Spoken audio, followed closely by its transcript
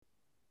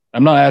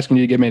I'm not asking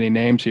you to give me any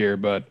names here,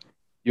 but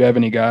you have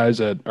any guys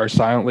that are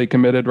silently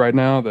committed right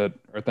now that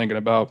are thinking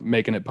about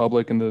making it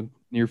public in the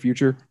near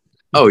future?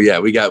 Oh yeah,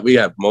 we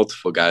have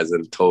multiple guys that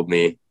have told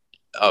me,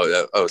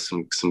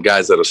 some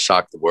guys that'll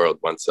shock the world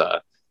once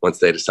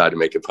they decide to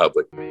make it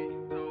public.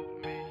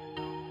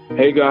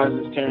 Hey guys,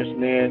 it's Terrence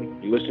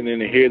Mann. You're listening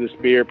to Hear the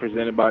Spear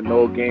presented by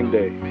Noel Game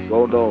Day.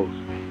 Go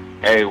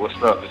Noles. Hey,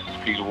 what's up? This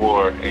is Peter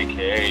Ward,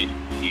 aka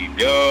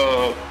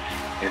E-Dub,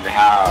 in the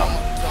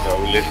house.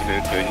 We're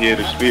listening to Hear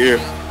the Spear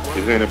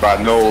presented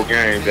by Noel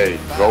Game Day.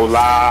 Go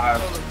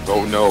live,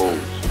 go Noles.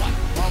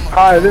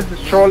 Hi, this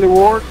is Charlie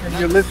Ward, and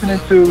you're listening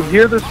to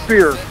Hear the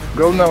Spear.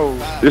 Go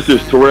Noles. This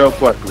is Terrell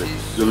Buckley.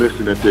 You're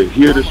listening to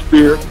Hear the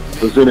Spear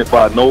presented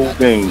by Noel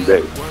Game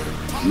Day.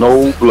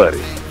 No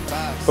Bloody.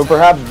 But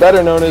perhaps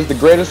better known as the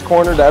greatest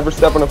corner to ever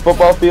step on a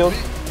football field,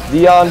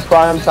 Deion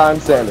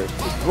Primetime Sanders.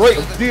 Great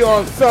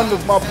Deion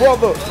Sanders, my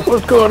brother.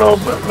 What's going on,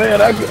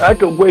 man? I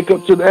could wake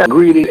up to that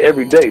greeting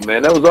every day,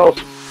 man. That was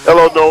awesome.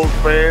 Hello, Noles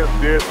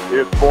fans. This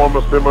is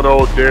former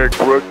Seminole Derek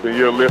Brooks, and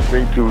you're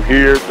listening to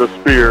Hear the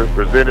Spear,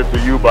 presented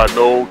to you by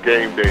Noel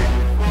Game Day.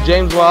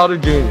 James Wilder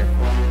Jr.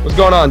 What's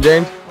going on,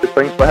 James?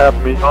 Thanks for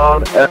having me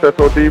on.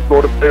 SSOD,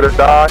 Florida State or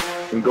Die,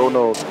 and go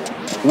Noles.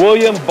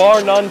 William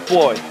Bar None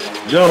Floyd.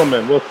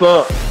 Gentlemen, what's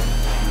up?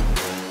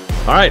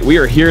 All right, we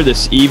are here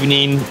this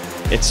evening.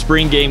 It's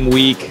spring game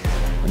week.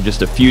 In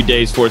just a few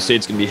days, Florida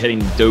State's going to be hitting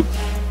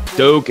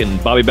Doak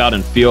and Bobby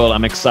Bowden Field.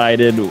 I'm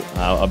excited.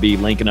 I'll be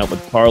linking up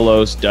with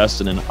Carlos,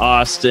 Dustin, and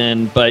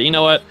Austin. But you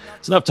know what?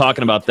 It's enough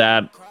talking about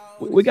that.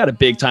 We got a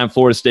big-time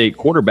Florida State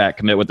quarterback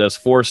commit with us.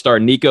 Four-star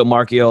Nico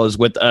Marchiol is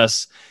with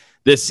us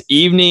this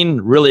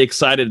evening. Really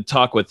excited to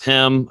talk with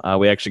him.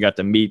 We actually got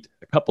to meet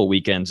a couple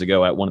weekends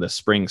ago at one of the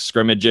spring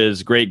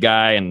scrimmages. Great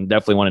guy, and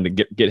definitely wanted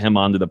to get him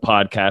onto the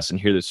podcast and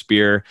hear the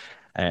Spear.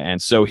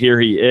 And so here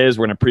he is.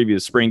 We're going to preview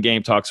the spring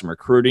game, talk some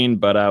recruiting.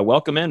 But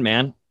welcome in,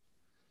 man.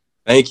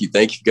 Thank you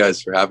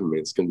guys for having me.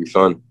 It's going to be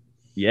fun.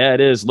 Yeah, it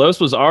is. Los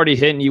was already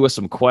hitting you with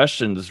some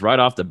questions right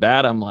off the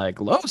bat. I'm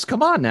like, Los,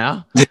 come on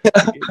now.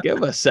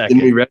 Give us a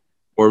second.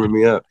 Warming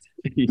me up.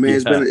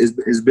 Man,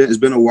 it's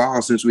been a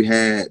while since we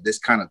had this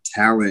kind of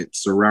talent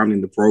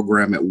surrounding the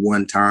program at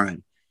one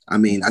time. I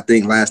mean, I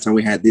think last time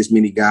we had this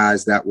many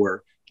guys that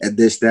were at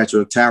this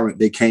stature of talent,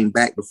 they came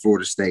back to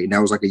Florida State. And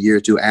that was like a year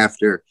or two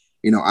after,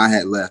 I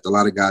had left. A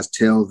lot of guys,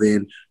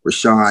 Telvin,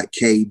 Rashad,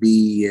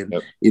 KB, and,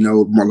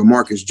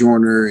 LaMarcus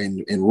Joyner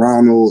and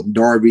Ronald,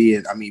 Darby.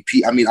 And I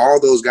mean, all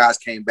those guys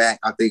came back,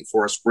 I think,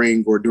 for a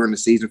spring or during the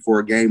season for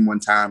a game one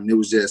time. And it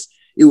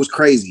was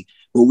crazy.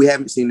 But we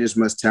haven't seen this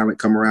much talent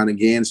come around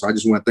again. So I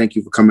just want to thank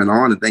you for coming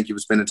on and thank you for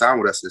spending time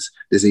with us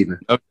this evening.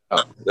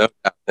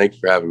 Thank you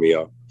for having me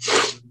on.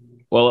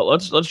 Well,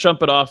 let's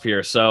jump it off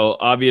here. So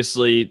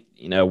obviously,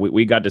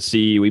 we got to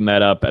see, we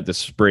met up at the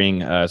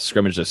spring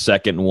scrimmage, the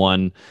second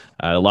one.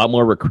 A lot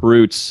more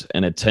recruits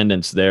and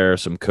attendance there,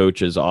 some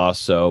coaches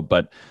also.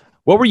 But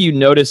what were you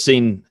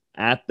noticing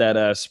at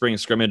that spring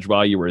scrimmage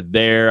while you were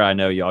there? I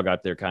know y'all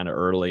got there kind of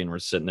early and were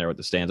sitting there with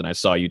the stands, and I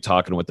saw you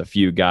talking with a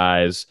few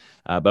guys.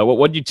 But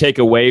what did you take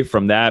away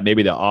from that?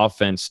 Maybe the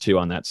offense too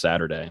on that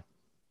Saturday.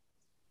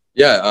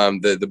 Yeah,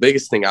 the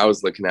biggest thing I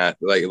was looking at,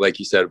 like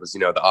you said, was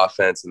the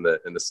offense and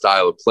the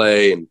style of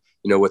play, and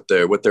what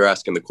they're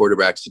asking the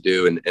quarterbacks to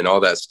do, and all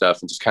that stuff,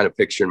 and just kind of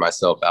picturing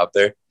myself out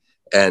there.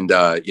 And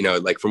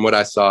like from what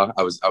I saw,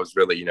 I was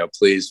really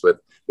pleased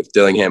with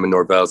Dillingham and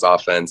Norvell's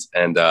offense,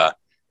 and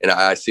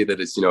I see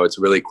that it's it's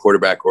a really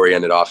quarterback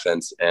oriented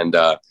offense, and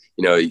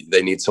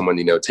they need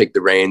someone take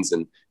the reins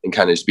and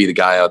kind of just be the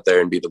guy out there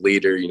and be the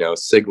leader,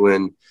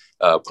 signaling,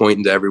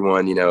 pointing to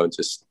everyone,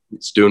 just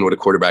doing what a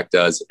quarterback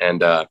does.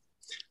 And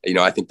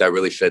I think that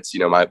really fits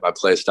my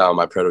play style,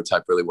 my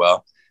prototype really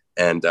well.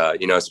 And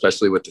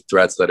especially with the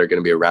threats that are going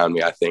to be around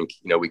me, I think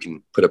we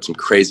can put up some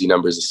crazy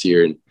numbers this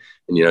year and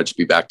just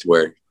be back to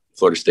where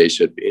Florida State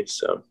should be.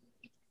 So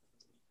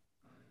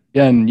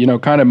yeah,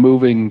 and kind of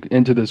moving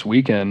into this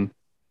weekend,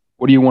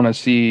 what do you want to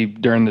see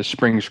during the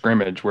spring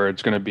scrimmage where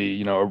it's going to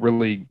be, a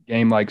really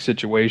game-like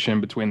situation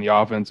between the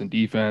offense and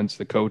defense?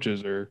 The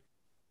coaches are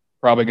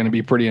probably going to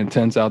be pretty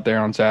intense out there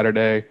on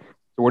Saturday.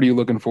 So what are you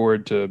looking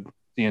forward to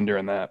seeing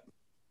during that?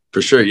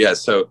 For sure, yeah.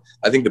 So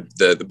I think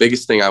the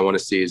biggest thing I want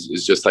to see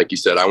is just like you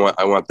said. I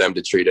want them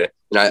to treat it,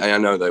 and I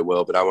know they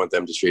will, but I want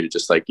them to treat it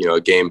just like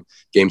a game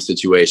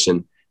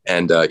situation,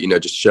 and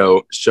just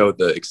show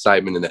the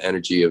excitement and the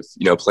energy of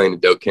playing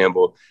at Doak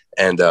Campbell,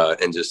 and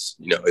just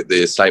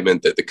the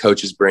excitement that the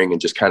coaches bring,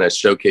 and just kind of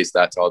showcase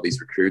that to all these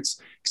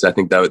recruits, because I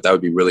think that would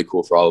be really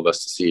cool for all of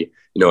us to see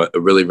a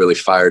really, really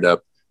fired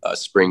up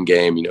spring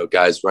game,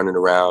 guys running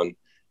around,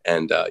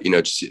 and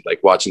just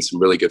like watching some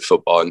really good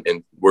football,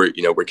 and we're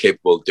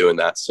capable of doing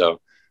that.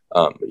 So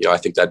I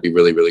think that'd be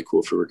really, really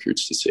cool for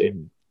recruits to see.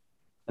 And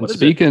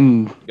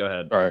go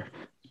ahead. Sorry.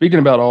 Speaking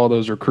about all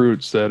those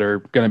recruits that are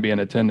going to be in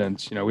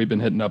attendance, we've been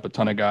hitting up a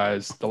ton of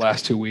guys the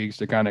last 2 weeks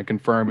to kind of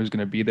confirm who's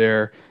going to be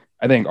there.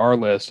 I think our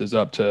list is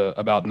up to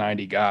about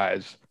 90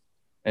 guys,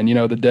 and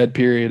the dead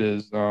period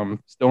is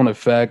still in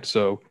effect.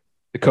 So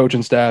the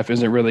coaching staff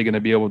isn't really going to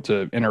be able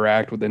to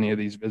interact with any of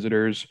these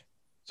visitors.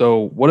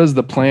 So what is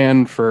the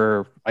plan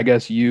for, I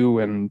guess, you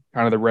and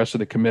kind of the rest of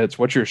the commits?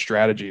 What's your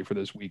strategy for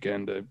this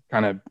weekend to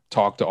kind of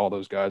talk to all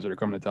those guys that are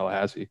coming to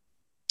Tallahassee?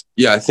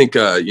 Yeah, I think,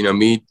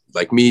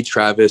 me,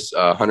 Travis,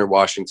 Hunter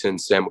Washington,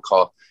 Sam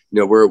McCall,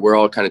 we're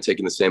all kind of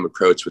taking the same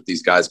approach with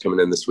these guys coming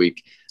in this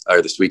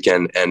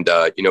weekend. And,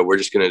 we're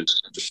just going to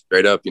just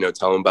straight up,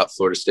 tell them about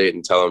Florida State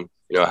and tell them,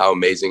 how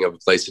amazing of a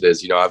place it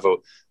is.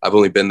 I've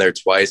only been there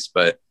twice,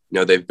 but,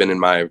 they've been in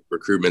my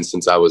recruitment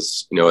since I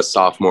was, a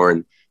sophomore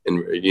and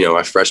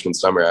my freshman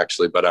summer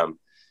actually. But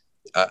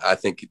I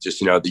think just,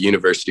 the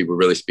university will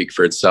really speak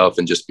for itself,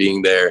 and just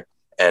being there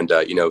and,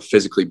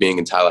 physically being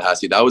in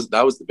Tallahassee, that was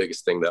the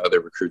biggest thing that other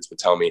recruits would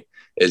tell me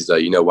is,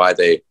 why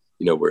they,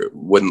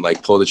 wouldn't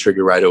like pull the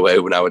trigger right away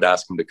when I would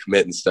ask them to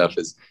commit and stuff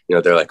is,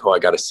 they're like, oh, I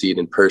got to see it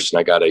in person.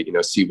 I got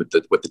to, see what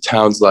the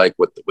town's like,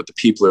 what the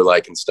people are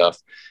like and stuff.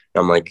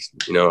 And I'm like,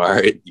 all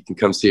right, you can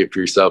come see it for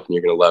yourself and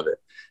you're going to love it.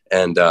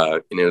 And,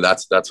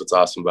 that's what's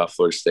awesome about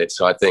Florida State.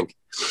 So I think,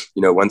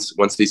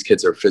 once these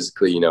kids are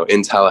physically,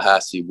 in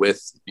Tallahassee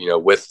with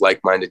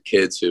like-minded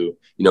kids who,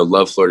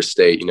 love Florida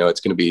State,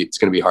 it's going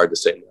to be hard to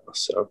say no.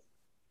 So.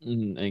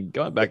 And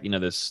going back,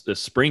 this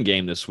spring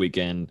game this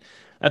weekend,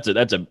 that's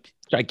a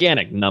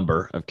gigantic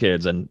number of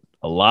kids and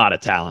a lot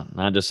of talent,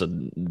 not just a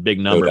big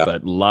number,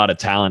 but a lot of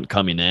talent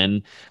coming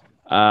in.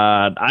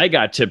 I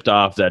got tipped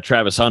off that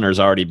Travis Hunter's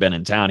already been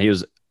in town. He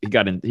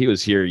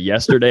was here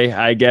yesterday.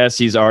 I guess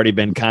he's already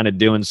been kind of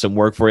doing some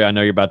work for you. I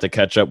know you're about to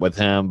catch up with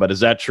him, but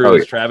is that true? Oh,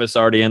 yeah. Is Travis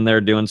already in there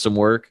doing some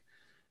work?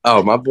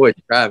 Oh, my boy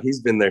Trav,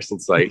 he's been there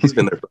since he's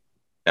been there for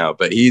now,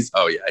 but he's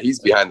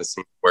behind the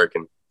scenes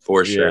working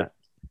for sure. Yeah.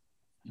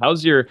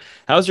 How's your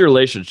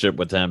relationship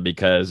with him?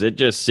 Because it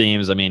just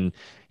seems,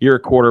 you're a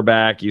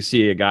quarterback. You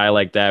see a guy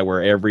like that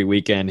where every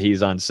weekend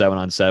he's on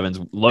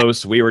 7-on-7s.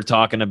 Los, we were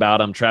talking about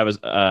him. Travis,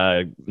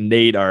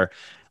 Nate, our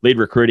lead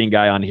recruiting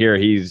guy on here,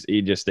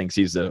 he just thinks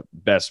he's the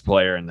best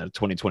player in the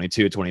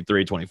 2022,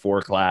 23,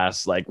 24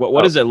 class. Like,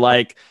 what is it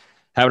like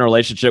having a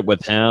relationship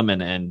with him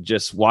and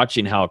just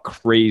watching how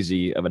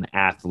crazy of an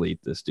athlete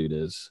this dude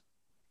is?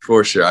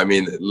 For sure.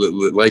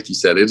 Like you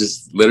said, it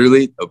is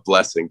literally a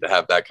blessing to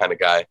have that kind of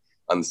guy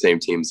on the same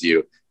team as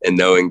you, and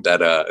knowing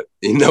that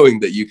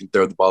you can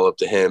throw the ball up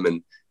to him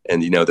and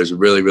there's a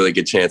really, really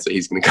good chance that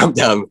he's going to come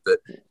down with it.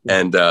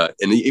 And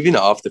even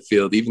off the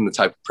field, even the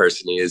type of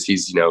person he is,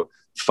 he's,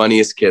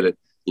 funniest kid,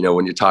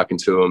 when you're talking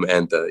to him,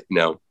 and,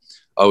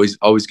 always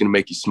going to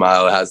make you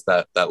smile. It has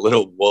that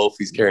little wolf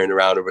he's carrying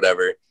around or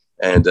whatever.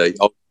 And,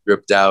 all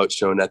ripped out,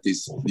 showing at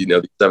these,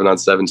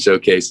 7-on-7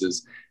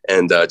 showcases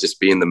and, just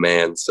being the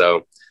man.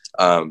 So,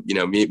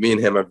 me and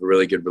him have a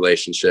really good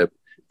relationship.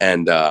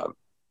 And,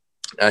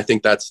 I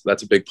think that's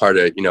a big part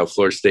of,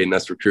 Florida State and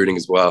us recruiting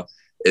as well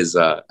is,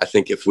 I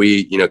think if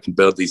we, can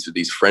build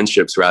these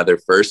friendships rather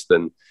first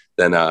than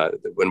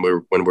when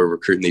we're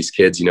recruiting these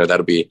kids,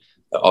 that'll be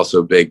also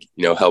a big,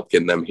 help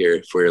getting them here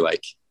if we're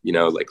like,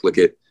 look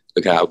at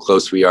how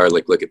close we are,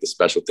 look at the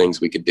special things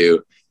we could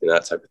do,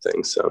 that type of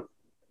thing. So.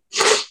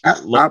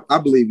 I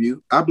believe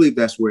you. I believe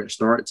that's where it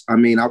starts. I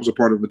was a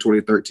part of the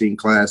 2013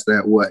 class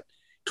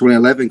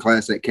 2011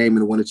 class that came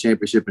and won a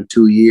championship in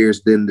 2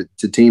 years. Then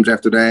the teams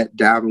after that,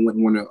 Dalvin went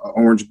and won an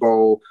Orange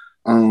Bowl,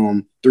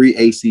 3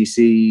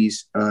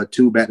 ACCs,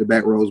 2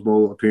 back-to-back Rose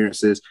Bowl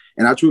appearances.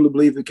 And I truly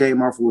believe it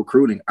came off of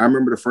recruiting. I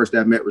remember the first day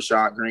I met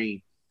Rashad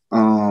Green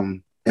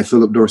and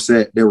Philip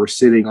Dorsett. They were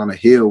sitting on a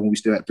hill when we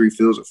still had 3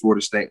 fields at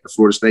the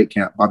Florida State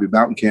camp, Bobby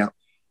Bowden camp.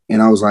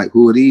 And I was like,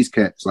 who are these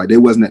cats? Like, they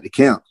wasn't at the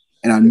camp.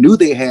 And I knew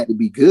they had to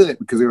be good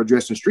because they were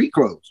dressed in street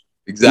clothes.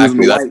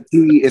 Exactly. White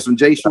tee and some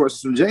J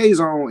shorts and some J's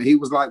on. And he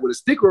was like with a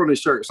sticker on his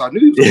shirt. So I knew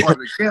he was a part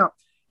of the camp.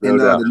 And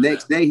the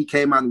next day he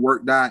came out and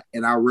worked out,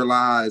 and I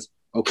realized,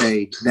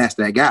 okay, that's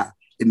that guy.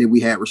 And then we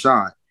had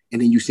Rashad.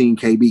 And then you seen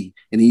KB.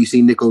 And then you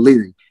seen Nick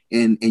O'Leary.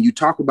 And you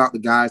talk about the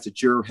guys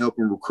that you're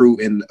helping recruit,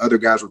 and the other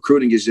guys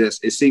recruiting is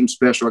just, it seems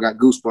special. I got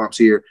goosebumps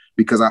here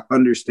because I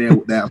understand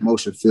what that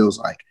emotion feels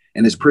like.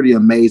 And it's pretty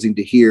amazing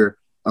to hear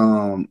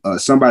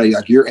somebody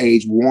like your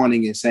age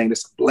wanting and saying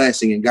it's a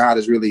blessing, and God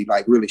is really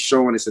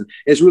showing us. And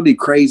it's really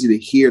crazy to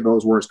hear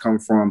those words come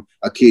from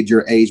a kid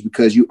your age,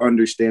 because you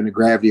understand the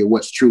gravity of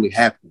what's truly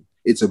happening.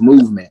 It's a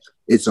movement.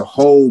 It's a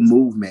whole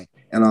movement.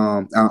 And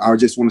I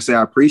just want to say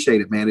I appreciate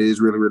it, man. It is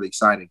really, really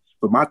exciting.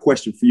 But my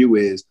question for you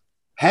is,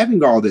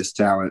 having all this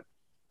talent,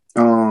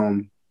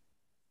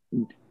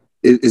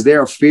 is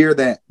there a fear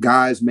that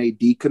guys may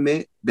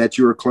decommit, that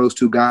you're close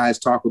to guys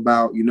talk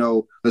about,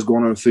 let's go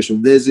on official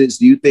visits?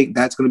 Do you think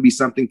that's going to be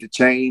something to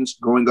change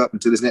going up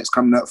into this next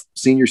coming up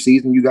senior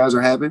season you guys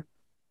are having?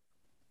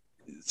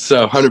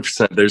 So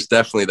 100%, there's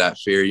definitely that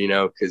fear,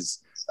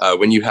 because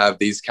when you have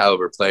these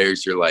caliber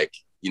players, you're like,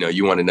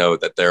 you want to know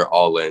that they're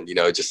all in,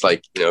 just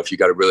like, if you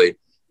got a really,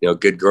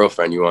 good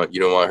girlfriend, you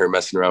don't want her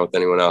messing around with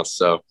anyone else.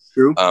 So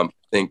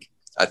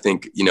I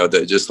think,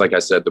 just like I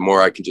said, the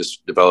more I can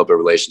just develop a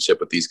relationship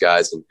with these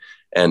guys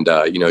and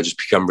just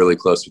become really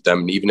close with them.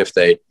 And even if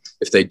they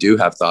do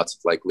have thoughts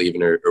of like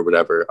leaving or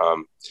whatever,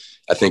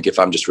 I think if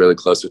I'm just really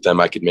close with them,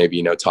 I could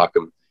maybe, talk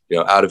them,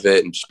 out of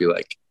it and just be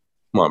like,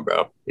 come on,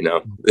 bro,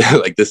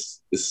 like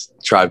this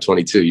Tribe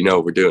 22,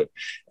 what we're doing.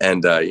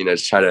 And,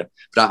 just try to,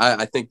 but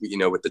I think,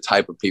 with the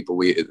type of people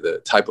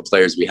the type of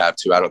players we have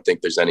too, I don't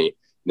think there's any,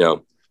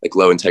 like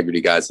low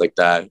integrity guys like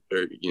that,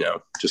 or,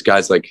 just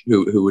guys like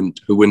who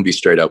wouldn't be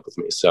straight up with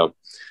me. So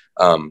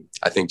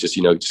I think just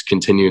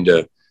continuing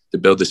to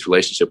build this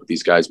relationship with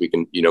these guys, we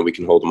can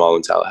hold them all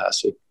in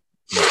Tallahassee.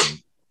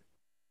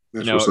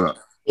 That's what's up.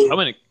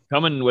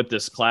 Coming with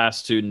this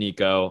class too,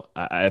 Nico,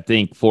 I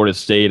think Florida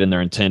State and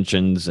their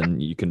intentions, and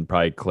you can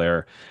probably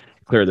clear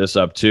this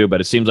up too,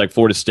 but it seems like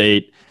Florida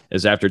State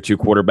is after 2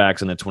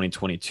 quarterbacks in the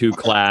 2022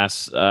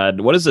 class.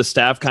 What has the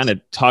staff kind of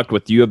talked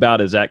with you about?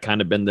 Has that kind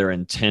of been their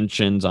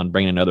intentions on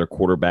bringing another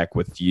quarterback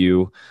with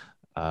you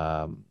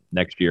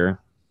next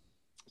year?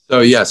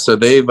 So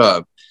they've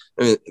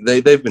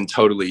been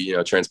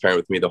totally transparent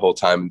with me the whole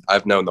time.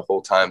 I've known the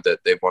whole time that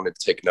they've wanted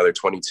to take another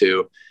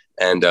 22.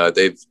 And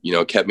they've,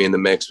 kept me in the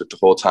mix with the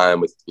whole time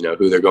with,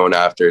 who they're going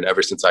after. And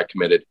ever since I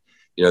committed,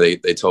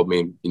 they told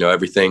me,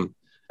 everything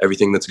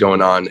that's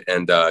going on.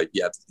 And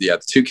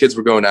the 2 kids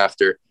we're going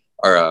after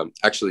are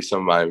actually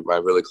some of my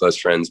really close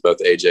friends, both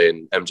AJ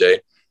and MJ.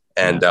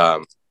 And,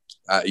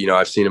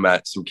 I've seen them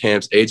at some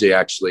camps. AJ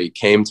actually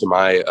came to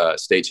my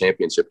state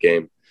championship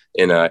game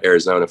in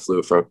Arizona,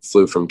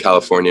 flew from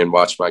California and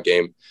watched my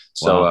game.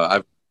 So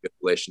I've a good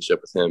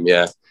relationship with him.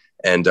 Yeah.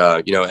 And,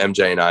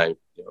 MJ and I,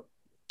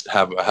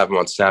 have him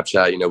on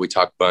Snapchat, we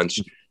talk a bunch,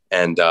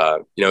 and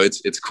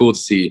it's cool to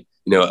see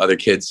other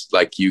kids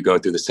like you going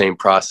through the same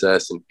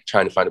process and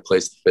trying to find a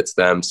place that fits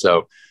them.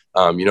 So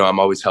I'm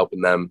always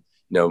helping them,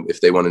 if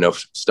they want to know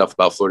stuff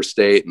about Florida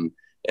State and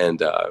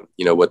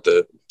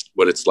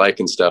what it's like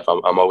and stuff.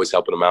 I'm always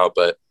helping them out,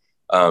 but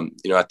at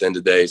the end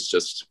of the day, it's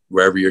just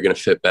wherever you're going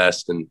to fit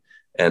best, and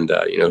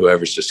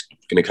whoever's just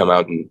going to come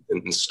out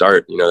and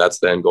start, that's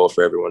the end goal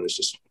for everyone, is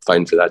just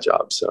fighting for that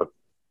job. So.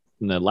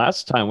 And the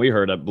last time we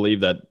heard, I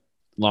believe that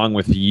along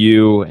with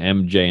you,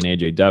 MJ, and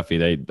AJ Duffy,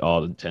 they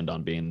all intend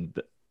on being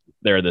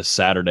there this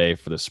Saturday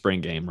for the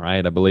spring game,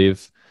 right? I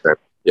believe.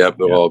 Yep,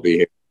 they'll all be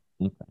here.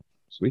 Okay.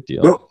 Sweet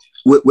deal. Well,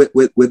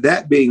 with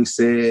that being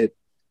said,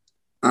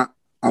 I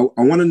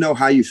want to know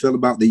how you feel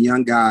about the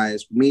young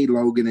guys, me,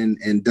 Logan,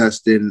 and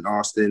Dustin,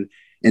 Austin,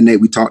 and Nate.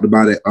 We talked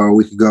about it a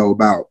week ago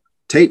about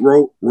Tate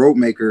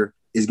Rodemaker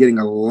is getting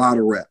a lot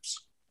of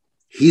reps.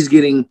 He's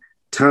getting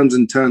tons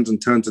and tons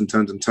and tons and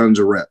tons and tons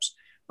of reps.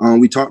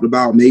 We talked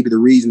about maybe the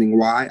reasoning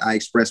why. I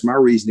expressed my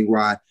reasoning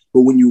why.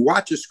 But when you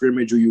watch a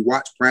scrimmage or you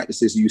watch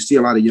practices and you see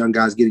a lot of young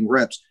guys getting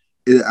reps,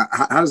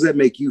 how does that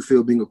make you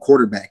feel being a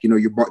quarterback?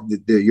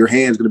 Your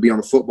hand's going to be on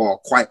the football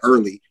quite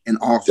early and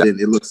often.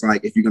 It looks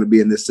like if you're going to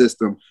be in this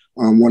system,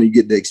 when you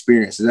get the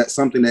experience. Is that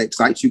something that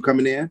excites you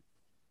coming in?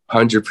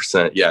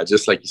 100%. Yeah.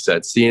 Just like you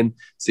said, seeing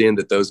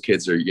that those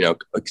kids are,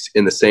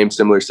 in the same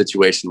similar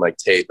situation like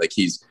Tate, like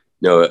he's,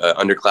 an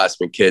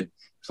underclassman kid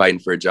fighting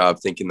for a job,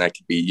 thinking that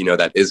could be,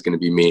 that is going to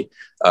be me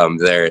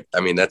there.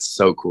 I mean, that's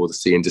so cool to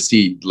see. And to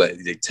see,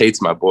 like,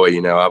 Tate's my boy,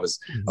 I was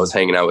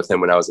hanging out with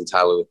him when I was in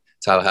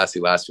Tallahassee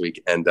last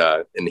week, and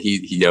he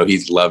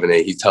he's loving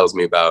it. He tells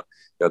me about,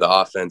 the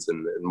offense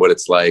and what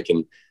it's like.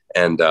 And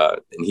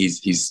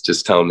he's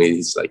just telling me,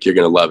 he's like, you're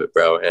going to love it,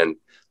 bro. And,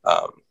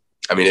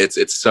 I mean,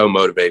 it's so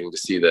motivating to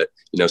see that,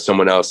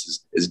 someone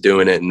else is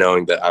doing it and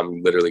knowing that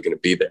I'm literally going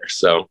to be there.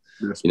 So,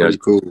 that's pretty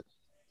cool.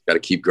 Got to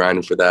keep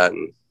grinding for that.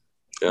 And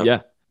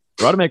yeah.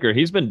 Rodemaker,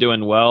 he's been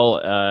doing well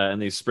in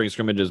these spring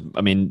scrimmages.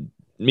 I mean,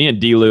 me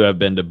and D-Lou have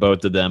been to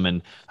both of them,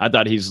 and I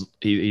thought he's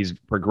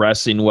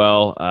progressing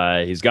well.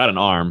 He's got an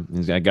arm.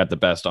 He's got the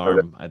best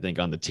arm, I think,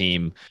 on the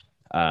team.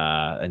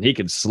 And he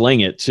can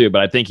sling it too,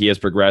 but I think he is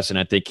progressing.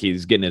 I think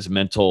he's getting his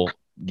mental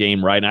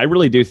game right. And I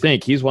really do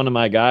think he's one of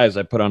my guys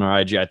I put on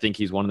our IG. I think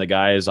he's one of the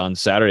guys on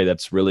Saturday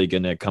that's really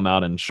going to come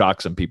out and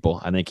shock some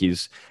people. I think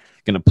he's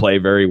going to play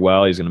very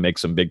well. He's going to make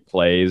some big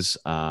plays.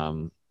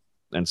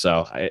 And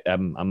so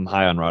I'm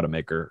high on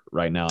Rodemaker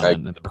right now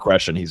and the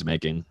progression he's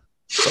making.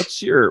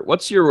 What's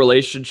your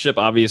relationship?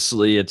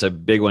 Obviously, it's a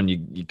big one.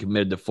 You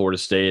committed to Florida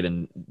State,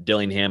 and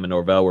Dillingham and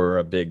Norvell were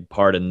a big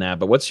part in that.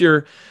 But what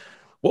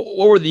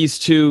were these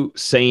two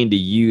saying to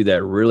you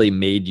that really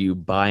made you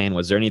buy in?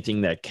 Was there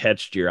anything that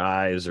catched your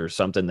eyes or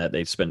something that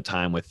they spent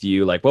time with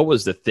you? Like, what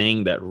was the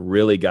thing that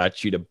really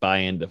got you to buy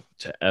into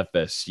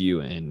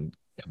FSU and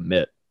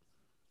commit?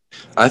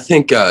 I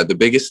think the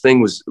biggest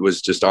thing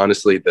was just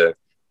honestly the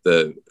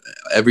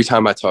every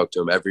time I talked to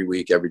them, every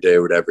week, every day,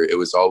 or whatever, it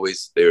was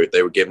always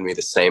they were giving me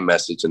the same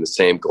message and the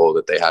same goal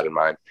that they had in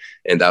mind,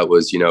 and that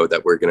was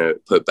that we're going to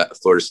put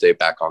Florida State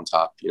back on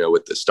top,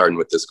 starting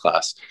with this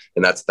class,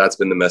 and that's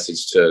been the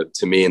message to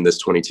me in this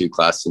 22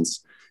 class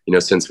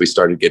since we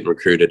started getting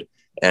recruited,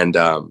 and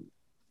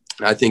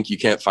I think you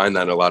can't find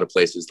that in a lot of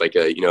places, like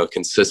a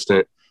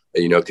consistent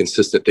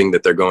thing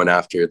that they're going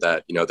after,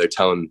 that they're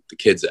telling the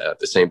kids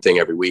the same thing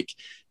every week.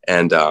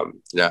 And,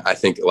 I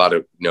think a lot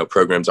of,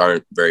 programs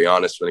aren't very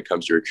honest when it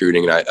comes to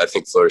recruiting. And I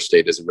think Florida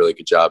State does a really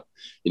good job,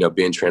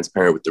 being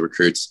transparent with the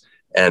recruits.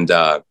 And,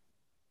 I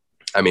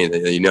mean,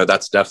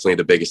 that's definitely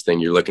the biggest thing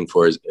you're looking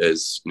for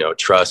is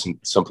trust and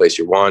someplace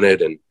you're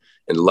wanted and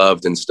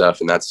loved and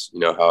stuff. And that's, you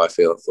know, how I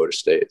feel at Florida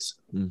State.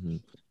 Mm-hmm.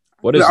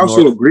 I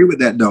also agree with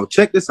that, though.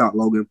 Check this out,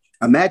 Logan.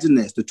 Imagine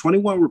this. The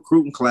 21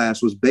 recruiting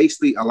class was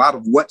basically a lot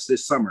of what's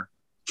this summer?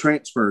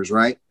 Transfers,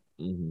 right?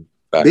 Mm-hmm.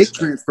 Big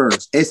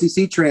transfers,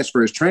 SEC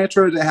transfers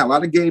that have a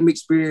lot of game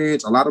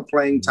experience, a lot of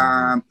playing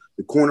time,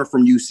 the corner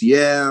from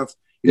UCF,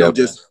 you know,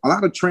 just a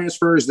lot of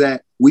transfers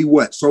that we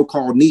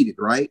so-called needed,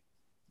 right?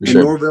 And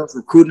Norvell's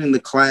recruiting the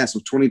class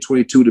of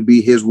 2022 to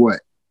be his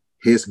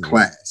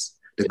class.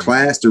 The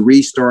class to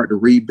restart, to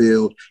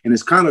rebuild. And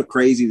it's kind of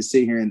crazy to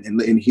sit here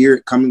and hear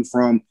it coming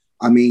from,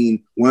 I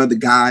mean, one of the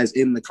guys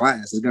in the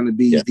class is going to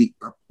be the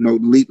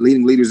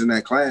leading leaders in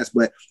that class.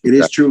 But it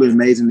is truly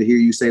amazing to hear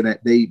you say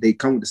that they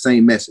come with the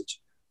same message.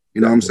 You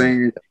know what I'm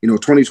saying? You know,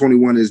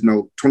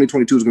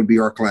 2022 is going to be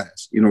our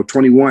class. You know,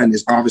 21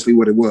 is obviously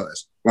what it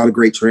was. A lot of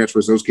great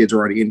transfers. Those kids are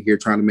already in here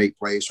trying to make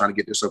plays, trying to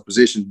get themselves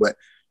positioned. But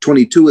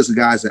 22 is the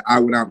guys that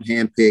I went out and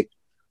handpicked.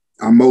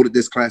 I molded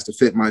this class to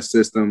fit my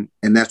system,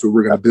 and that's what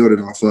we're going to build it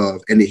off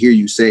of. And to hear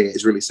you say it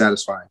is really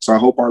satisfying. So I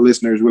hope our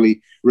listeners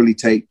really, really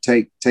take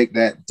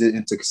that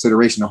into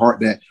consideration, the heart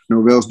that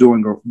Norvell's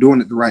doing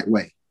it the right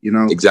way. You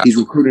know, He's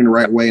recruiting the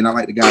right way, and I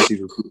like the guys he's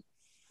recruiting.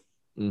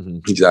 Mm-hmm.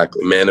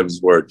 Exactly. Man of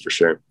his word, for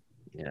sure.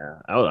 Yeah.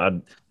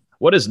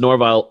 What is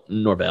Norvell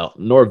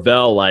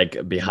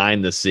like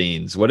behind the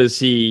scenes? What is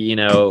he, you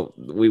know,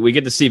 we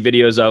get to see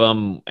videos of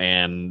him,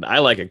 and I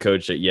like a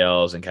coach that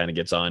yells and kind of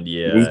gets on to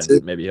you,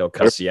 and maybe he'll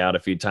cuss you out a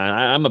few times.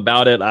 I'm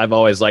about it. I've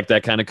always liked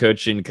that kind of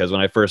coaching, because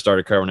when I first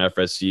started covering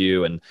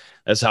FSU, and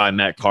that's how I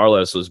met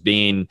Carlos, was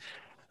being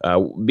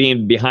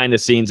behind the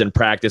scenes in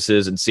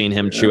practices and seeing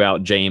him chew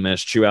out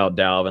Jameis, chew out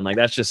Dalvin. Like,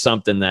 that's just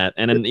something that,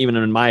 and then even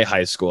in my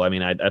high school, I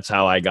mean, that's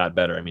how I got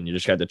better. I mean, you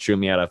just got to chew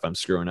me out if I'm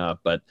screwing up.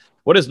 But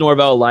what is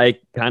Norvell like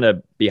kind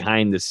of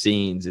behind the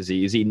scenes?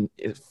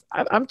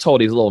 I'm told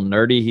he's a little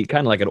nerdy. He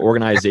kind of like an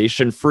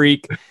organization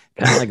freak,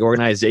 He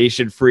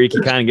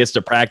kind of gets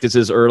to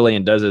practices early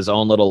and does his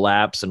own little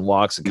laps and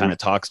walks and kind of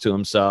talks to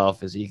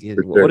himself.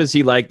 What is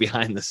he like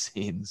behind the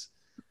scenes?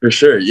 For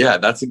sure. Yeah,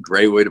 that's a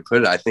great way to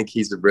put it. I think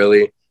he's a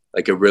really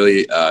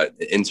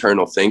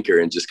internal thinker,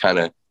 and just kind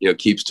of, you know,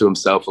 keeps to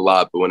himself a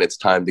lot. But when it's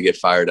time to get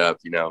fired up,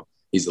 you know,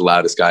 he's the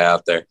loudest guy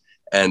out there.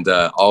 And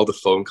all the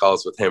phone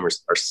calls with him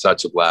are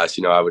such a blast.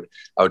 You know, I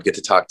would get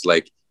to talk to,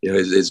 like, you know,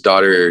 his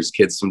daughter or his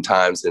kids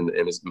sometimes, and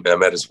I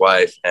met his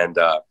wife, and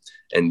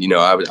you know,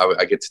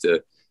 I get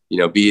to, you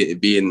know,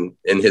 be in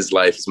his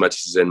life as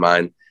much as in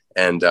mine.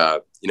 And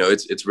you know,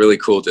 it's really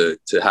cool to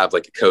have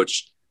like a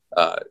coach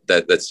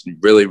that's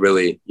really,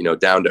 really, you know,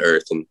 down to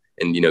earth and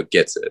you know,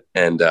 gets it.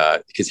 And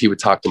because he would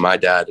talk to my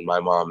dad and my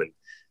mom,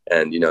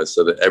 and you know,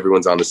 so that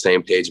everyone's on the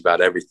same page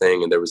about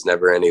everything, and there was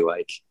never any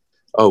like,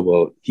 oh,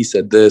 well, he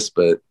said this,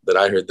 but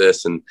I heard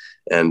this. And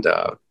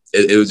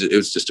it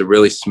was just a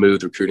really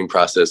smooth recruiting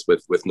process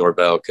with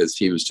Norvell, because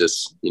he was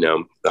just, you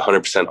know,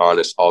 100%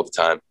 honest all the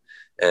time.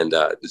 And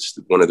it's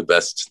one of the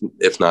best,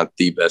 if not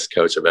the best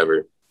coach I've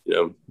ever, you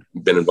know,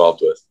 been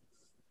involved with.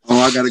 Oh,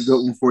 I got a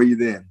good one for you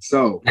then.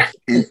 So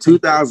in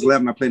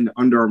 2011, I played in the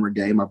Under Armour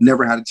game. I've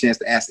never had a chance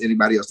to ask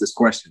anybody else this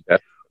question. Yeah.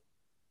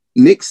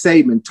 Nick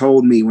Saban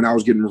told me when I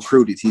was getting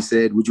recruited, he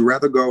said, would you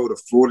rather go to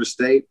Florida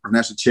State or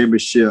National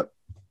Championship,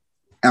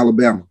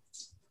 Alabama?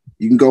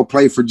 You can go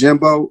play for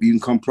Jimbo. You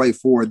can come play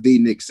for the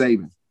Nick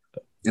Saban.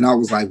 And I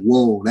was like,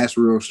 whoa, that's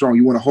real strong.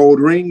 You want to hold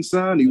rings,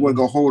 son? Or you want to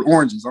go hold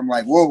oranges? I'm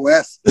like, whoa,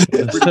 that's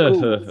pretty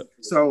cool.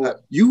 So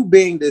you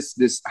being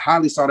this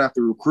highly sought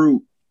after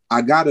recruit,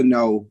 I got to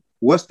know,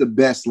 what's the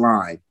best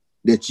line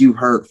that you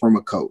heard from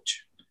a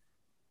coach?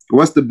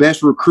 What's the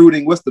best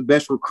recruiting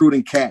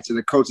catch that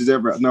a coach has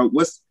ever? No,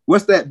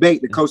 what's that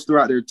bait the coach threw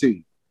out there to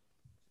you?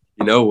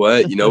 You know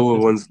what? You know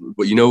what was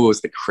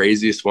the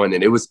craziest one?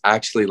 And it was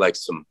actually like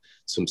some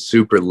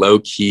super low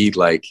key,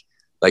 like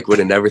would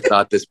have never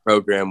thought this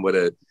program would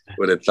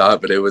have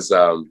thought, but it was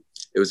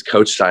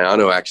Coach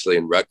Sciano actually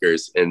in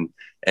Rutgers, and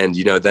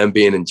you know, them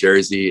being in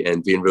Jersey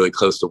and being really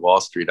close to Wall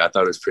Street, I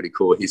thought it was pretty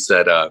cool. He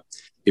said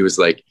he was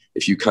like,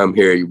 if you come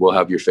here, you will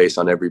have your face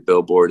on every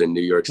billboard in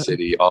New York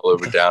City, all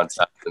over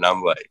downtown. And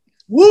I'm like,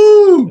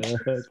 woo!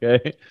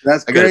 Okay,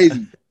 that's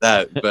crazy.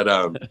 But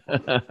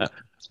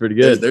it's pretty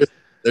good.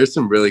 There's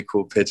some really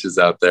cool pitches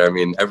out there. I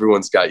mean,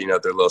 everyone's got, you know,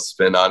 their little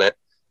spin on it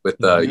with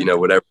you know,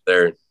 whatever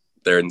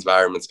their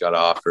environment's got to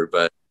offer.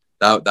 But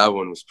that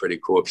one was pretty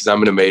cool, because I'm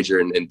going to major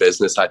in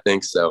business, I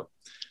think. So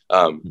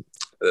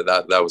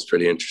that was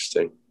pretty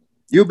interesting.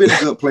 You've been a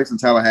good place in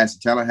Tallahassee.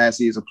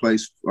 Tallahassee is a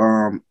place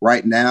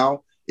right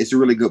now. It's a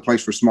really good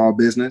place for small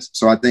business.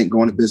 So I think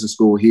going to business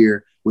school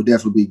here would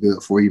definitely be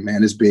good for you,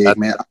 man. It's big,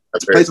 man.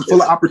 It's a place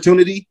full of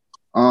opportunity.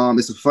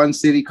 It's a fun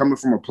city. Coming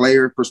from a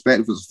player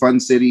perspective, it's a fun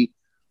city.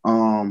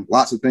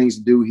 Lots of things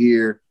to do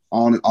here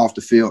on and off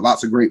the field.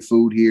 Lots of great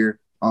food here.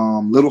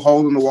 Little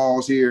hole in the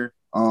walls here.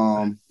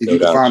 If you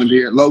can find them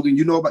here. Logan,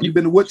 you've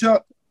been to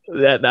Woodchuck?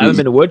 I've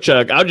been to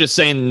Woodchuck. I was just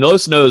saying,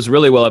 Los knows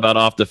really well about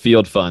off the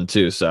field fun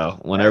too. So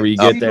whenever you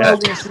get there,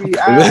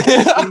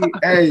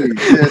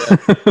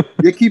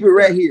 you keep it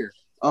right here.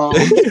 But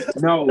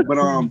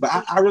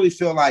I really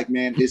feel like,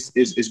 man,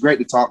 it's great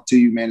to talk to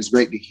you, man. It's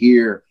great to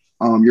hear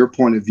your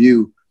point of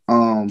view.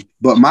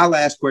 But my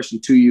last question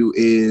to you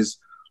is,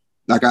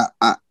 like,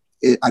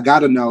 I got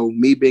to know,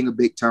 me being a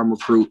big time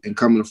recruit and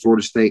coming to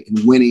Florida State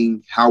and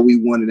winning how we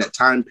won in that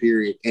time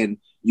period, and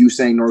you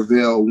saying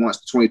Norvell wants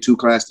the 22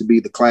 class to be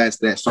the class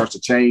that starts to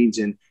change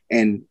and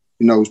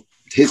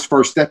his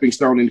first stepping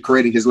stone in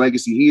creating his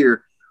legacy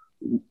here,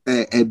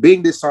 and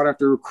being this sought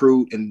after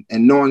recruit and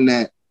knowing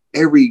that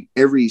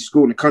every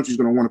school in the country is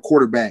going to want a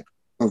quarterback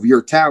of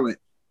your talent.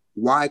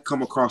 Why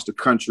come across the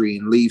country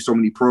and leave so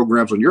many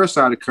programs on your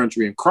side of the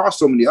country and cross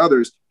so many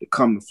others to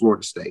come to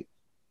Florida State?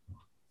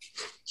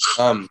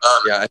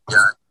 Yeah.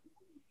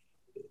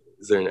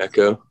 Is there an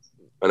echo?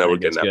 I know we're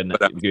getting that.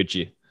 But,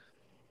 Gucci.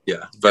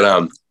 Yeah,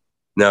 but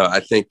no, I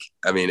think,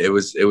 I mean, it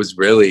was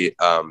really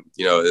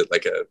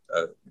like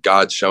a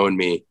God showing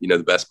me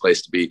the best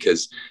place to be,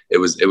 because it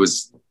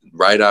was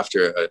right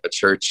after a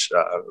church,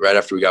 right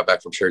after we got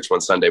back from church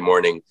one Sunday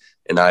morning,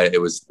 and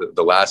it was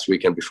the last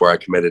weekend before I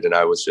committed, and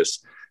I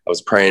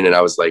was praying, and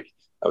I was like,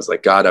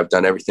 God, I've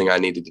done everything I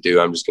needed to do.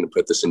 I'm just going to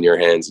put this in your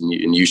hands, and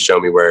you show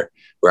me where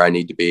I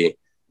need to be.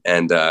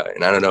 And I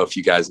don't know if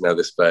you guys know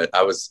this, but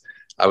I was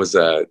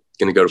going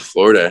to go to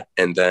Florida,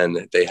 and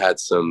then they had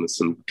some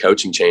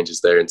coaching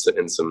changes there, and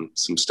some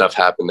stuff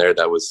happened there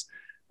that was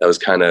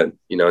kind of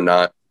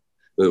not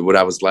what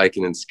I was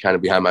liking, and it's kind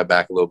of behind my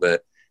back a little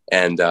bit.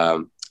 And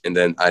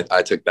then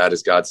I took that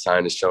as God's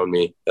sign, as showing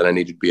me that I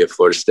needed to be at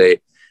Florida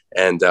State.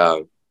 And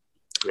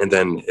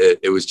then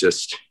it was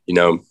just,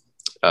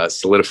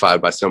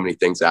 solidified by so many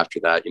things after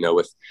that,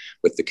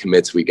 with the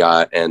commits we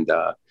got, and,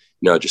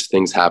 just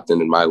things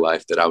happened in my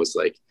life that I was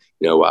like,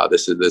 wow,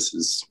 this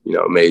is,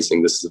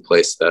 amazing. This is a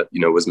place that,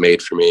 was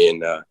made for me.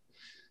 And I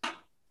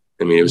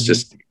mean, it was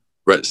just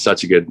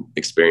such a good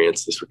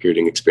experience, this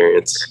recruiting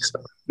experience.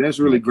 So. That's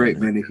really great,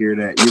 man, to hear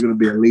that you're going to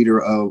be a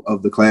leader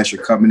of the class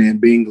you're coming in,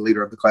 being the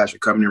leader of the class you're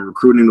coming in,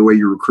 recruiting the way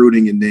you're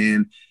recruiting. And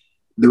then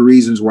the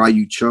reasons why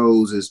you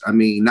chose is, I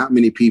mean, not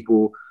many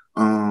people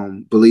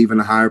believe in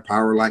a higher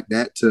power like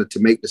that to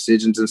make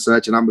decisions and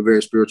such. And I'm a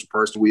very spiritual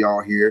person. We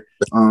all here.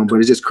 But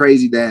it's just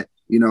crazy that,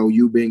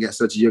 you being at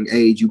such a young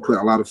age, you put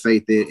a lot of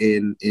faith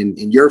in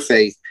your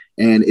faith,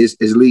 and is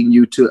leading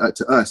you to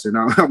us. And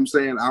I'm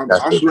saying, I'm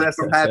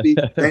blessed. I'm happy.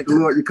 Thank the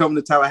Lord you're coming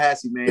to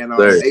Tallahassee, man.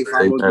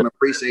 851 is going to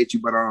appreciate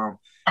you.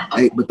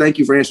 But thank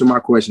you for answering my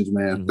questions,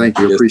 man. Thank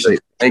you. Appreciate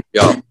it. Thank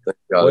y'all.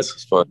 This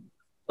was fun.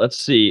 Let's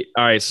see.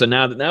 All right, so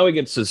now we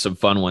get to some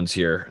fun ones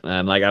here.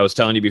 Like I was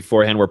telling you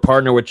beforehand, we're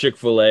partnered with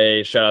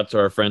Chick-fil-A. Shout out to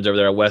our friends over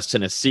there at West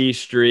Tennessee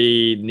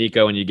Street.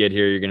 Nico, when you get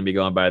here, you're going to be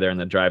going by there in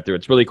the drive-thru.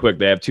 It's really quick.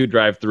 They have 2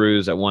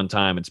 drive-thrus at one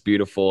time. It's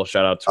beautiful.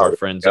 Shout out to our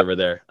friends over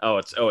there.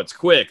 It's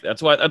quick.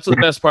 That's the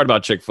best part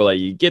about Chick-fil-A.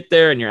 You get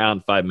there and you're out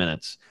in 5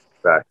 minutes.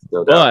 Right.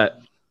 No doubt.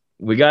 But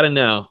we got to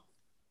know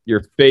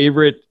your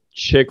favorite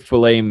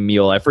Chick-fil-A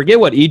meal. I forget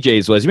what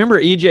EJ's was. You remember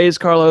EJ's,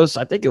 Carlos?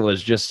 I think it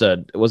was just I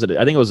think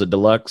it was a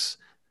deluxe.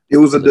 It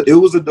was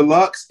a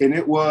deluxe, and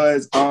it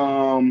wasn't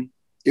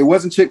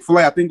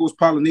Chick-fil-A. I think it was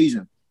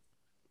Polynesian.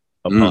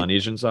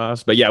 Polynesian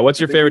sauce. But yeah, what's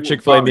your favorite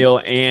Chick-fil-A meal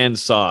and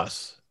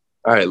sauce?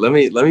 All right, let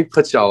me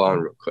put y'all on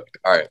real quick.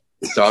 All right,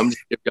 so I'm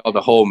just giving y'all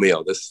the whole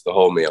meal. This is the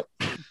whole meal.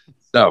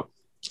 So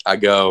I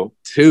go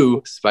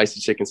 2 spicy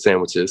chicken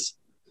sandwiches,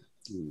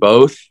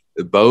 both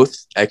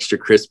extra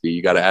crispy.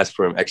 You got to ask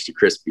for them extra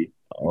crispy.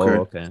 Oh,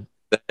 okay.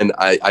 And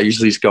I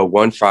usually just go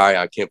 1 fry.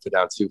 I can't put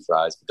down 2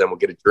 fries, but then we'll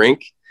get a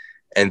drink.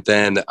 And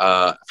then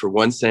for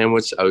 1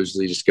 sandwich, I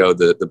usually just go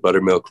the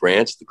buttermilk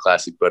ranch, the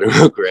classic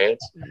buttermilk ranch.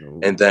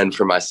 And then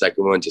for my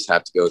second one, just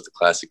have to go with the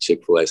classic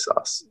Chick-fil-A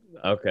sauce.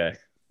 Okay.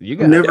 You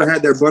never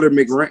had their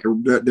buttermilk ranch,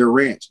 their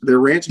ranch. Their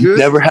ranch good?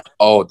 Never had.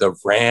 Oh, the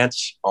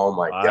ranch. Oh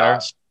my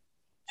gosh.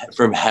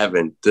 From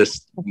heaven.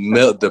 This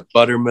milk, the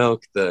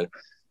buttermilk, the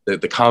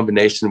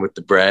combination with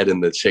the bread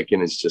and the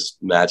chicken is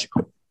just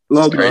magical.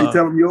 Logan, can you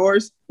tell them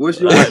yours? What's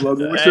yours,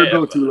 Logan? What's your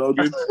go-to,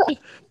 Logan?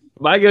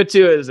 My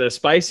go-to is a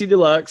spicy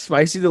deluxe,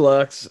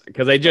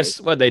 because they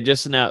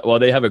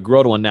have a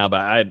grilled one now,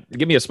 but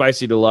give me a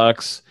spicy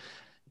deluxe.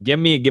 Give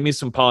me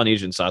some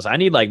Polynesian sauce. I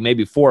need like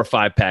maybe 4 or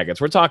 5 packets.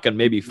 We're talking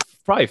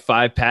probably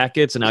 5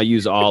 packets, and I'll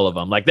use all of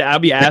them. Like I'll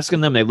be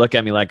asking them, they look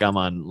at me like I'm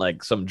on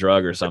like some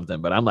drug or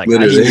something, but I'm like,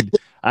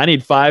 I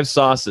need 5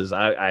 sauces.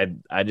 I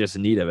just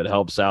need it. It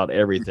helps out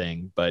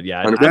everything. But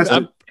yeah,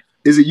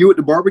 is it you at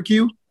the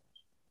barbecue?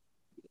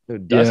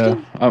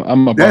 Dustin? Yeah,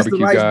 I'm a barbecue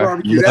guy.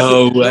 Barbecue.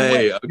 No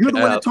way. You're the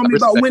one that told me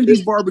about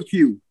Wendy's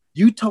barbecue.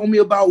 You told me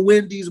about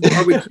Wendy's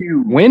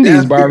barbecue.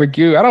 Wendy's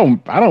barbecue? I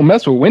don't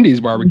mess with Wendy's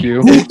barbecue.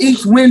 Who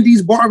eats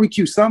Wendy's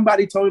barbecue?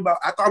 Somebody told me about.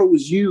 I thought it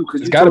was you because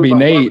it's got to be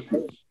Nate.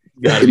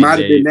 It might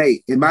have been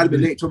Nate. It might have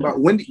been Nate talking about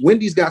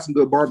Wendy's got some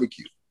good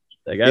barbecue.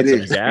 They got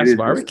some gas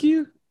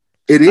barbecue.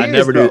 It is.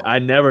 I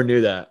never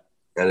knew that.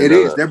 It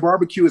is. Their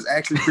barbecue is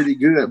actually pretty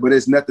good, but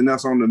it's nothing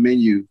else on the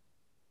menu.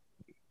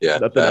 Yeah.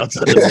 Nothing else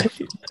on the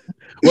menu.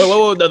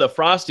 Whoa, the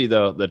Frosty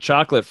though, the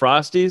chocolate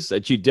Frosties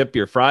that you dip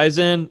your fries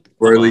in.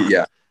 Really,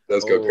 yeah,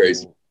 those go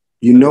crazy.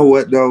 You know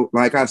what though?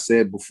 Like I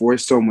said before,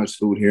 it's so much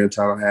food here in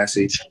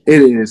Tallahassee.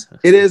 It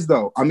is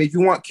though. I mean, if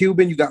you want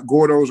Cuban, you got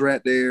Gordo's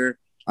right there.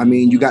 I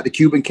mean, you got the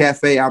Cuban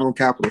Cafe out on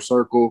Capitol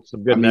Circle.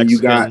 Some good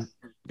Mexican.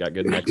 You got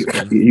good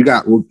Mexican. You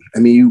got. I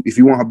mean, if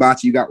you want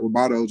hibachi, you got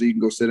Robatos. You can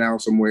go sit down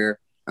somewhere.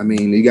 I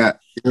mean,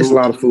 there's a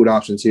lot of food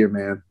options here,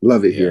 man.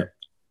 Love it here.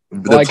 I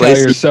like how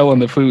you're selling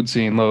the food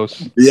scene,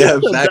 Los. Yeah,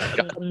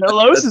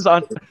 Los is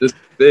on. Just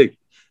big.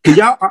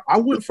 Y'all, I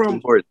went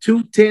from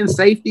 210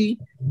 safety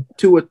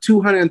to a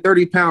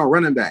 230-pound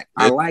running back.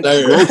 I like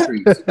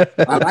groceries.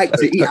 I like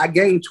to eat. I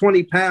gained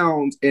 20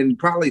 pounds, and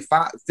probably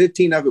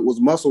 15 of it was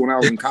muscle when I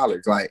was in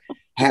college. Like,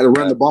 had to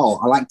run the ball.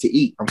 I like to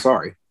eat. I'm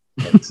sorry.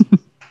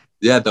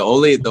 Yeah, the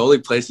only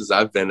places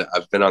I've been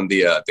on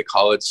the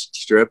college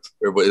strip,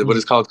 or what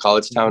is called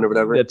College Town or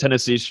whatever. Yeah,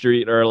 Tennessee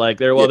Street, or like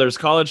there's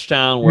College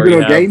Town where you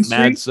have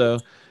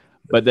Madso,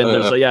 but then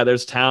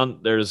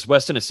there's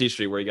West Tennessee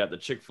Street where you got the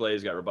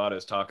Chick-fil-A's, got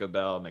Robatos, Taco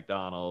Bell,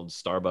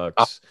 McDonald's,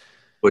 Starbucks.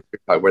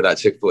 Where that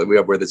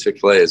Chick-fil-A, where the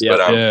Chick-fil-A is.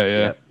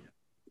 Yeah,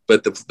 but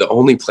But the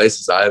only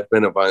places I've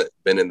been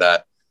in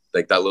that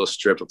like that little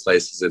strip of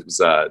places, it was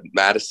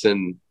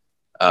Madison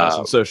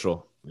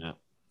Social. Yeah.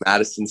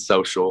 Madison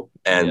Social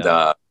and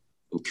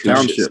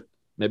Township.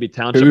 Maybe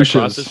Township.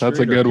 Cousha's, that's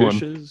a good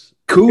one.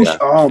 Koosh. Yeah.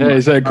 Oh my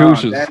he said God,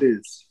 Cousha's. that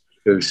is.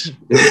 Koosh.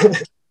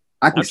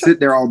 I could sit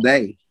there all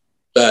day.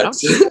 I'm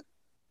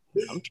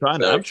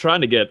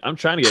trying to get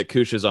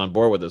Cousha's on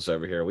board with us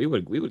over here. We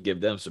would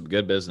give them some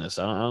good business.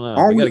 I don't know.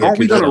 Aren't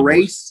we gonna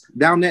race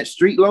down that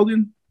street,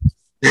 Logan?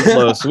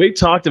 So we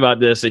talked about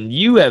this, and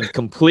you have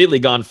completely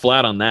gone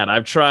flat on that.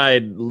 I've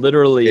tried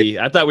literally.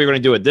 I thought we were going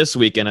to do it this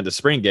weekend at the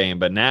spring game,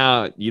 but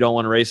now you don't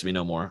want to race me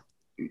no more.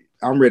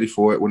 I'm ready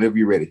for it whenever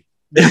you're ready.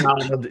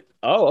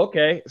 Oh,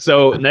 okay.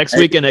 So next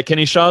weekend at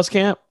Kenny Shaw's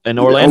camp in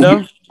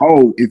Orlando.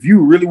 Oh, if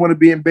you really want to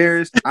be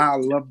embarrassed, I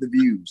love the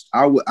views.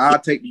 I'll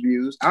take the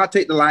views. I'll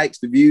take the likes,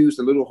 the views,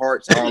 the little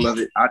hearts, all of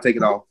it. I'll take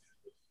it all.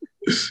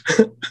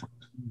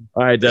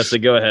 All right,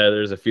 Dustin, go ahead.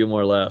 There's a few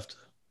more left.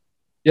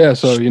 Yeah,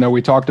 so,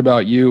 we talked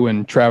about you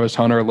and Travis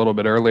Hunter a little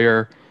bit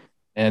earlier,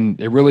 and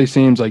it really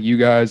seems like you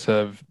guys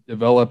have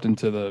developed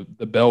into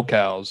the bell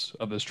cows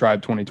of this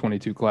Tribe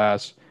 2022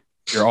 class.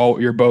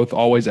 You're both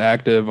always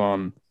active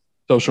on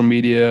social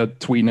media,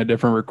 tweeting at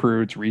different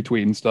recruits,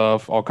 retweeting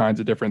stuff, all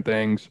kinds of different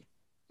things.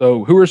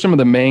 So who are some of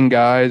the main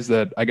guys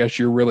that I guess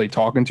you're really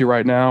talking to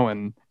right now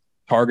and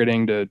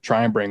targeting to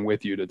try and bring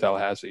with you to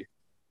Tallahassee?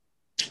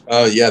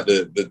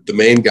 The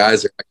main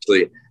guys are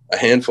actually – a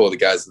handful of the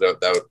guys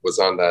that was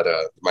on that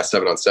my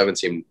 7-on-7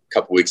 team a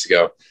couple weeks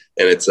ago,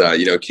 and it's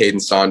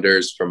Caden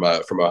Saunders from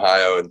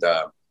Ohio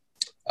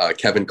and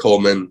Kevin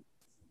Coleman,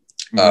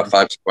 5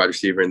 wide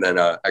receiver, and then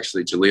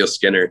actually Jaleel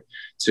Skinner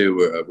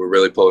too. We're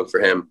really pulling for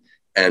him,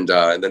 and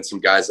then some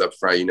guys up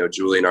front,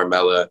 Julian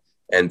Armella,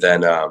 and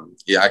then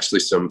actually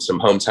some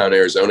hometown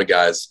Arizona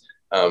guys.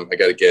 I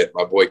got to get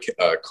my boy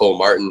Cole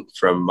Martin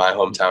from my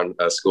hometown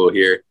school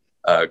here.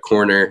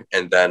 Corner,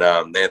 and then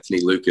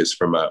Anthony Lucas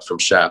from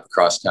Shap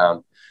across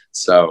town.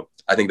 So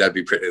I think that'd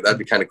be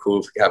kind of cool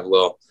if we have a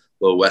little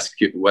West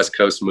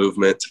Coast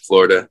movement to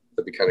Florida.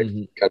 That'd be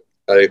kind of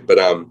tight. But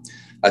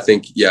I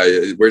think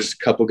we're just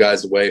a couple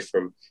guys away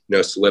from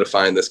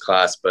solidifying this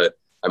class. But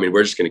I mean,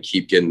 we're just going to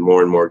keep getting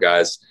more and more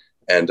guys,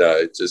 and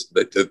just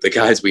the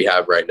guys we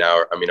have right now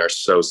are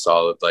so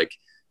solid. Like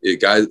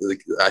guys,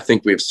 I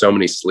think we have so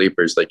many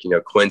sleepers, like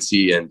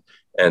Quincy and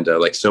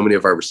like so many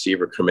of our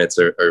receiver commits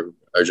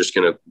are just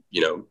going to,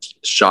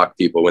 shock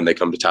people when they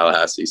come to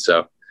Tallahassee.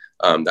 So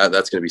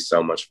that's going to be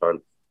so much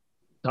fun.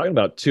 Talking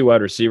about 2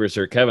 wide receivers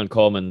here, Kevin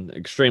Coleman,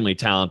 extremely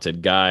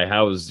talented guy.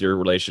 How is your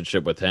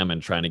relationship with him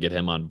and trying to get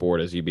him on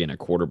board as you being a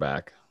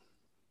quarterback?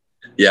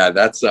 Yeah,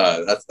 that's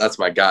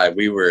my guy.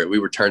 We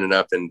were turning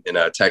up in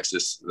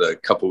Texas a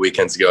couple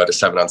weekends ago at a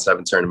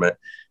 7-on-7 tournament.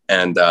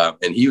 And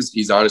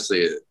he's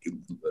honestly a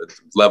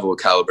level of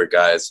caliber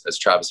guy as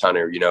Travis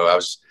Hunter. I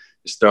was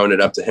just throwing it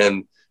up to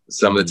him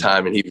some of the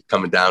time, and he was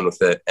coming down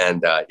with it.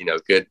 And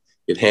good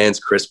hands,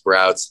 crisp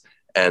routes,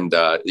 and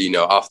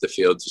off the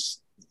field,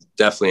 just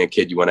definitely a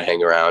kid you want to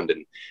hang around,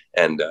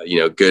 and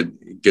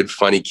good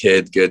funny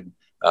kid, good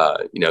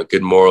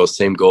good morals,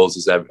 same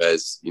goals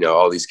as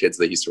all these kids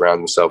that he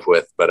surrounds himself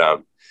with.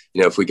 But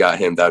if we got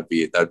him, that'd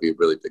be a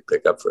really big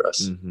pickup for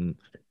us.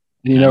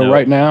 Mm-hmm.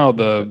 Right now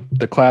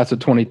the class of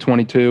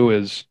 2022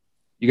 is,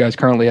 you guys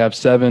currently have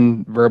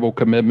 7 verbal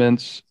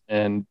commitments,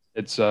 and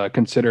it's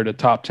considered a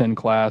top 10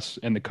 class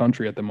in the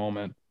country at the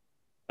moment.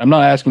 I'm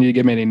not asking you to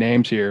give me any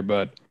names here,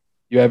 but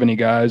you have any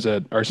guys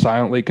that are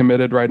silently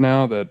committed right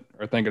now that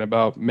are thinking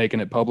about making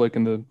it public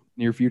in the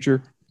near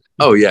future?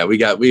 Oh yeah,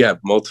 we have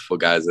multiple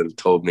guys that have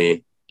told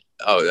me,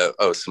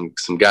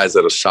 some guys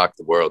that'll shock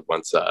the world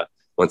once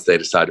they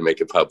decide to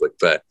make it public.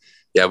 But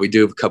yeah, we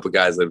do have a couple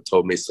guys that have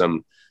told me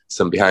some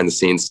behind the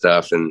scenes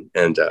stuff and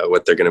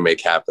what they're going to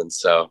make happen.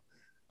 So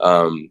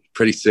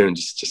pretty soon,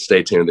 just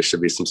stay tuned. There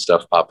should be some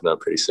stuff popping up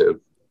pretty soon.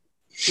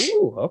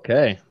 Ooh,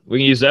 okay. We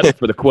can use that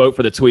for the quote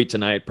for the tweet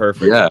tonight.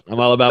 Perfect. Yeah. I'm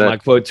all about my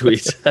quote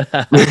tweets.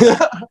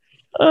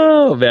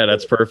 Oh man,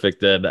 that's perfect.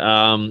 Then,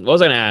 what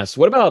was I going to ask?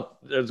 What about?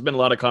 There's been a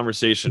lot of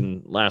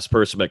conversation last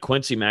person, but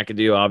Quincy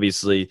McAdoo.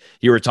 Obviously,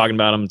 you were talking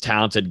about him,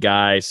 talented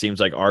guy. Seems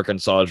like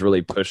Arkansas is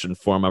really pushing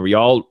for him. Are we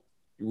all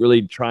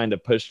really trying to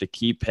push to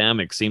keep him?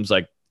 It seems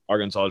like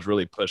Arkansas is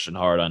really pushing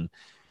hard on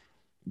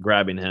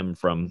grabbing him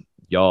from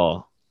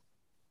y'all.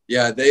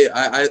 Yeah,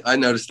 I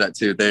noticed that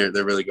too. They're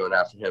really going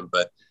after him,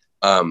 but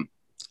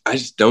I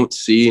just don't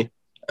see.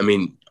 I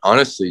mean,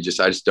 honestly,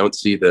 I just don't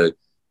see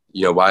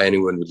why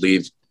anyone would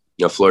leave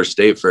Florida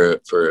State for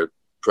a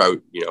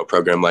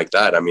program like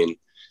that. I mean,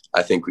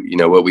 I think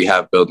what we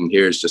have building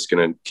here is just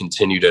going to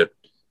continue to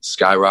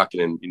skyrocket,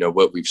 and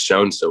what we've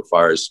shown so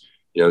far is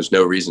there's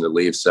no reason to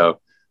leave.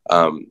 So,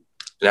 and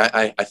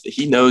I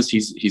he knows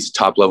he's a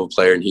top level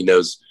player, and he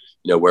knows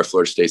where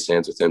Florida State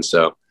stands with him.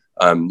 So,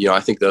 I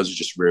think those are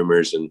just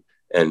rumors, and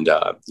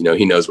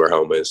he knows where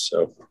home is.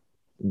 So,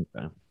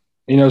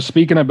 okay.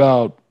 Speaking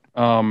about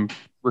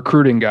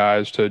recruiting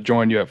guys to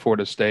join you at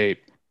Florida State,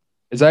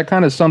 is that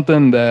kind of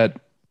something that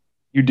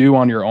you do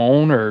on your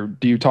own, or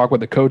do you talk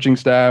with the coaching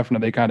staff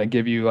and they kind of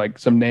give you like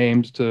some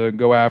names to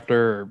go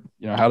after,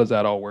 or how does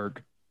that all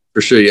work?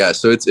 For sure, yeah.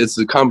 So it's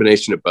a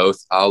combination of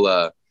both.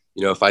 I'll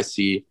if I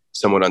see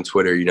someone on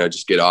Twitter,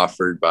 just get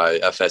offered by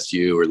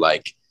FSU, or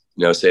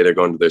say they're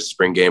going to their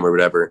spring game or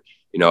whatever,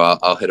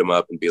 I'll hit them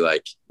up and be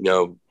like,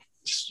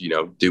 just,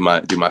 do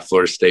my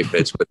Florida State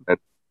pitch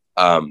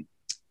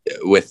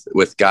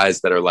with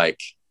guys that are like,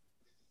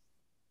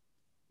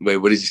 wait,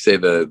 what did you say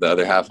the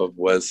other half of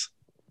was?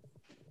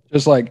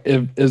 Just like,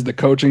 is the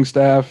coaching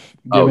staff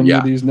giving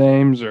you these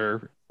names,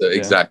 or?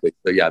 Exactly.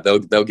 So yeah,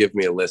 they'll give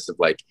me a list of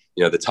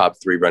the top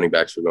 3 running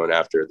backs we're going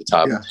after, the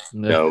top,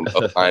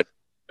 O-line,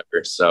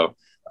 whatever. So,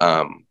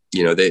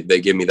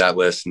 they give me that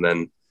list, and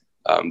then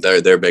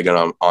they're big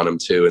on them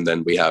too. And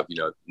then we have,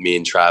 me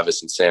and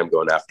Travis and Sam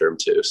going after him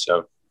too.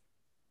 So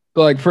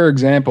like, for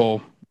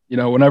example,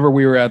 whenever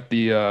we were at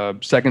the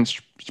second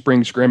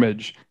spring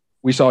scrimmage,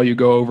 we saw you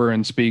go over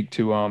and speak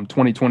to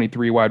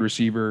 2023 wide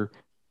receiver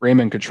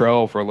Raymond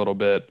Cottrell for a little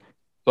bit.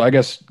 So I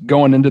guess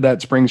going into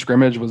that spring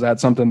scrimmage, was that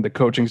something the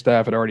coaching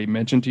staff had already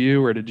mentioned to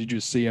you, or did you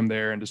just see him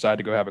there and decide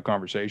to go have a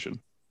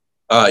conversation?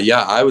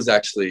 Yeah, I was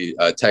actually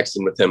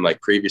texting with him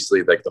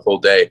previously, the whole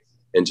day,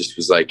 and just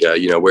was like, where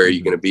are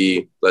you going to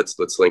be? Let's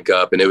link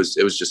up. And it was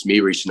just me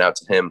reaching out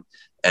to him.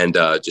 And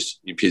just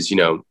because,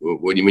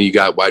 when you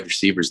got wide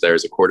receivers there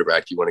as a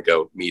quarterback, you want to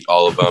go meet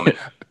all of them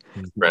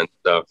and friends.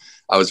 So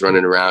I was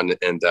running around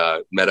and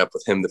met up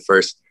with him.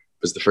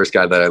 Was the first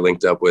guy that I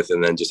linked up with,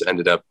 and then just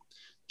ended up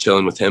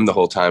chilling with him the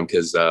whole time,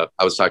 because I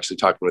was actually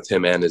talking with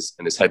him and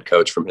his head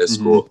coach from his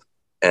school,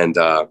 and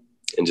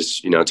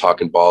just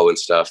talking ball and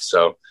stuff.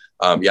 So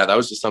that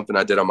was just something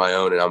I did on my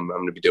own, and I'm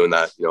going to be doing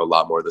that a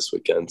lot more this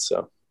weekend.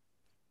 So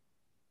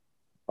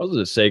I was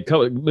going to say,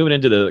 moving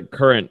into the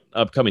current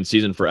upcoming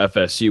season for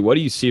FSU, what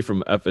do you see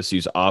from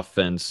FSU's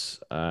offense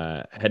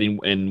heading,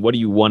 and what do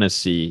you want to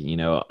see?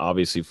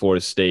 Obviously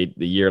Florida State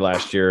the year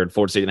last year, and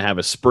Florida State didn't have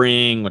a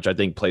spring, which I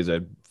think plays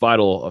a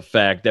vital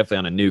effect, definitely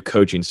on a new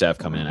coaching staff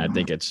coming in. I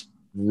think it's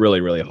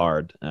really, really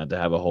hard to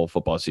have a whole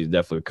football season,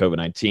 definitely with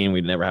COVID-19.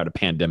 We've never had a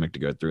pandemic to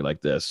go through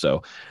like this.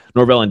 So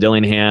Norvell and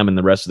Dillingham and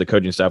the rest of the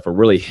coaching staff are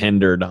really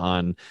hindered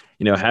on,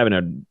 having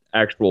an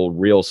actual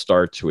real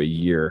start to a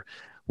year.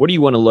 What do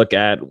you want to look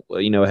at,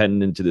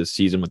 heading into this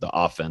season with the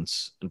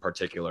offense in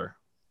particular?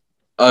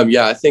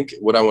 I think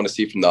what I want to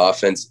see from the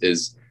offense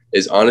is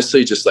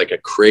honestly just like a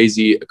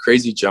crazy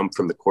jump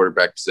from the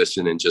quarterback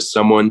position, and just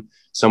someone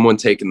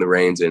taking the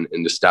reins and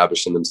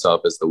establishing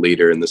themselves as the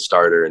leader and the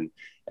starter, and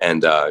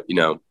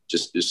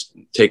just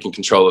taking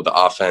control of the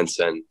offense,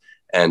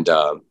 and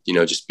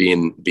just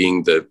being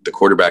the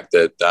quarterback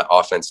that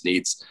offense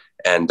needs.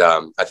 And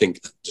I think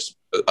just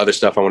other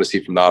stuff I want to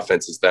see from the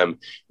offense is them,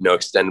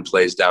 extending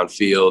plays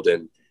downfield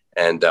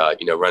and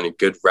running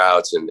good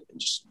routes and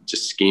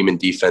just scheming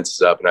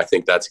defenses up. And I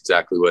think that's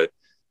exactly what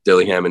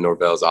Dillingham and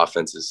Norvell's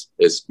offense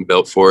is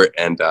built for.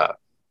 And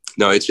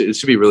it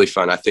should be really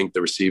fun. I think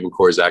the receiving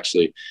core is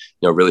actually,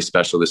 really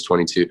special this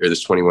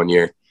 21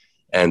 year.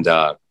 And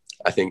I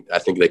think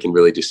they can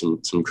really do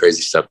some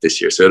crazy stuff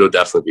this year. So it'll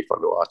definitely be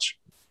fun to watch.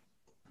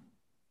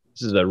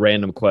 This is a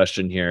random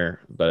question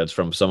here, but it's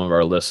from some of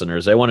our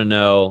listeners. They want to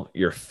know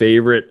your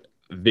favorite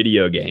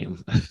video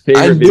game. I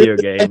have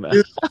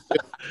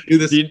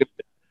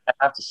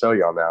to show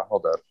y'all now.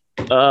 Hold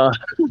up.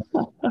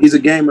 He's a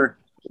gamer.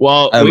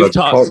 Well, we've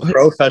talked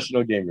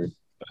professional gamer.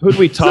 Who'd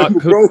we talk?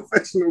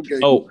 Professional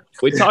gamer. Oh,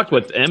 we talked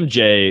with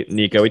MJ,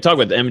 Nico. We talked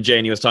with MJ,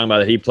 and he was talking about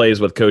that he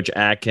plays with Coach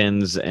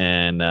Atkins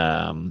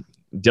and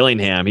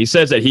Dillingham. He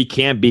says that he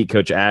can't beat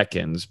Coach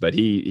Atkins, but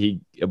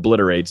he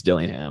obliterates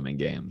Dillingham in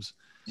games.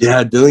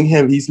 Yeah,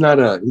 Dillingham, he's not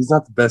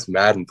the best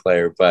Madden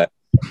player, but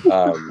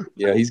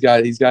he's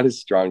got his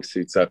strong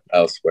suits up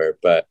elsewhere.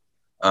 But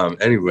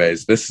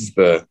anyways, this is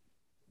I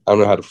don't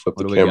know how to flip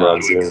the camera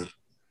on Zoom.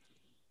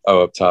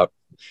 Oh, up top.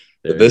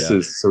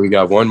 So we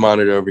got one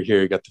monitor over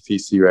here, we got the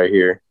PC right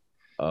here.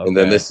 Okay. And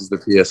then this is the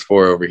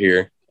PS4 over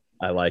here.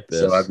 I like this.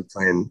 So I've been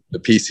playing the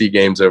PC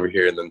games over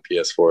here and then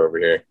PS4 over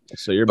here.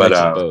 So you're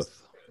mixing both.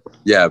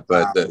 Yeah,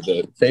 but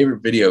the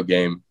favorite video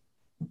game,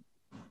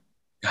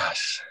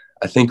 gosh,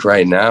 I think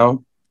right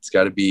now it's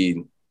got to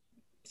be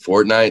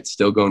Fortnite.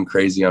 Still going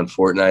crazy on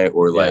Fortnite,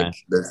 or like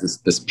there's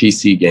this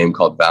PC game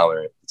called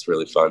Valorant. It's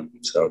really fun.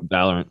 So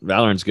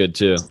Valorant's good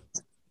too.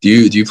 Do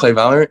you play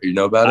Valorant? Or you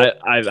know about it?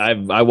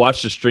 I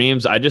watched the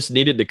streams. I just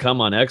needed to come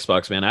on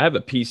Xbox, man. I have a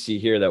PC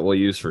here that we'll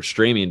use for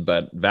streaming,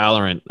 but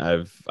Valorant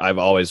I've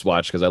always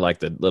watched because I like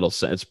the little.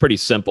 It's pretty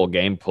simple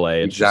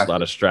gameplay. It's just a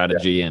lot of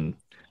strategy and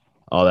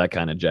all that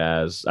kind of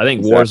jazz. I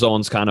think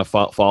Warzone's kind of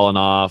fallen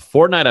off.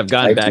 Fortnite I've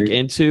gotten back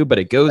into, but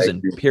it goes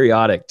in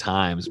periodic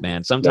times,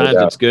 man. Sometimes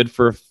it's good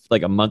for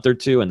like a month or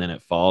two, and then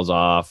it falls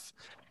off.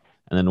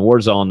 And then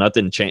Warzone,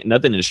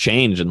 nothing has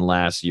changed in the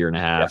last year and a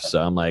half. So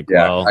I'm like,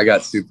 well, I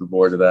got super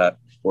bored of that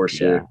for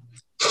sure.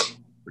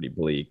 Pretty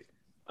bleak.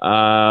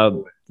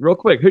 Real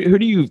quick, who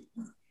do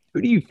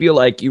you feel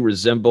like you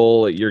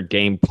resemble your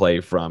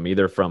gameplay from,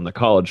 either from the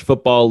college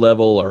football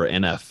level or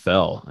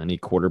NFL? Any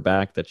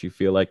quarterback that you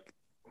feel like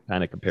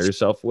kind of compare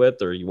yourself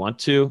with, or you want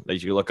to,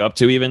 that you look up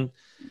to even?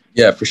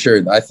 Yeah, for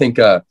sure. I think,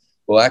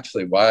 well,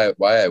 actually, why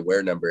I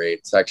wear number 8,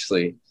 it's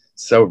actually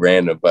so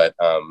random, but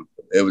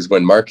it was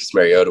when Marcus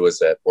Mariota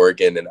was at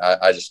Oregon, and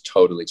I just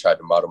totally tried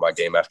to model my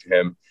game after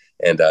him,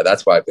 and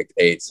that's why I picked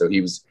 8. So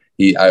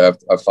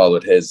I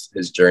followed his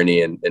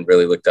journey and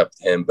really looked up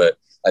to him. But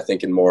I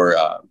think in more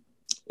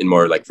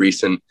like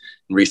recent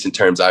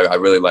terms, I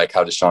really like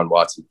how Deshaun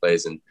Watson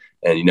plays, and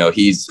you know,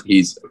 he's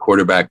a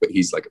quarterback, but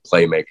he's like a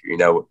playmaker. You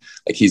know,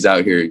 like he's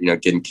out here, you know,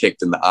 getting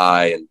kicked in the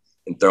eye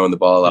and throwing the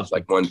ball off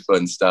like 1 foot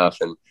and stuff,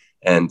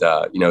 and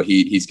you know,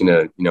 he's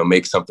gonna, you know,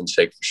 make something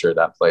shake for sure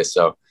that play.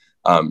 So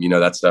you know,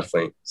 that's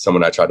definitely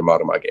someone I try to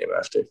model my game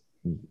after.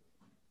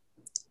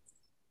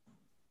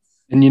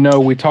 And you know,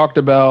 we talked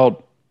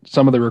about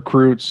some of the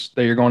recruits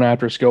that you're going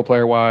after, skill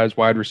player wise,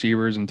 wide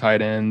receivers and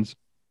tight ends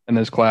in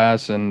this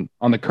class. And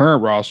on the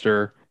current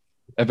roster,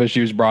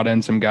 FSU's brought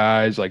in some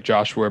guys like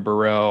Joshua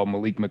Burrell,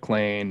 Malik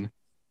McClain,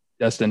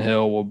 Destin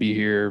Hill will be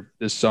here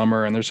this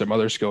summer, and there's some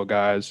other skill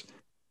guys.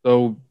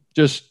 So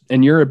just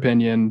in your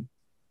opinion,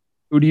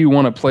 who do you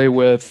want to play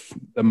with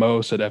the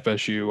most at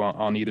FSU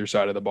on either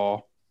side of the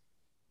ball?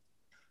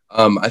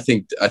 I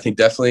think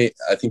definitely.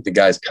 I think the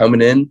guys coming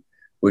in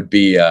would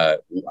be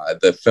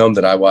the film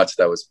that I watched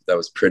that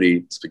was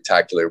pretty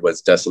spectacular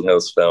was Destin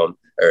Hill's film,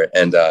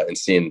 and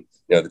seeing,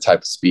 you know, the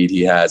type of speed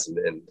he has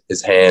and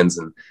his hands,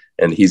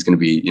 and he's going to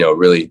be, you know,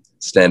 really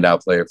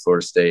standout player at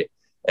Florida State.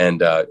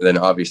 And then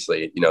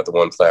obviously, you know, the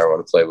one player I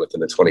want to play with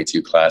in the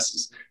 22 class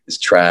is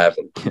Trav,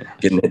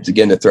 and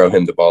getting to throw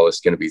him the ball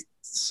is going to be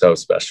so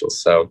special.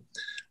 So.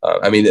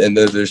 I mean, and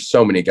there's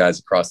so many guys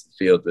across the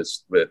field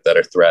that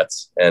are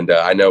threats, and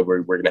I know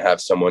we're going to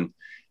have someone,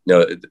 you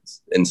know,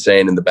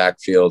 insane in the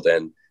backfield,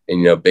 and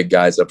you know, big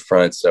guys up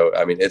front. So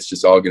I mean, it's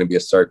just all going to be a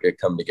circuit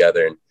come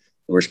together, and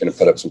we're just going to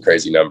put up some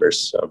crazy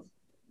numbers. So,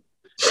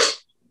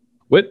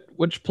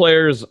 which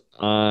players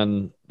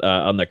on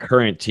the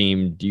current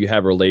team do you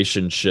have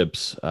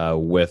relationships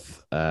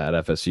with at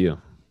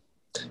FSU?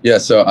 Yeah,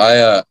 so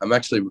I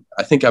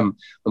think I'm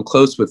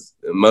close with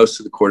most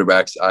of the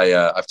quarterbacks.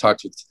 I've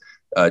talked with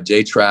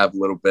Jay Trav a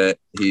little bit.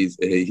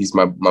 He's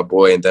my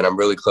boy, and then I'm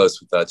really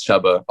close with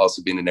Chubba,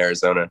 also being an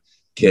Arizona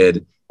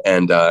kid,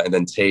 and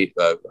then Tate.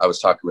 I was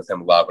talking with him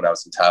a lot when I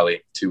was in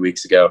Tally 2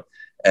 weeks ago,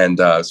 and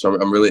so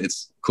I'm really,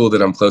 it's cool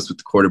that I'm close with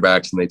the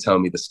quarterbacks, and they tell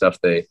me the stuff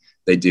they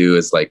do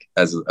as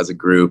a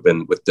group,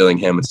 and with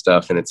Dillingham and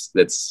stuff, and it's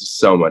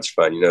so much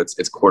fun. You know,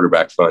 it's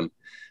quarterback fun,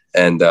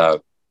 and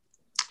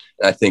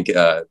I think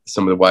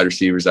some of the wide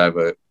receivers I have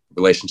a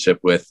relationship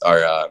with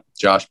are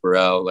Josh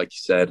Burrell, like you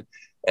said.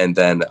 And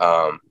then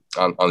on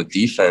the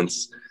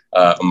defense,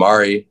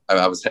 Amari,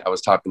 I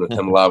was talking with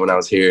him a lot when I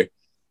was here,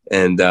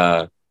 and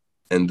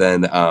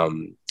then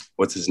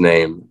what's his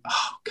name?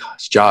 Oh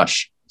gosh,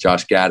 Josh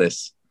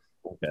Gaddis.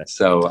 Okay.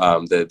 So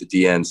the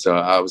DN. So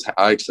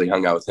I actually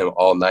hung out with him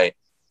all night,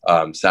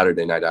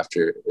 Saturday night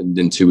after,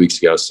 and 2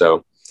 weeks ago.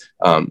 So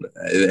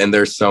and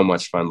they're so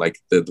much fun. Like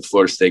the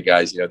Florida State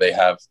guys, you know, they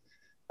have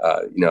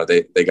you know,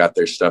 they got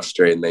their stuff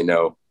straight, and they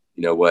know,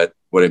 you know, what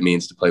it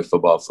means to play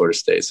football at Florida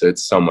State. So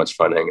it's so much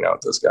fun hanging out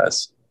with those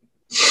guys.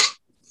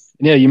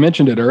 Yeah, you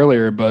mentioned it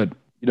earlier, but,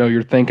 you know,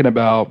 you're thinking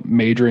about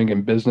majoring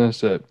in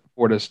business at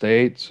Florida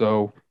State.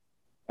 So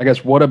I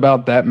guess what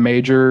about that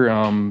major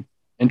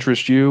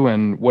interests you,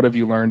 and what have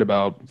you learned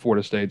about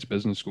Florida State's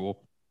business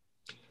school?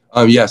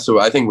 Yeah, so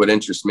I think what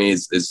interests me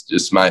is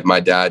just my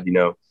dad, you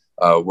know,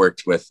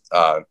 worked with,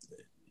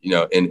 you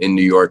know, in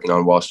New York and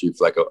on Wall Street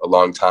for like a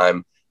long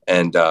time,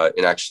 and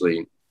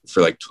actually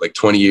for like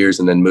 20 years,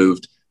 and then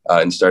moved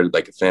and started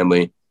like a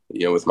family,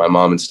 you know, with my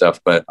mom and stuff.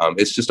 But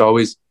it's just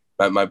always,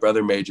 my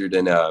brother majored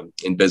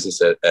in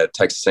business at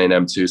Texas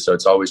A&M too. So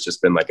it's always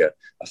just been like a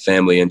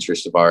family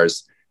interest of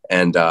ours.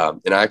 And I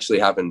actually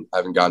haven't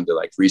gotten to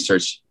like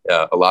research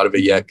a lot of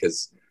it yet,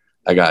 because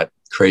I got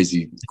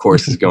crazy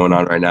courses going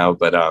on right now.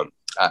 But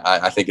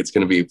I think it's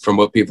going to be, from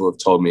what people have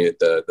told me,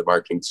 the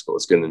marketing school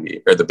is going to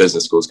be, or the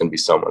business school is going to be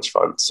so much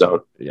fun.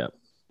 So, yeah.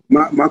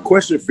 My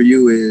question for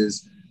you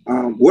is,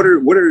 what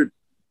are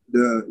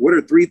what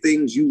are three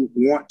things you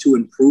want to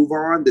improve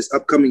on this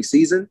upcoming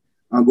season,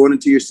 going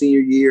into your senior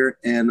year,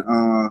 and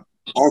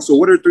also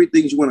what are three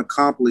things you want to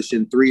accomplish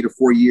in 3 to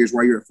 4 years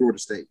while you're at Florida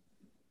State?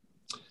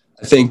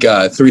 I think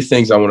three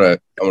things I want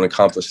to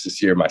accomplish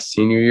this year. My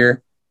senior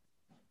year,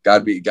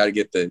 got to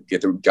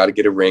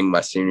get a ring.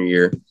 My senior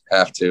year,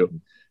 have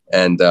to,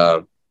 and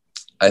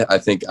I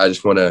think I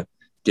just want to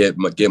get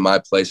my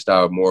play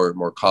style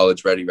more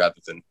college ready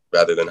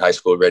rather than high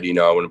school ready. You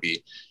know, I want to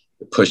be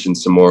pushing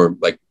some more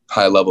like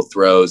high level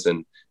throws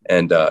and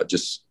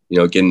just, you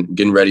know,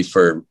 getting ready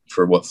for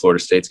what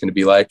Florida State's going to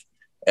be like.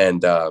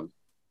 And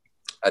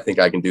I think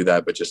I can do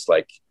that, but just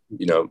like,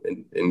 you know,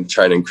 in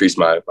trying to increase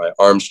my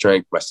arm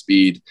strength, my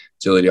speed,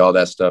 agility, all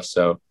that stuff.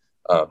 So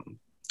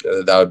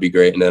that would be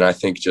great. And then I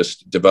think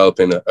just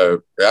developing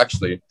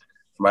actually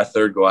for my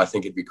third goal, I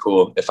think it'd be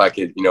cool if I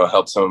could, you know,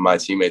 help some of my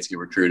teammates get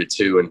recruited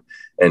too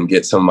and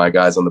get some of my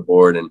guys on the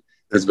board. And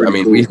I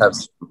mean, cool.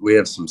 we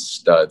have some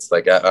studs.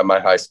 Like at my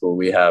high school,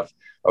 we have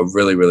a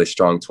really, really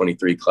strong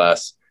 23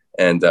 class.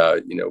 And,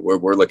 you know,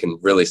 we're looking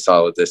really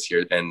solid this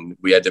year. And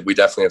we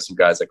definitely have some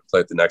guys that can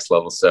play at the next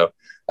level. So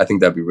I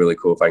think that'd be really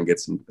cool if I can get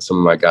some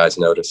of my guys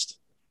noticed.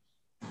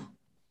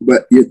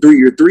 But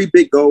your three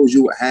big goals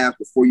you would have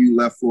before you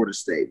left Florida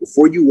State,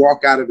 before you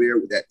walk out of there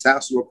with that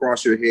tassel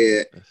across your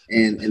head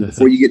and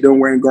before you get done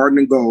wearing garden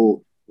and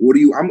gold,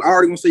 I'm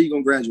already going to say you're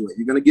going to graduate.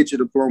 You're going to get your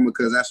diploma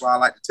because that's why I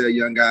like to tell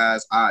young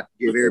guys, I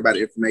give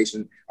everybody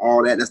information,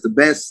 all that. That's the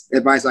best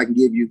advice I can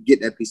give you.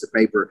 Get that piece of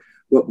paper.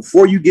 But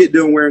before you get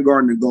done wearing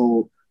garden and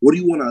gold, what do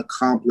you want to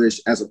accomplish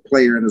as a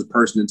player and as a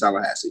person in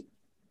Tallahassee?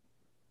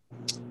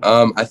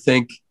 I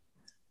think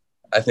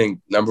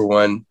number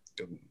one,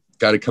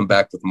 got to come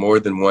back with more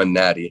than one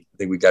natty. I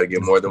think we got to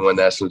get more than one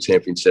national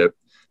championship.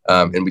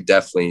 And we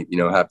definitely, you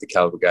know, have the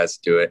caliber guys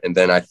to do it. And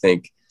then I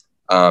think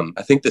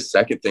the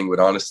second thing would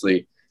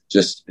honestly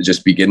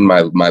just be getting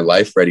my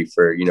life ready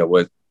for, you know,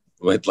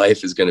 what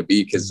life is going to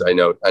be. Cause I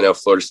know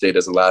Florida State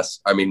doesn't last.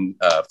 I mean,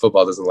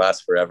 football doesn't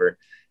last forever.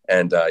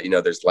 And, you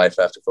know, there's life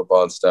after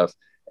football and stuff.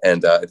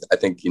 And I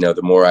think, you know,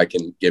 the more I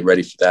can get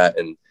ready for that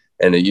and,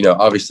 you know,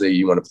 obviously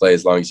you want to play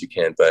as long as you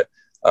can, but,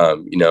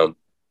 you know,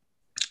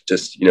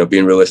 just, you know,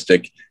 being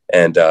realistic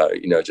and,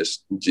 you know,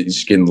 just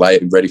getting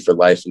ready for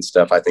life and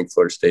stuff. I think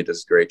Florida State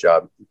does a great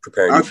job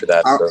preparing you for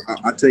that.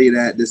 I'll tell you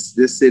that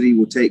this city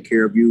will take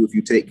care of you if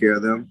you take care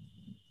of them.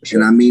 Sure.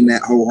 And I mean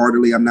that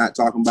wholeheartedly. I'm not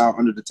talking about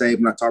under the table.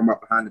 I'm not talking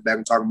about behind the back.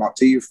 I'm talking about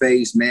to your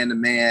face, man to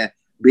man,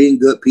 being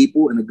good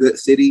people in a good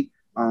city.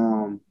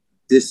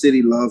 This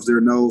city loves their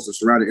nose. The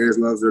surrounding areas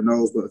loves their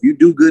nose. But if you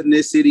do good in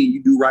this city,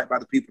 you do right by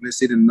the people in this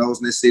city and the nose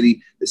in this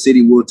city, the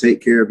city will take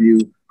care of you.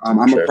 I'm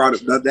a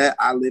product of that.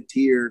 I lived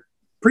here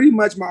pretty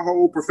much my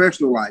whole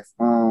professional life.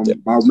 I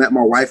met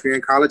my wife here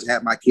in college. I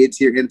had my kids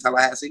here in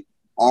Tallahassee.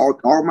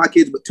 All my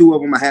kids, but 2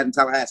 of them I had in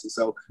Tallahassee.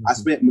 So I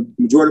spent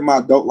majority of my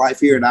adult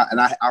life here, and I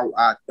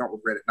don't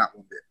regret it, not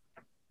one bit.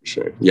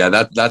 Sure. Yeah,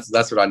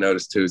 that's what I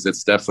noticed too. Is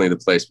it's definitely the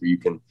place where you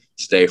can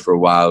stay for a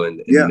while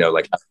and you know,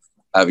 like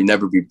have you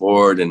never be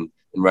bored and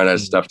run out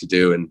of stuff to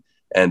do.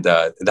 And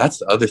that's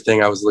the other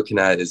thing I was looking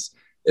at is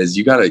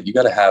you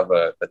gotta have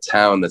a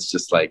town that's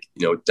just like,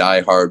 you know,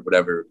 die hard,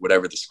 whatever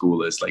the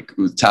school is. Like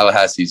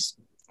Tallahassee's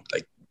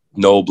like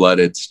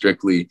no-blooded,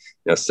 strictly, you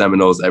know,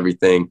 Seminoles,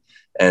 everything.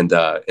 And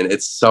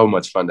it's so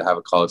much fun to have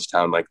a college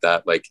town like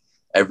that. Like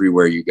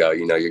everywhere you go,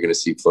 you know, you're going to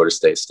see Florida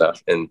State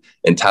stuff. And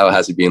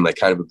Tallahassee being like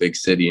kind of a big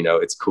city, you know,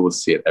 it's cool to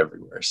see it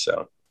everywhere.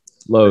 So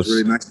Los,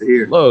 really nice to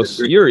hear. Los,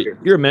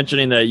 you're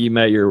mentioning that you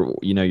met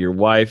your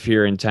wife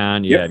here in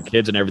town. You had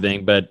kids and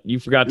everything, but you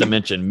forgot to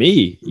mention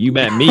me. You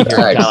met me here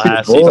in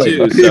Tallahassee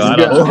too. So I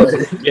don't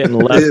know, getting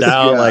left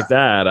out like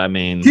that. I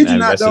mean,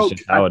 that's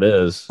just how it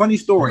is. Funny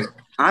story.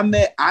 I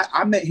met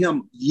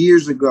him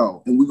years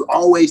ago, and we've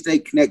always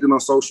stayed connected on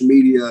social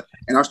media.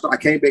 And I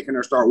came back in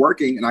there, start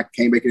working, and I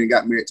came back in and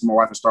got married to my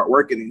wife and start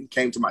working. And he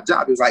came to my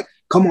job. He was like,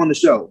 "Come on the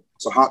show."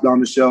 So I hopped on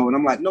the show, and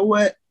I'm like, "No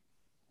what?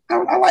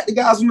 I like the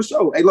guys on the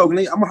show. Hey, Logan,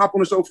 I'm gonna hop on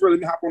the show for you.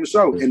 Let me hop on the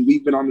show." And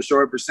we've been on the show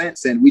ever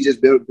since, and we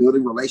just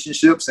building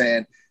relationships.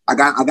 And I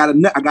got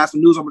some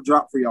news I'm gonna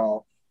drop for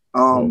y'all.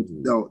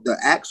 The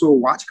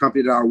actual watch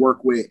company that I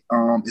work with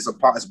is a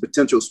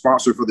potential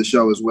sponsor for the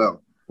show as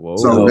well. Whoa.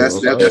 So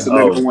that's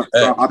another one.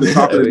 So I've been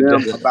talking to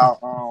them about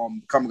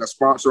becoming a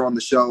sponsor on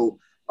the show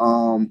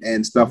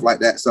and stuff like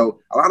that. So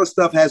a lot of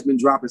stuff has been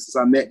dropping since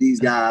I met these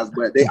guys,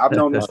 but I've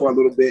known them for a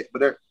little bit. But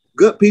they're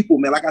good people,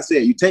 man. Like I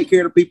said, you take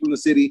care of the people in the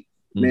city,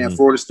 man.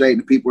 Florida State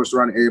and the people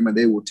surrounding the area, man,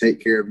 they will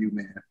take care of you,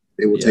 man.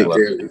 They will take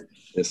care of you.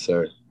 Yes,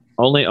 sir.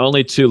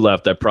 Only 2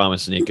 left, I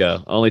promise,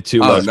 Nico. Only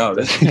 2 left. Oh, no,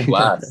 this is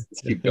last.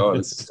 Let's keep going.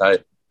 This is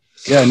tight.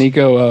 Yeah,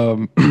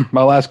 Nico,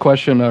 my last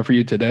question for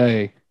you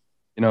today.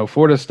 You know,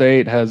 Florida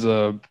State has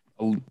a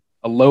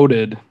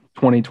loaded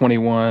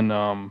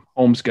 2021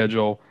 home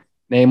schedule,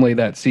 namely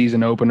that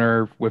season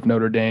opener with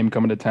Notre Dame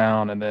coming to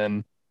town. And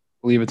then I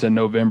believe it's in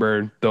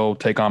November, they'll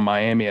take on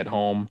Miami at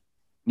home.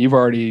 You've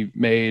already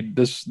made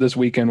this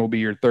weekend will be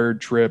your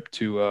 3rd trip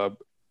to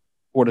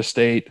Florida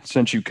State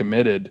since you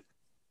committed.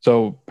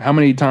 So how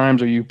many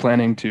times are you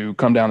planning to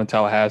come down to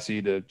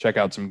Tallahassee to check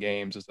out some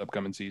games this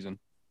upcoming season?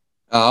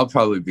 I'll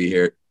probably be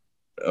here.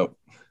 Oh,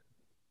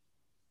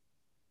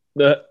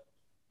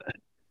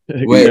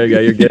 Wait, there you go.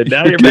 You're good.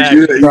 Now you're back.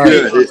 You're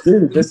good.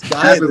 dude, this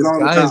guy Happens all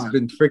the has time.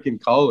 been freaking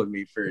calling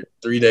me for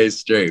 3 days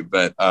straight.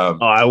 But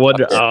I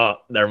wonder. Oh,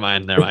 never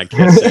mind. I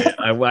can't say it.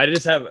 I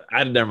just have.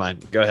 never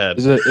mind. Go ahead.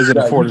 Is it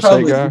a Florida you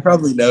probably, State guy? You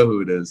probably know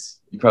who it is.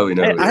 You probably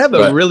know. Who it I is, have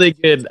but- a really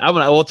good.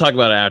 We'll talk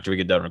about it after we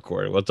get done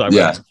recording. We'll talk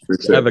about it. for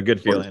sure. I have a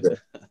good feeling.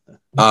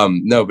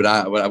 No,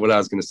 but what I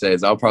was gonna say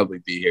is I'll probably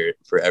be here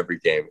for every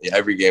game.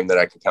 Every game that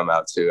I can come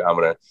out to, I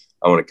want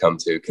to come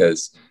to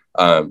because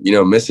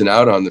missing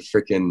out on the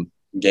freaking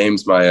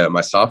games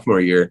my sophomore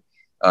year,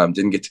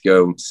 didn't get to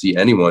go see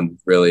anyone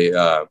really.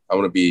 I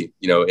want to be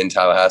in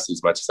Tallahassee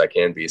as much as I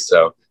can be.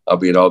 So I'll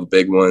be at all the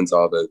big ones,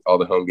 all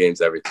the home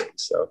games, everything.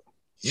 So.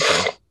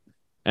 Okay.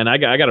 And I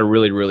got a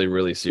really, really,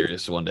 really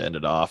serious one to end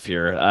it off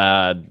here.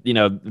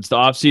 It's the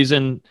off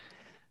season.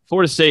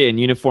 Florida State and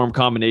uniform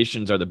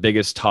combinations are the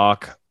biggest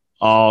talk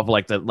of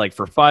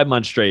for 5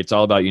 months straight. It's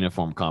all about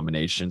uniform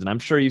combinations. And I'm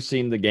sure you've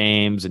seen the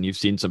games and you've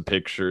seen some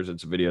pictures and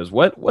some videos.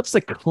 What's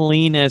the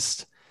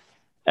cleanest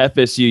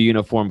FSU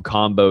uniform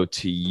combo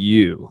to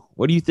you?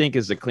 What do you think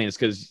is the cleanest?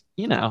 Because,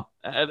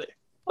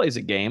 plays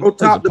a game. From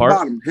plays top a to part.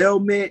 bottom,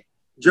 helmet,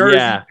 jersey,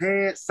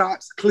 pants,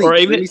 socks, cleats.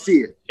 Let me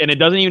see it. And it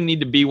doesn't even need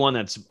to be one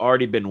that's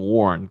already been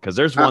worn, because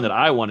there's one that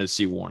I want to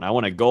see worn. I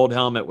want a gold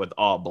helmet with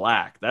all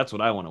black. That's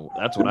what I want to.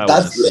 That's what I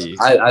want to see.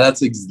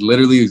 That's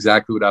literally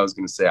exactly what I was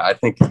going to say. I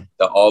think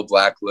the all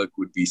black look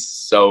would be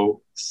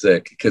so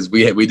sick because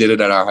we did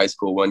it at our high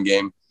school one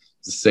game.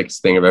 It's the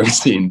sickest thing I've ever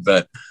seen.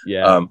 But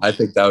I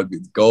think that would be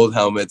gold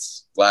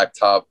helmets, black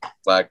top,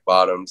 black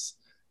bottoms,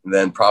 and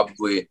then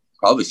probably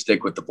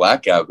stick with the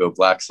blackout. Go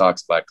black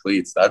socks, black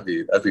cleats. That'd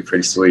be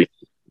pretty sweet.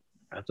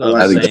 That's what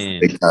I'm saying.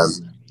 That's big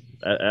time.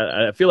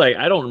 I feel like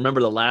I don't remember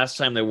the last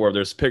time they wore.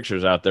 There's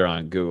pictures out there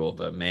on Google,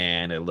 but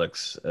man, it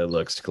looks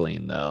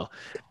clean though.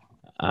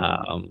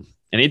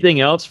 Anything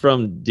else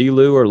from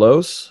D-Lou or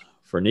Los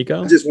for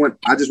Nico? I just want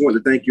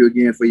to thank you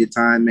again for your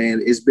time, man.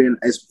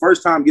 It's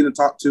first time getting to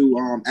talk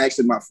to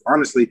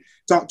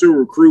talk to a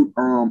recruit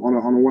on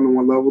a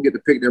one-on-one level, get to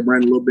pick their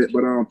brain a little bit.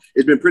 But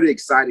it's been pretty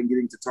exciting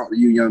getting to talk to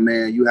you, young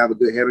man. You have a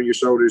good head on your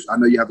shoulders. I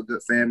know you have a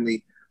good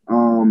family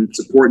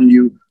supporting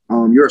you.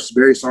 You're a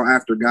very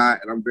sought-after guy,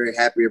 and I'm very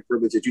happy and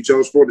privileged that you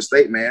chose Florida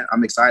State, man.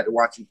 I'm excited to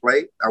watch you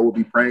play. I will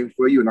be praying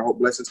for you, and I hope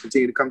blessings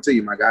continue to come to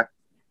you, my guy.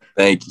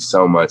 Thank you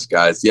so much,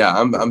 guys. Yeah,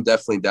 I'm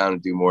definitely down to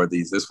do more of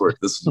these. This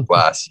was a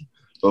blast.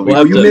 You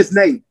missed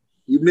Nate.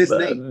 You missed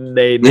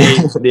Nate.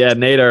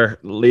 Nate, our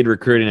lead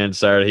recruiting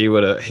insider, he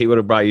would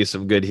have brought you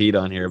some good heat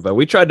on here, but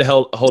we tried to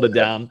hold it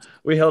down.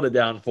 We held it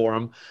down for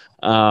him.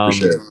 For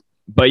sure.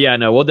 But yeah,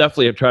 no, we'll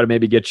definitely try to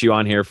maybe get you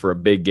on here for a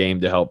big game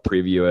to help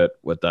preview it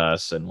with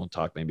us, and we'll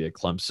talk maybe a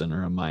Clemson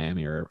or a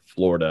Miami or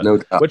Florida. No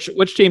doubt.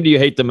 Which team do you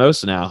hate the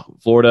most now,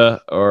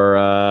 Florida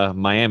or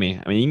Miami?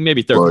 I mean, you can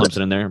maybe throw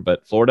Clemson in there,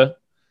 but Florida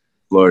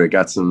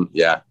got some.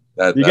 Yeah,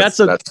 that's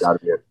gotta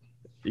be it.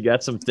 You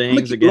got some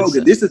things against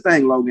Logan. This is the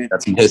thing, Logan.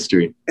 That's some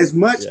history. As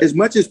much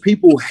as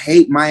people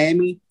hate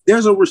Miami,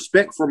 there's a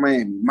respect for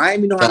Miami.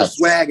 Miami know how to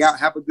swag out,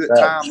 have a good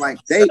time. Like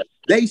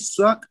they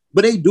suck,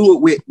 but they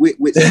do it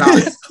with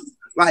style.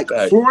 Like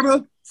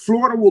Florida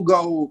will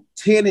go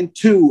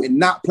 10-2 and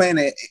not play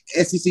the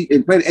SEC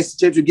and play the SEC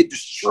championship, get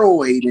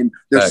destroyed, and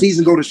their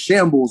season go to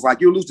shambles.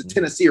 Like you'll lose to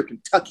Tennessee or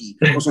Kentucky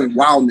or some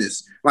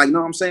wildness. Like, you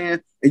know what I'm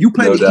saying? And you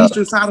play the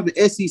eastern side of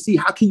the SEC.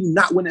 How can you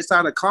not win that side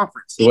of the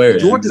conference?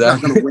 Georgia's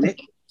not going to win it.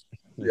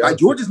 Like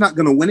Georgia's not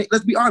going to win it.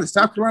 Let's be honest.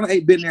 South Carolina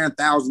ain't been there in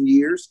 1,000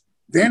 years.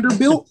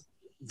 Vanderbilt.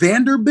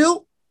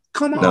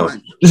 Come on. No.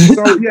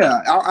 So,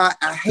 yeah,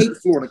 I hate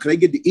Florida because they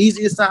get the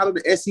easiest side of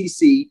the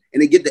SEC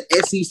and they get the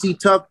SEC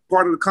tough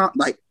part of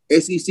the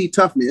SEC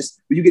toughness,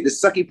 but you get the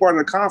sucky part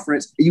of the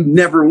conference and you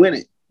never win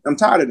it. I'm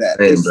tired of that.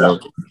 They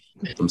suck.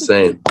 I'm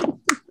saying.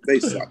 They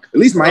suck. At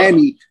least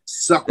Miami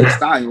suck with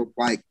style.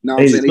 Like, no,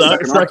 I'm saying they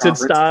suck in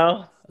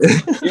style.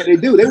 Yeah, they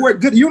do. They wear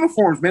good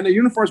uniforms, man. The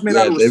uniforms made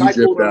out of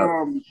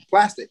recycled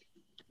plastic.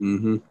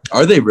 Mm-hmm.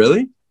 Are they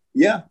really?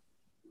 Yeah.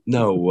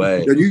 No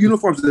way. Their new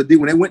uniforms, when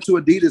they went to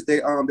Adidas,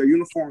 their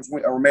uniforms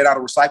were made out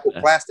of recycled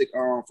plastic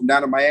from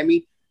down in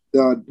Miami.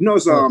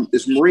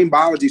 This marine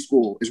biology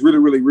school is really,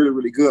 really, really,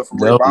 really good for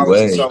marine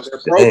biology. So their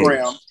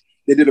program,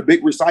 they did a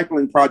big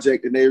recycling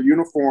project, and their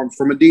uniforms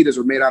from Adidas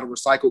are made out of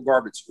recycled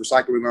garbage,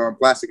 recycling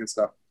plastic and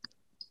stuff.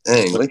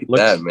 Dang, look at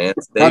that, man.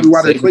 Probably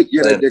why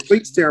their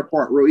cleats tear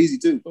apart real easy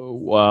too. Oh,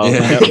 wow.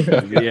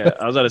 Yeah,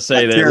 I was going to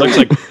say that it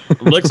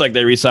looks like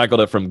they recycled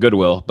it from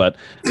Goodwill, but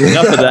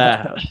enough of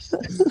that.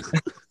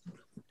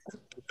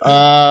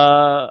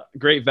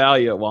 Great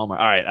value at Walmart.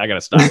 All right, I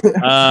gotta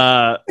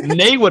stop.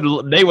 Nate would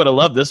have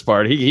loved this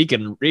part. He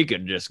can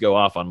just go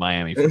off on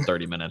Miami for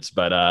 30 minutes.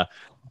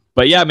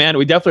 But yeah, man,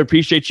 we definitely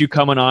appreciate you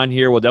coming on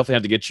here. We'll definitely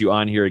have to get you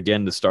on here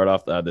again to start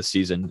off the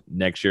season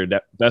next year.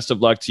 Best of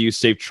luck to you.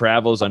 Safe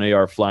travels. I know you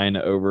are flying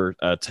over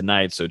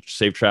tonight, so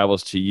safe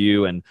travels to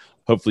you. And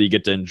hopefully you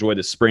get to enjoy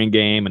the spring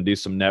game and do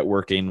some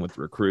networking with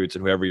recruits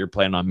and whoever you're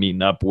planning on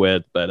meeting up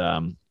with. But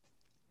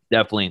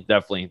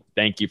definitely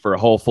thank you for a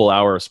whole full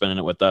hour of spending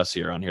it with us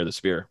here on Hear the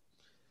Spear.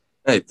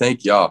 Hey,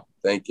 thank y'all.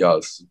 This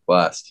is a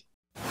blast.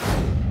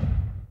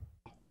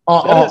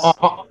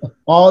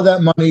 All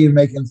that money you're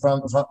making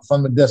from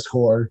the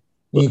Discord,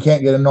 you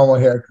can't get a normal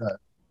haircut.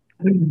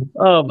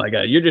 Oh my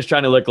God, you're just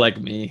trying to look like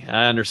me.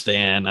 I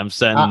understand. I'm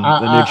setting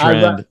the new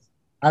trend.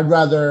 I'd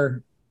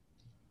rather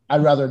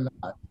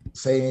not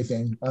say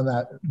anything on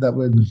that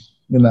would,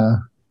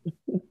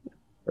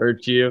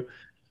 hurt you.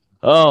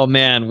 Oh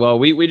man, well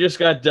we just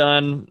got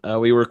done.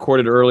 We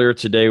recorded earlier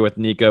today with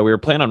Nico. We were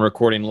planning on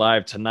recording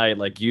live tonight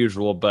like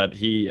usual, but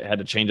he had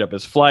to change up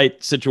his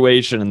flight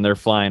situation, and they're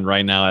flying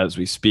right now as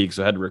we speak.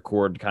 So I had to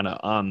record kind of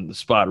on the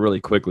spot really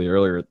quickly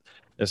earlier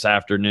this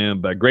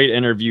afternoon. But great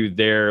interview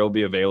there. It'll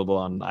be available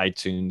on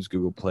iTunes,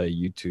 Google Play,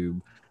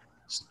 YouTube,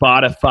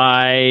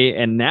 Spotify,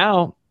 and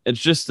now it's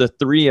just the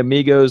three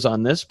amigos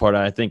on this part.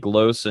 I think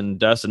Los and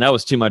Dustin. That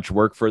was too much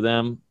work for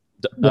them.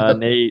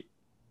 Nate.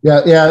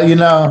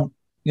 Yeah.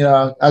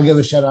 I'll give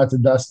a shout out to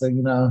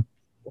Dustin.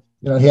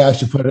 He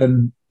actually put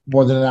in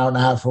more than an hour and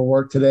a half for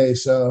work today,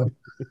 so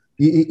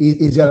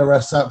he's got to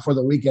rest up for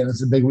the weekend.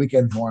 It's a big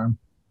weekend for him,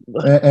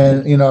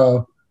 and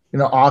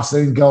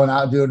Austin going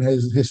out doing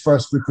his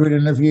first recruit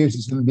interviews.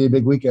 It's going to be a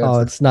big weekend. Oh,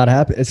 it's not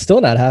happening. It's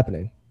still not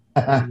happening.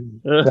 Why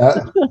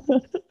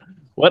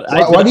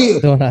do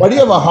you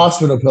have a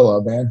hospital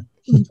pillow, man?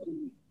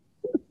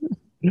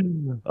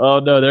 Oh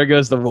no, there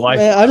goes the wife.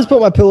 Man, I just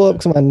put my pillow up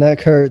because my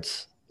neck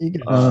hurts.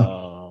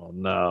 Oh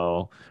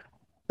no,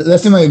 that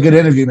seemed like a good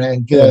interview,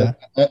 man.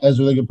 Has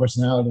a really good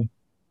personality.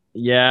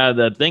 Yeah,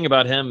 the thing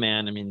about him,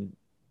 man. I mean,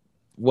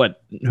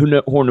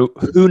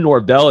 who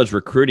Norvell is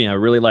recruiting? I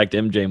really liked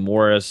MJ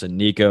Morris and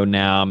Nico.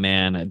 Now,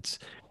 man,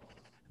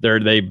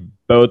 they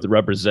both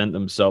represent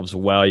themselves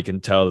well. You can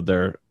tell that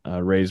they're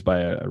raised by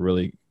a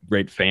really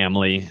great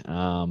family,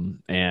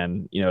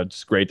 and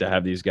it's great to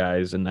have these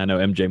guys. And I know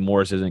MJ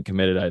Morris isn't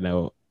committed. I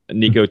know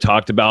Nico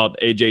talked about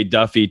AJ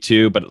Duffy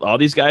too, but all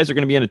these guys are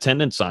going to be in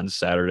attendance on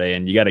Saturday,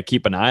 and you got to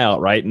keep an eye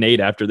out, right, Nate?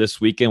 After this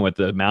weekend, with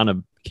the amount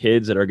of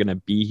kids that are going to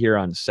be here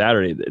on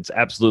Saturday, it's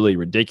absolutely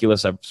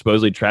ridiculous.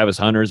 Supposedly Travis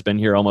Hunter's been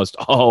here almost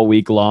all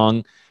week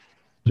long,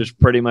 just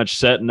pretty much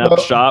setting up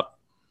shop.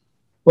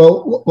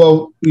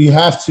 Well, you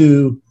have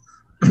to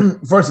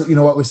first.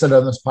 What we said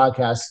on this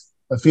podcast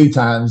a few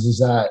times is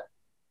that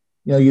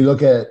you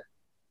look at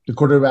the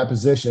quarterback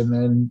position,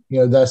 and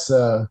that's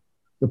the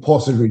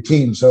pulse of your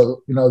team.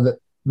 So, that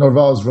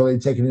Norvell is really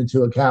taking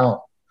into account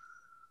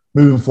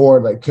moving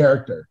forward, like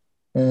character.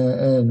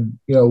 And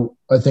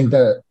I think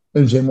that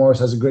MJ Morris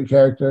has a great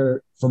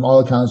character from all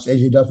accounts.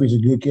 AJ Duffy's a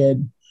good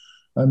kid.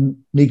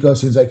 Nico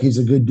seems like he's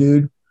a good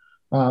dude.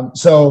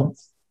 So,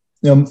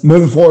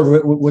 moving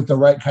forward with the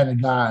right kind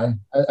of guy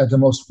at the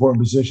most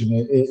important position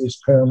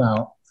is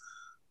paramount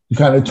to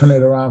kind of turn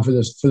it around for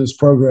this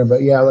program.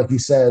 But yeah, like you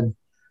said,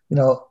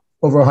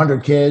 over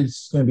 100 kids,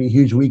 it's going to be a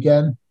huge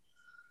weekend.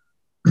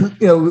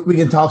 We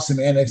can talk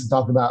semantics and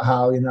talk about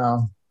how,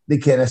 they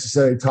can't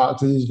necessarily talk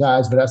to these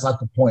guys, but that's not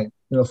the point.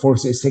 Florida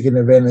State's taking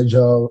advantage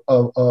of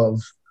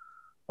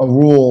a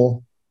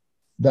rule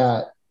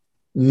that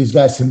these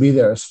guys can be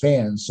there as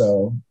fans.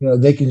 So,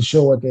 they can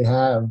show what they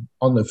have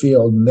on the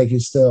field, and they can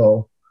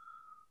still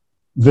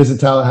visit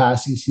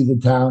Tallahassee, see the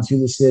town, see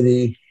the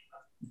city.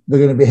 They're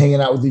going to be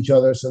hanging out with each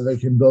other so they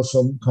can build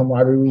some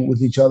camaraderie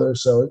with each other.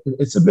 So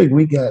it's a big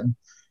weekend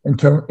in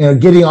terms,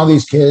 getting all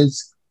these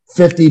kids,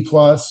 50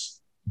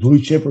 plus blue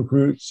chip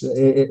recruits.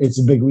 It's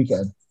a big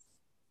weekend.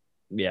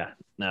 Yeah,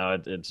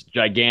 no, it's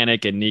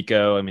gigantic. And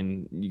Nico, I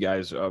mean, you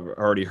guys have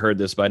already heard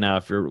this by now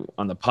if you're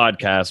on the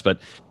podcast,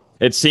 but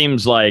it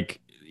seems like,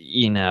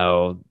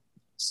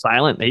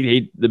 silent.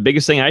 The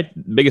biggest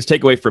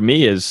takeaway for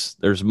me is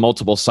there's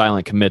multiple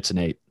silent commits,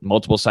 Nate.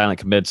 Multiple silent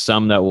commits,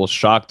 some that will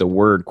shock the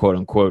word, quote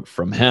unquote,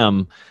 from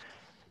him.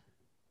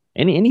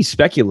 Any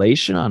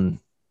speculation on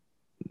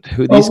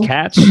who these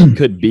cats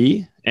could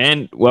be?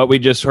 And what we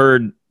just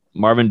heard,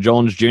 Marvin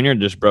Jones Jr.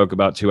 just broke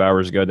about 2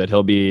 hours ago that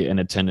he'll be in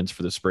attendance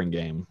for the spring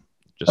game.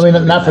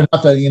 Not for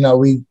nothing.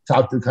 We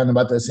talked kind of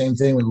about the same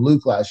thing with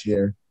Luke last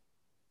year.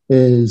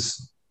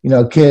 Is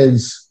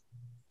kids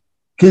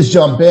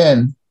jump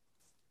in,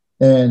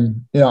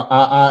 and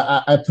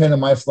I planted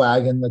my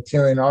flag in the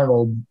Tyrion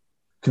Arnold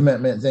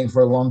commitment thing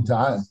for a long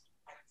time,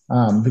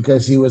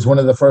 because he was one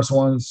of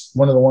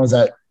the ones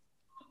that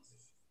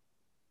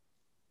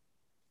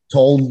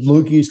told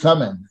Luke he's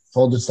coming,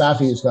 told the staff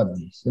he was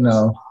coming,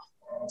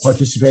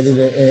 participated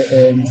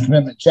in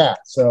commitment chat.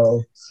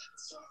 So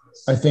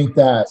I think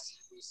that,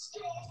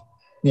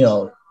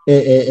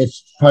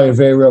 it's probably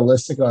very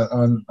realistic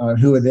on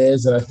who it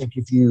is. And I think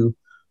if you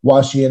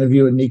watch the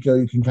interview with Nico,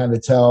 you can kind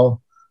of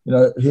tell,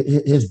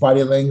 his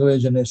body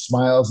language and his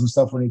smiles and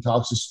stuff when he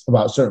talks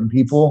about certain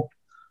people.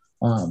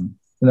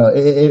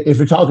 If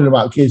you're talking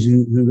about kids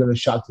who are going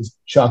to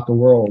shock the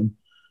world,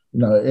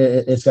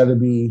 it's got to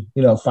be,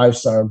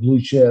 5-star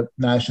blue chip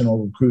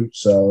national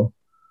recruits. So,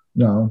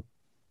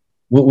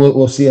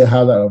 we'll see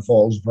how that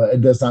unfolds, but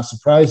it does not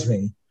surprise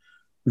me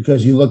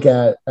because you look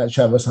at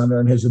Travis Hunter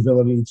and his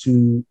ability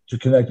to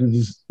connect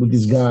with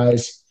these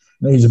guys.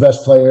 You know, he's the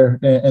best player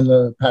in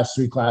the past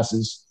 3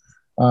 classes.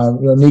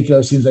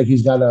 Nico seems like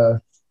he's got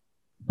a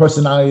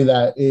personality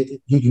that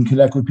he can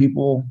connect with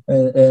people,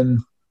 and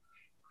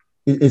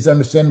it's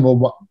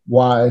understandable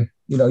why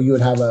you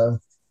would have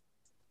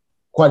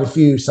quite a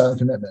few silent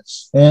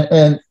commitments,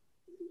 and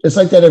it's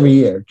like that every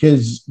year.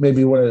 Kids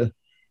maybe want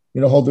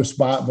to hold their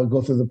spot but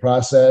go through the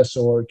process,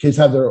 or kids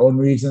have their own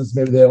reasons.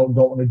 Maybe they don't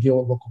want to deal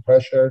with local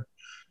pressure.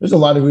 There's a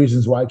lot of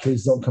reasons why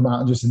kids don't come out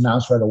and just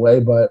announce right away,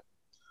 but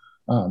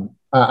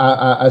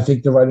I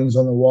think the writing's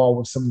on the wall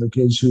with some of the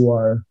kids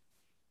who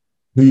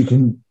you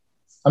can.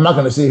 I'm not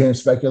going to sit here and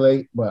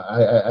speculate, but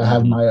I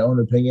have my own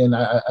opinion.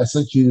 I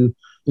sent you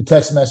the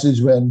text message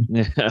when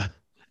who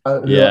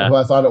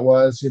I thought it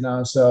was,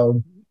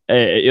 so.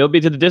 Hey, it'll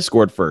be to the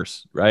Discord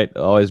first, right?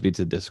 It'll always be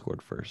to the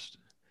Discord first.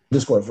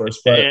 Discord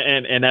first. But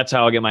and that's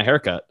how I'll get my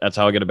haircut. That's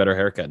how I'll get a better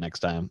haircut next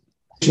time.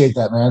 Appreciate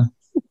that, man.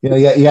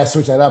 You got to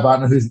switch that up. I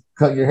don't know who's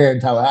cutting your hair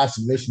in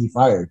Tallahassee. They should be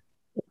fired.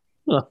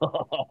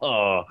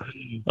 Oh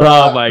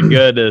my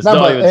goodness. No,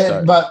 Don't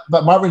even start.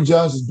 But Marvin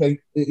Jones is big.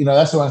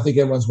 That's the one I think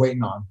everyone's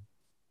waiting on.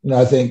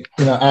 I think,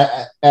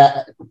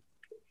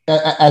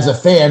 as a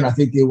fan, I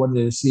think they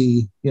wanted to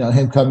see,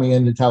 him coming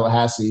into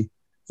Tallahassee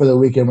for the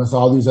weekend with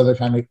all these other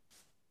kind of,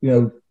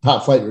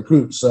 top flight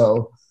recruits.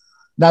 So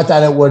not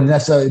that it would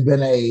necessarily have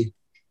been a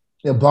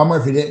bummer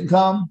if he didn't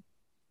come.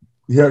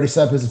 He already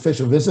set up his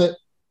official visit,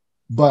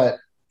 but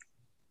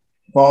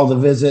follow the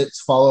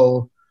visits,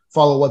 follow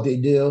what they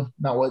do,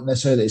 not what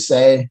necessarily they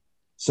say.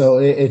 So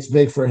it's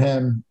big for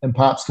him and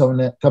Pops coming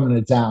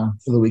to town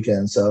for the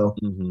weekend. So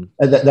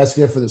that's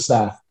good for the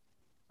staff.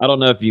 I don't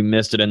know if you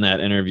missed it in that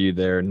interview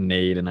there,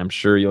 Nate, and I'm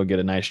sure you'll get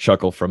a nice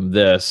chuckle from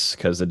this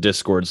because the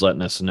Discord's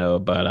letting us know.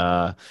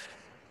 But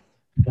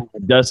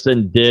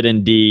Dustin did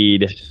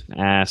indeed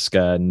ask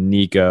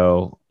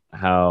Nico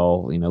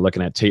how,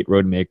 looking at Tate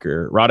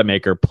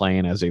Rodemaker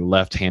playing as a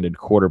left-handed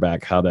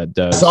quarterback, how that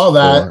does. I saw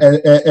that,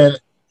 and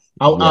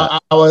I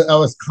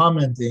was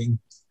commenting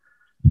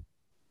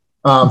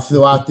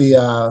throughout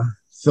the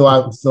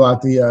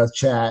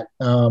chat.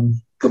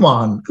 Come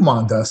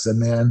on, Dustin,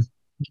 man.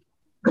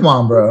 Come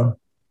on, bro.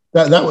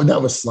 That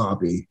was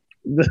sloppy.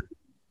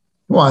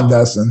 Come on,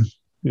 Dustin.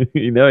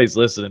 He's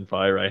listening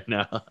probably right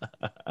now.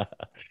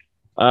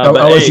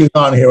 I wish he's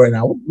on here right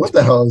now. What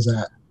the hell is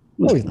that?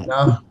 No, he's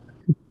not.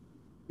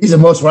 He's the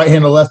most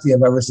right-handed lefty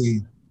I've ever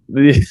seen.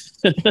 We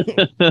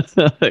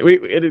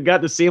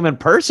got to see him in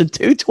person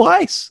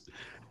twice.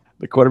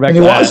 The quarterback. And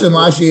he watched him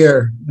last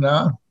year.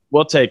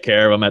 We'll take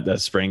care of him at the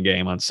spring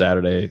game on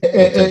Saturday.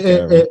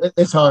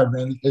 It's hard,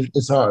 man.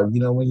 It's hard.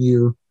 When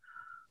you're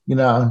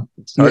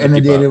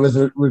inundated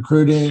with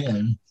recruiting,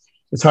 and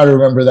it's hard to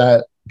remember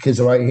that kid's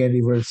a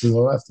right-handed versus a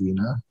lefty.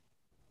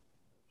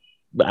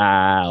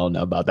 I don't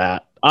know about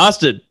that.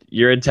 Austin,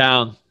 you're in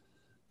town.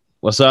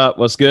 What's up?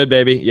 What's good,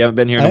 baby? You haven't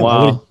been here in a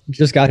while.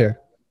 Just got here.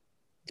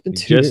 It's been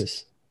 2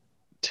 years.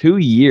 2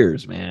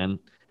 years, man.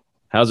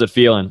 How's it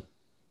feeling?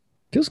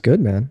 Feels good,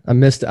 man. I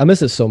missed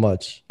it so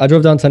much. I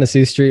drove down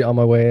Tennessee Street on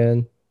my way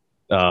in.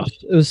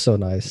 It was so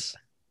nice.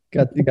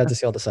 Got to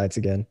see all the sights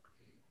again.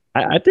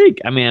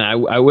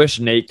 I wish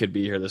Nate could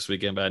be here this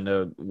weekend, but I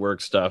know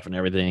work stuff and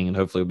everything, and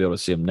hopefully we'll be able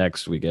to see him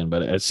next weekend.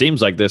 But it seems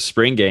like this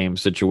spring game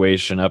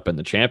situation up in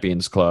the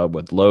Champions Club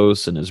with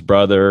Los and his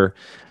brother,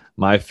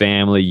 my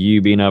family,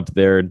 you being up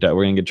there,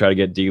 we're going to try to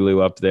get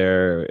D-Lou up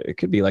there. It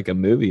could be like a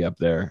movie up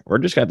there. We're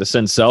just got to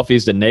send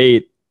selfies to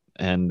Nate.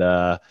 And,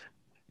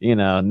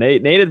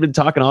 Nate had been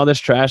talking all this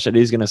trash that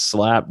he's going to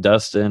slap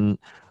Dustin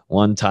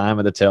one time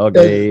at the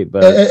tailgate.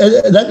 But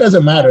that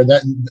doesn't matter.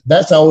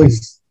 That's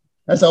always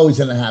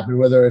going to happen,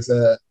 whether it's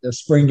a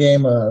spring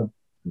game,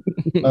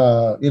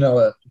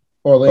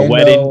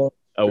 Orlando,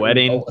 a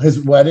wedding, his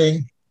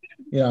wedding,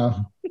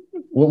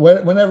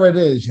 whenever it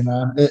is,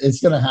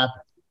 it's going to happen.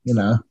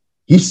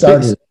 He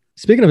started.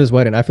 Speaking of his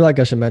wedding, I feel like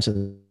I should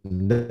mention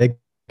they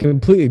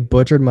completely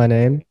butchered my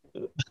name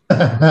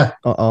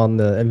on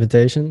the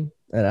invitation,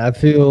 and I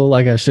feel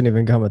like I shouldn't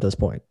even come at this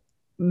point.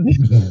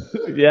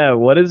 Yeah,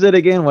 what is it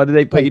again? What did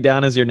they put you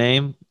down as your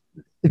name?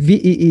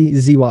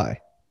 Veezy.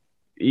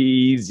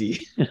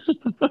 Easy.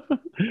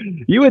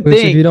 You would Which,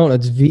 think. if you don't,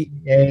 it's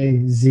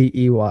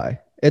Veazey.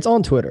 It's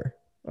on Twitter.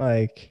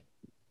 Like,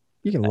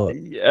 you can look.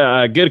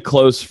 A good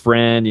close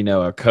friend,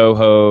 a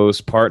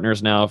co-host,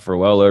 partners now for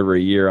well over a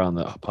year on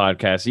the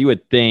podcast. You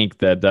would think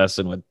that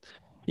Dustin would,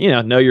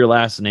 know your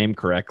last name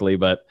correctly,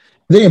 but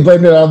they didn't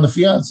blame it on the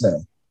fiance.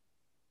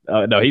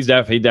 No, he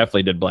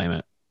definitely did blame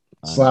it.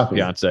 Sloppy.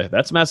 Fiance.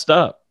 That's messed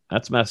up.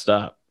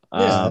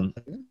 Yeah.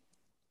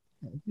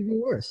 Even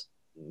worse.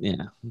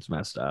 Yeah, it's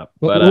messed up.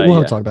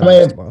 We'll talk about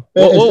it tomorrow.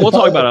 We'll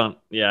talk about it.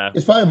 Yeah,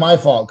 it's probably my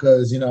fault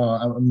because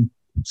I'm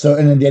so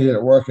inundated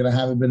at work and I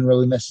haven't been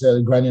really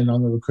necessarily grinding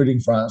on the recruiting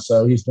front.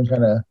 So he's been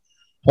kind of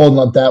holding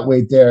up that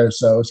weight there.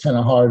 So it's kind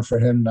of hard for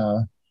him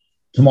to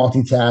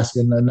multitask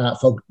and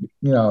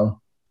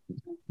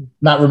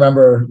not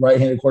remember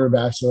right-handed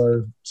quarterbacks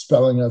or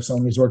spelling of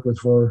someone he's worked with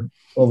for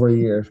over a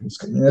year.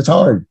 It's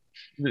hard.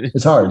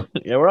 It's hard.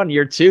 Yeah, we're on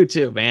year 2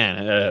 too,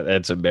 man.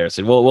 It's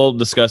embarrassing. We'll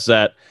discuss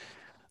that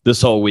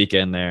this whole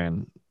weekend there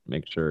and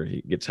make sure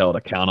he gets held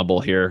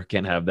accountable here.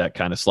 Can't have that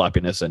kind of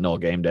sloppiness at Nole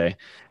game day.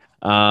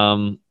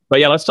 But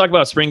yeah, let's talk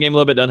about spring game a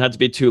little bit. Doesn't have to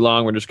be too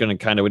long. We're just going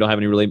to we don't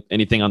have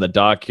anything on the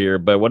dock here,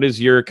 but what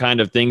is your kind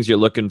of things you're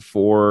looking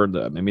for?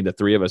 Maybe the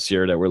three of us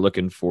here that we're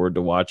looking forward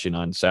to watching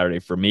on Saturday.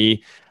 For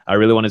me, I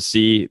really want to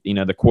see,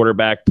 the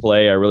quarterback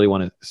play. I really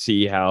want to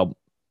see how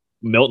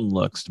Milton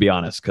looks, to be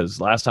honest, because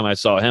last time I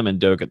saw him and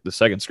Doak at the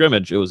second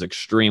scrimmage, it was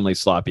extremely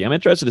sloppy. I'm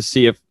interested to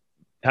see if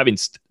having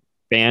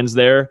fans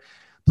there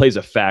plays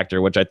a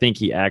factor, which I think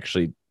he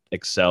actually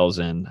excels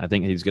in. I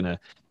think he's going to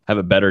have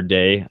a better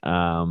day.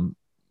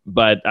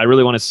 But I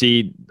really want to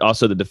see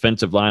also the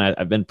defensive line.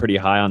 I've been pretty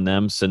high on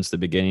them since the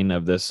beginning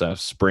of this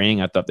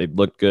spring. I thought they've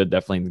looked good.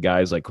 Definitely the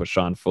guys like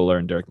Quashon Fuller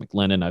and Derek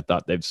McLendon. I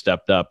thought they've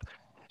stepped up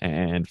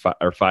and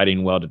are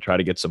fighting well to try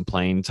to get some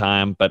playing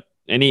time. But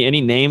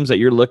any names that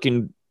you're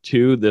looking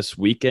to this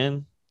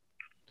weekend?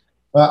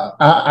 Well,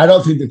 I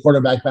don't think the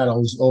quarterback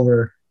battle is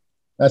over.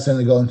 That's going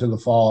to go into the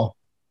fall.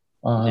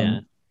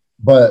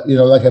 But,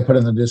 like I put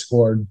in the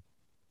Discord,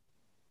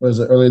 was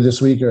it early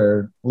this week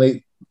or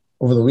late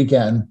over the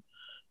weekend?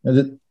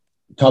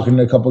 Talking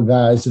to a couple of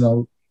guys,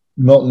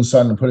 Milton's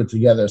starting to put it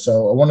together.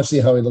 So I want to see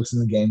how he looks in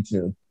the game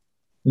too.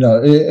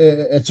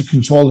 It's a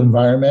controlled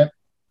environment,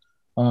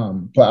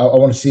 but I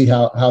want to see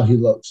how he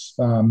looks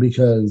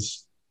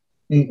because,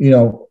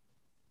 the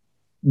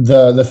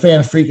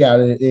fan freak out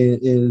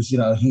is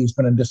he's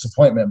been a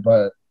disappointment,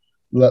 but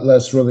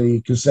let's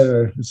really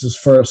consider it's his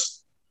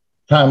first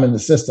time in the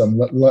system.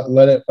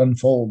 Let it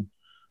unfold.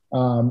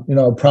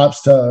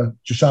 Props to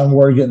Treshaun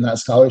Ward getting that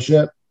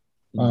scholarship.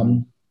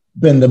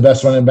 Been the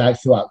best running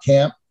back throughout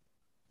camp,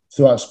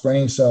 throughout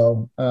spring.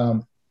 So,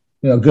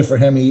 good for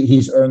him.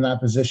 He's earned that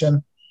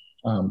position.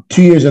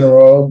 2 years in a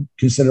row,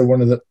 considered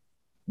one of the,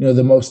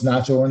 the most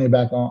natural running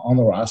back on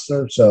the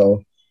roster.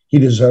 So he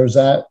deserves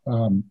that.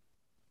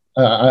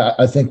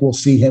 I think we'll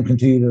see him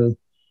continue to.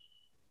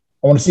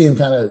 I want to see him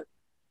kind of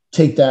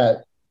take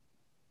that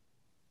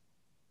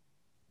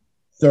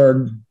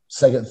third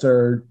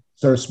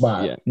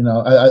spot. Yeah.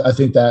 I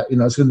think that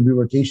it's going to be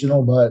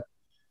rotational, but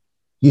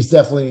he's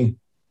definitely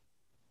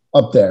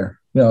up there.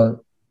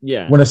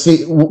 Yeah. Want to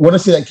see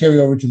that carry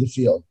over to the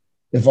field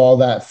if all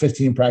that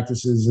 15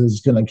 practices is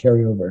going to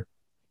carry over.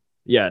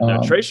 Yeah. No,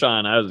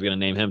 Treshaun, I was going to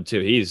name him too.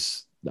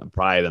 He's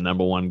probably the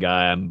number one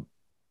guy.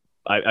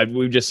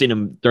 We've just seen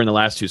him during the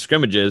last 2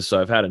 scrimmages,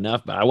 so I've had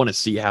enough. But I want to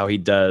see how he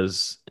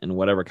does in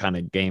whatever kind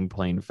of game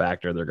playing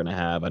factor they're going to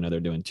have. I know they're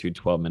doing 2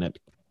 12-minute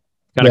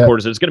kind of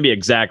quarters. It's going to be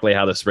exactly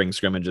how the spring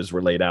scrimmages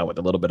were laid out, with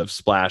a little bit of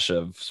splash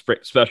of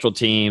special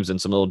teams and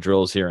some little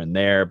drills here and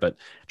there. But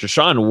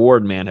Treshaun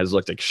Ward, man, has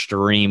looked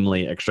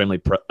extremely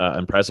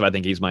impressive. I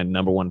think he's my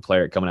number one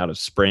player coming out of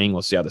spring.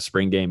 We'll see how the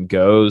spring game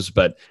goes,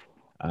 but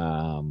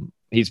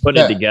he's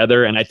putting it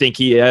together, and I think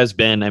he has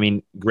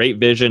been. Great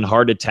vision,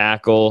 hard to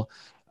tackle.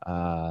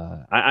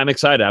 I'm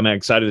excited. I'm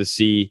excited to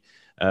see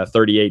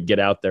 38 get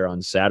out there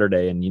on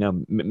Saturday,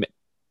 and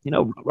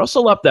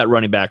rustle up that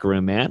running back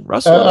room, man.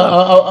 Rustle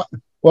up.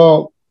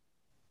 Well,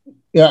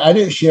 I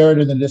didn't share it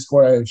in the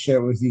Discord. I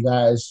shared it with you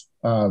guys.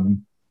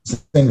 Same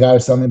guy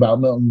was telling me about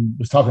Milton,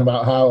 was talking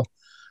about how,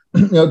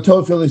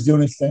 Toad Philly's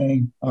doing his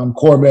thing.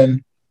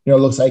 Corbin,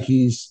 looks like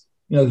he's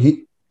who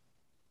he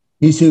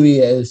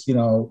is,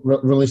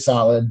 really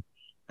solid,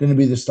 going to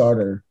be the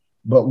starter.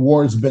 But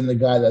Ward's been the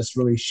guy that's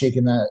really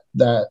shaking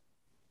that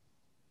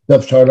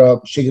depth chart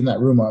up, shaking that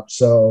room up.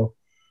 So,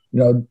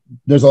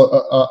 there's a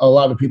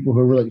lot of people who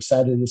are really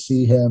excited to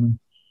see him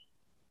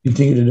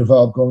continue to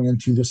develop going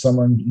into the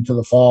summer and into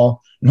the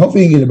fall, and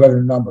hopefully he can get a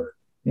better number.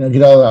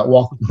 Get out of that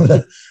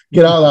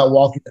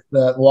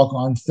walk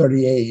on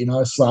 38.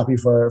 It's sloppy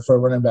for a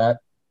running back.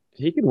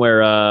 He can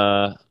wear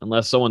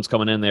unless someone's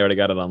coming in, they already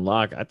got it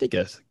unlocked. I think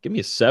give me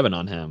a 7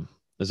 on him.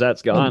 Is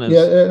that gone?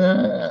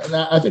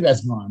 I think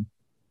that's gone.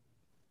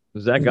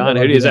 Is that gone?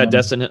 Who is that?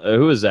 Destin?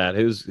 Who is that?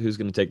 Who's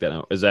going to take that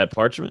out? Is that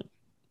Parchment?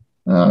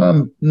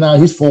 No,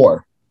 he's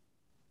 4.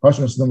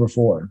 Parchment's number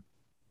 4.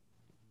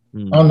 I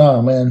don't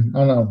know, man. I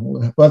don't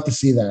know. We'll have to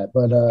see that,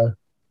 but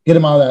get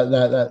him out of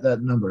that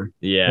number.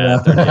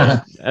 Yeah,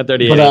 at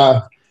 38.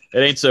 But, it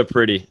ain't so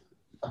pretty.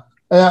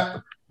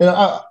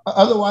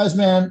 Otherwise,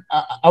 man,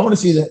 I want to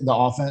see the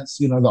offense.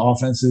 The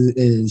offense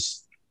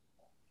is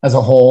as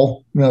a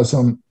whole.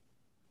 Some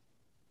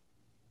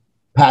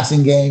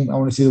passing game. I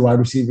want to see the wide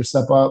receiver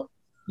step up.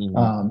 Mm-hmm.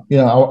 I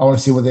want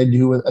to see what they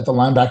do at the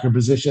linebacker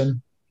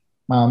position.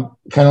 Kind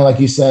of like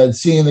you said,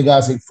 seeing the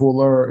guys like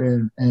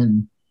Fuller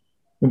and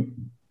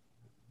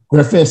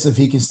Griffiths, if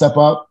he can step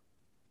up,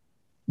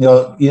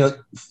 they're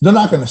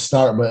not going to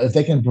start, but if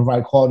they can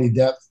provide quality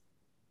depth,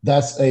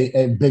 that's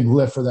a big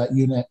lift for that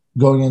unit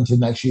going into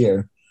next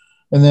year.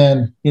 And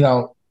then,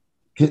 I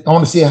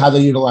want to see how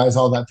they utilize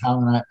all that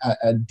talent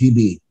at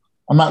DB.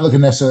 I'm not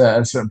looking necessarily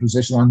at a certain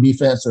position on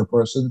defense or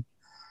person.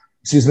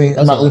 Excuse me.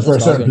 I'm not looking for a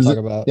certain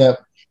position. Yeah.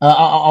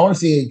 I want to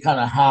see kind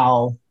of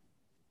how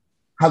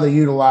they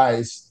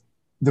utilize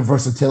the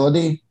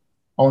versatility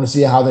I want to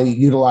see how they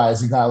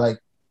utilize a guy like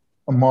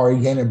Amari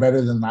Gainer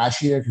better than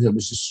last year because it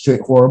was just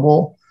straight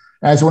horrible.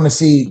 And I just want to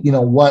see,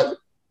 what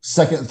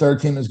second and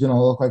third team is going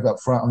to look like up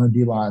front on the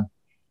D-line.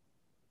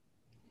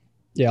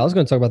 Yeah, I was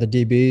going to talk about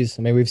the DBs.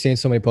 I mean, we've seen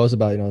so many posts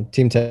about,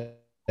 team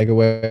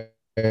takeaway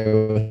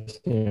with,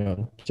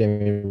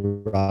 Jamie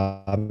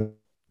Robinson,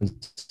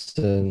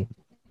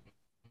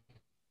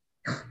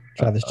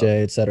 Travis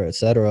J, et cetera, et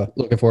cetera.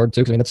 Looking forward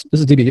to, because this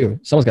is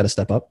DBU. Someone's got to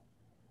step up.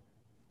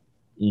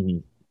 Mm-hmm.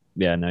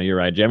 Yeah, no, you're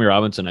right. Jamie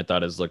Robinson, I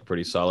thought, has looked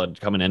pretty solid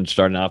coming in,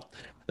 starting off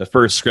the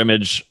first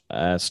scrimmage,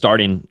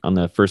 starting on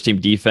the first team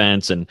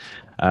defense, and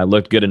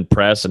looked good in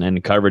press and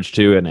in coverage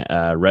too, and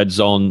red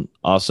zone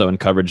also in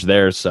coverage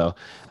there. So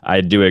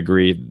I do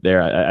agree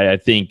there. I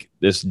think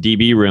this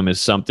DB room is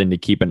something to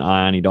keep an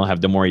eye on. You don't have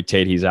Demore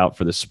Tate; he's out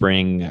for the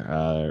spring.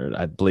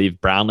 I believe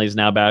Brownlee's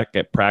now back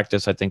at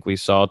practice. I think we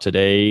saw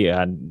today.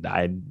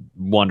 I'm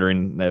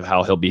wondering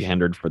how he'll be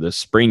hindered for the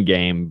spring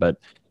game, but.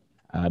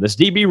 This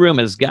DB room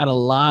has got a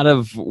lot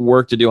of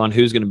work to do on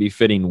who's going to be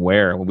fitting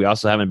where. We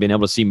also haven't been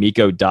able to see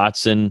Miko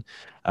Dotson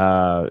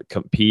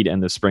compete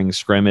in the spring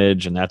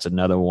scrimmage, and that's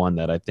another one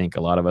that I think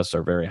a lot of us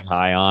are very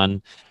high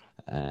on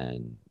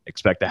and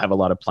expect to have a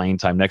lot of playing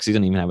time next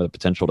season, even have the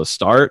potential to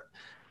start.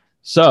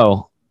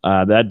 So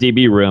that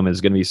DB room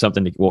is going to be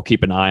something that we'll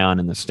keep an eye on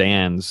in the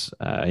stands.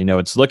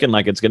 It's looking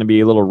like it's going to be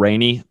a little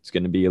rainy. It's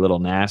going to be a little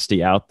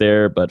nasty out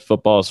there, but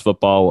football is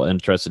football. We're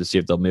interested to see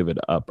if they'll move it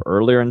up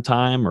earlier in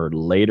time or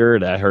later.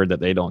 I heard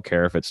that they don't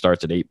care if it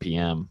starts at 8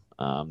 p.m.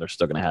 They're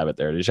still going to have it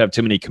there. They just have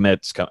too many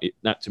commits.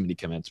 Not too many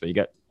commits, but you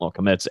got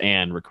commits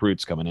and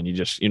recruits coming in.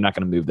 You're not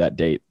going to move that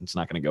date. It's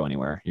not going to go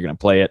anywhere. You're going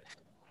to play it.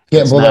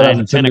 Yeah, it's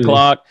 9, 10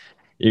 o'clock.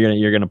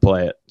 You're gonna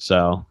play it.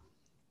 So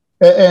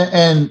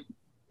and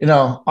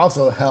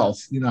also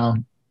health,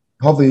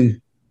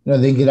 hopefully,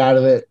 they can get out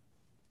of it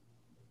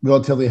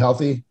relatively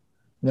healthy,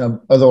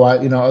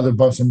 otherwise, other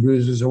bumps and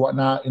bruises or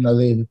whatnot,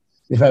 they've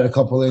had a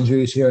couple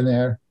injuries here and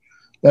there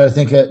that I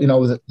think,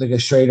 with like a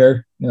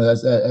Schrader,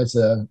 that's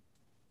a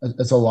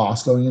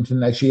loss going into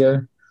next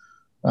year.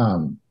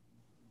 And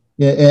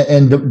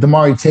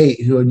Demore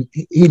Tate, who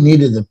he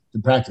needed the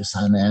practice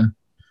time, man.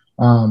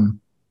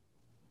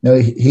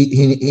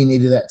 He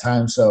needed that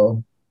time.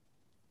 So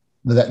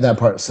that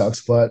part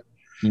sucks, but,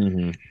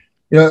 mm-hmm.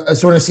 I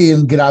just want to see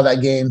him get out of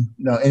that game,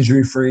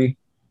 injury free,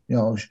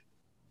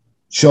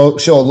 show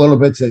a little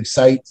bit to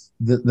excite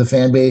the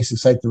fan base,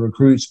 excite the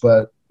recruits,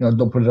 but,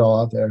 don't put it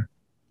all out there.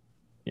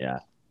 Yeah.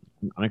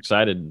 I'm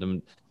excited.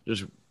 I'm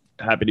just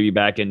happy to be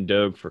back in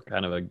Doak for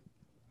kind of a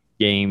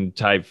game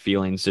type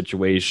feeling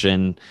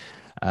situation.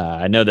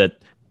 I know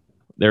that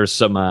there's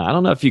some, I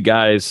don't know if you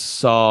guys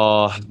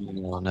saw, I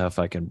don't know if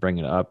I can bring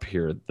it up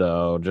here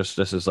though, just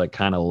this is like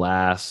kind of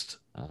last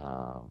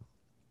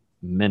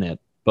minute,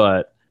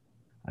 but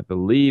I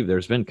believe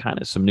there's been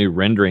kind of some new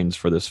renderings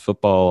for this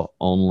football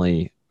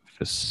only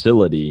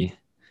facility,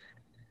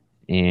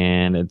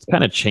 and it's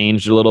kind of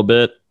changed a little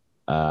bit.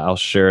 I'll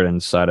share it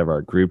inside of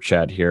our group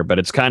chat here, but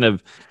it's kind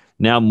of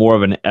now more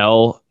of an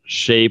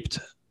L-shaped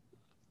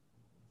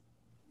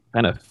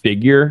kind of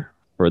figure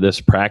for this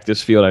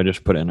practice field. I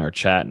just put it in our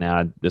chat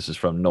now. This is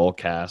from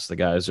Nolecast. The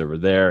guys over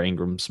there,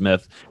 Ingram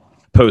Smith,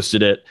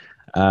 posted it.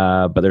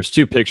 But there's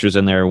two pictures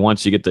in there.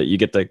 Once you get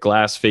the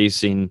glass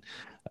facing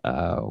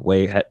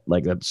way,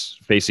 like that's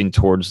facing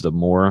towards the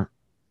moor.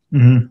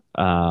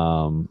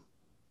 Mm-hmm.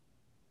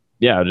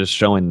 Yeah, just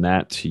showing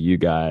that to you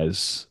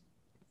guys.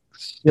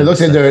 Yeah, it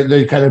looks like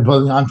they're kind of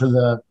building onto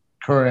the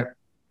current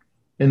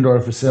indoor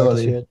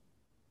facility.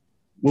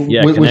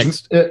 Yeah, it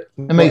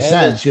makes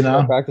sense,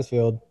 Practice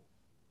field.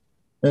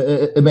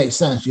 It makes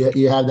sense.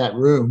 You have that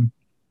room.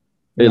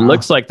 It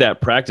looks like that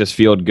practice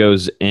field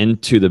goes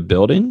into the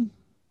building,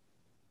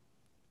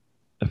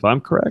 if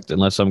I'm correct,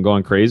 unless I'm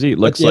going crazy. It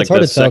looks like it's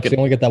hard the to tell second. you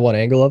only get that one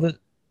angle of it.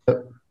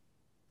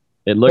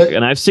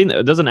 And I've seen.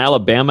 Doesn't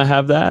Alabama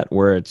have that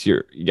where it's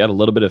you got a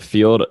little bit of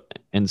field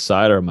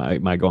inside, or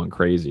am I going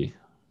crazy?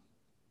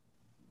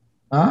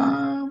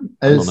 I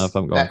don't know if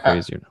I'm going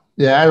crazy or not.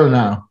 Yeah, I don't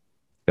know.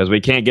 Because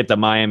we can't get the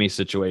Miami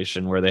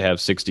situation where they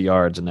have 60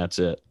 yards and that's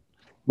it.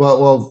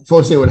 Well,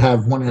 Florida State would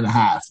have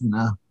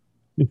 1.5,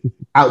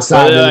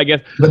 outside. I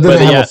guess, but then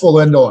they have a full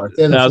indoor.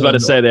 I was about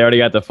to say they already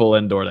got the full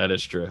indoor. That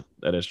is true.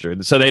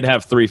 So they'd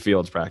have 3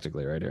 fields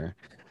practically right here,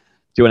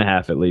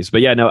 2.5 at least.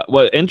 But yeah, no.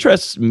 What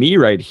interests me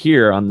right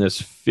here on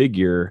this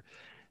figure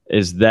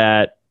is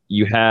that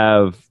you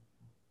have,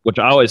 which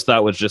I always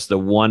thought was just the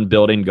one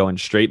building going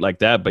straight like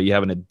that, but you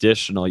have an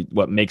additional,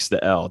 what makes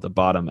the L, the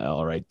bottom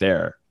L right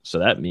there. So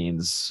that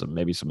means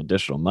maybe some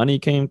additional money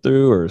came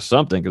through or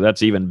something, because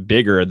that's even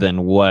bigger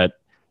than what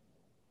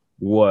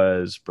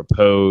was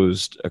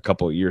proposed a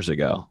couple of years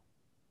ago.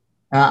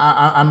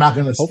 I'm not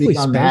going to speak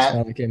on Space that.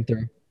 finally came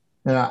through.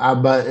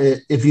 But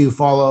if you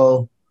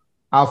follow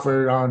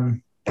Alfred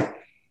on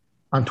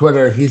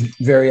Twitter, he's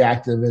very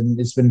active, and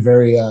it's been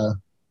very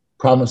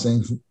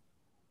promising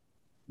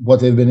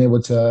what they've been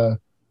able to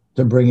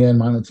bring in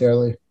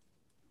monetarily.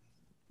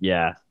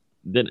 Yeah.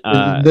 Then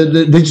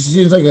there just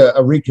seems like a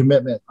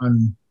recommitment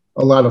on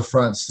a lot of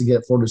fronts to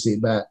get Florida State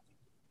back.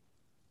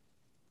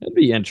 I'd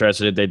be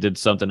interested if they did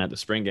something at the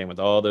spring game with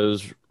all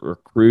those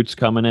recruits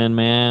coming in,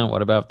 man.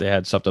 What about if they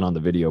had something on the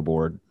video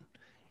board?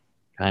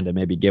 Kind of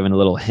maybe giving a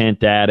little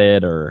hint at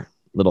it or a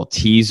little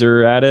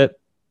teaser at it.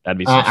 That'd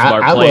be some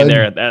smart play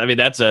there. I mean,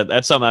 that's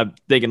something I'm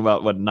thinking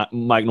about what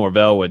Mike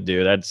Norvell would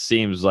do. That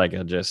seems like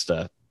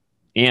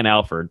Ian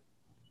Alford.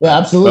 Yeah,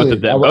 absolutely.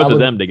 Both of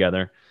them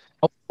together.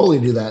 I'll totally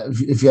do that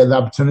if you had the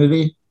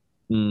opportunity.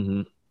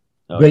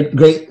 Mm-hmm.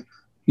 Great.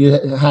 You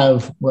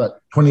have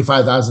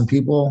 25,000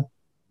 people.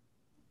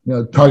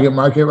 Target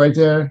market right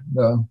there.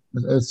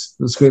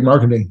 It's great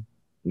marketing.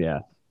 Yeah.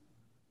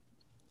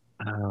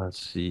 Let's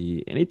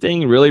see.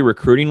 Anything really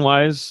recruiting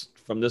wise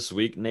from this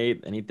week,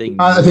 Nate? Anything?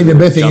 I think the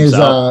big thing is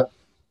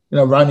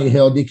Rodney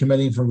Hill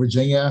decommitting from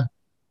Virginia.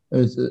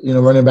 It's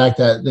running back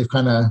that they've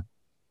kind of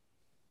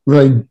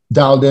really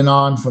dialed in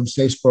on from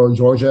Statesboro,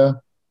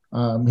 Georgia.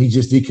 He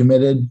just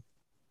decommitted,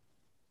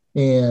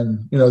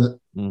 and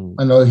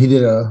I know he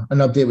did an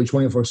update with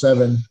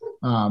 24/7,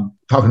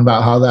 talking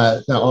about how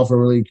that offer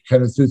really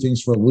kind of threw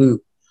things for a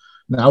loop.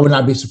 Now, I would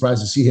not be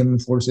surprised to see him in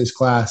Florida State's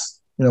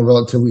class,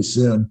 relatively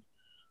soon.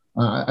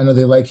 I know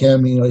they like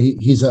him.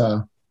 He's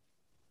a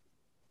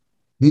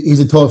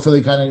total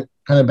Philly kind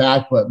of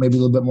back, but maybe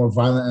a little bit more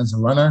violent as a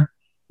runner.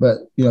 But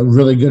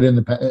really good in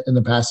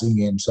the passing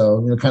game.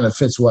 So kind of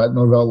fits what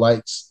Norvell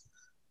likes.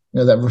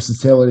 That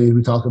versatility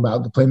we talk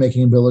about, the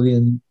playmaking ability,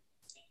 and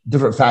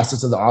different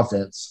facets of the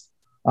offense.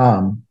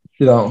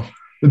 The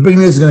big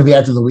news is going to be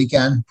after the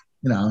weekend.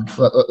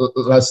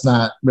 Let's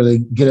not really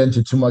get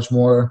into too much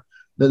more.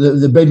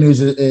 The big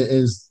news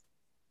is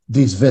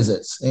these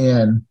visits,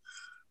 and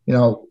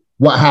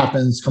what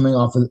happens coming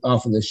off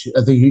of this.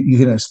 I think you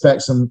can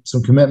expect some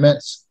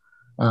commitments.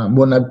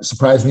 Wouldn't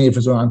surprise me if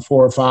it's around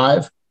 4 or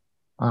 5.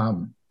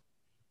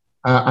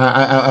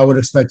 I would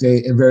expect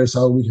a very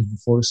solid weekend for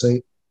Florida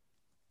State.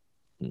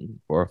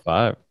 4 or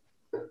 5.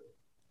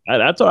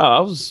 That's what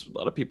a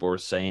lot of people were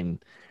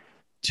saying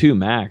 2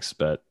 max,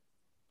 but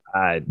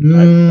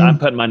I'm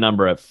putting my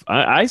number at.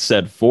 I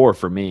said 4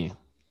 for me.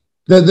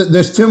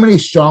 There's too many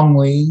strong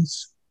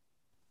leans,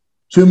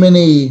 too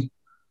many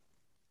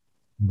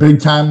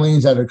big time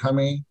leans that are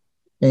coming,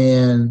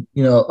 and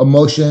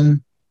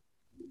emotion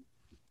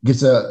gets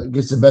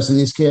the best of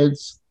these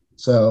kids.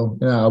 So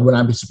I would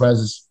not be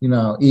surprised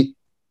if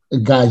a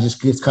guy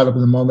just gets caught up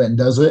in the moment and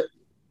does it.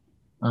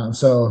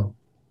 So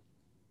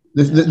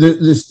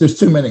there's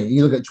too many.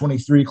 You look at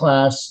 23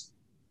 class,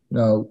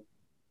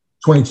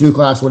 22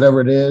 class,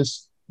 whatever it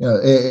is.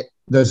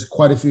 There's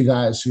quite a few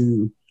guys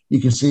who you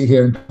can see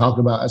here and talk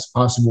about as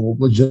possible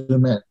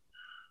legitimate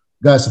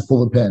guys to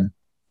pull the pin.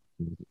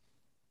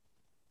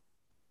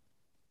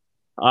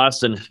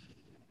 Austin,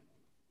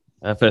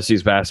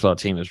 FSU's basketball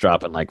team is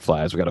dropping like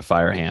flies. We got to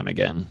fire Ham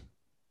again.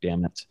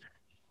 Damn it.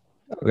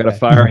 We got to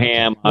fire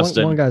Ham,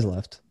 Austin. One guy's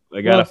left.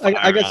 We got to fire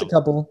I guess him. a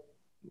couple.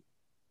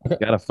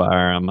 Got to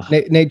fire him.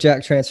 Nate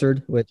Jack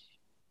transferred, which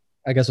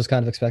I guess was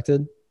kind of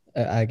expected.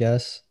 I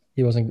guess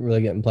he wasn't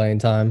really getting playing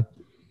time.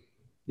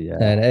 Yeah,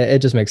 and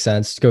it just makes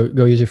sense.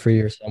 Go use it for a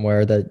year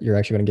somewhere that you're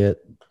actually going to get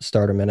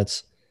starter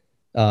minutes.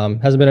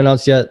 Hasn't been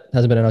announced yet.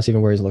 Hasn't been announced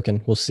even where he's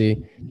looking. We'll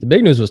see. The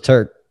big news was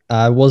Turk.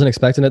 I wasn't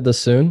expecting it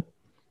this soon.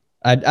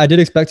 I did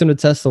expect him to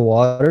test the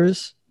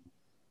waters.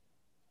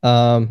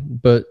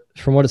 But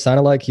from what it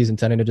sounded like, he's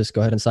intending to just go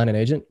ahead and sign an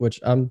agent,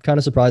 which I'm kind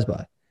of surprised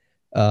by.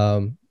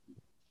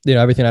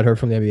 Everything I'd heard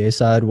from the NBA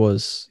side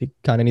was he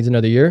kind of needs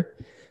another year,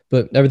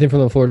 but everything from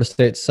the Florida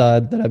State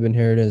side that I've been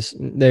hearing is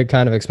they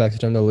kind of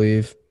expected him to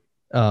leave.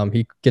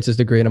 He gets his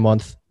degree in a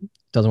month,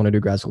 doesn't want to do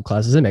grad school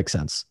classes. It makes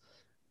sense.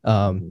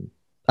 I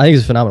think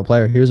he's a phenomenal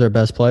player. He was our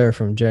best player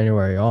from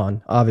January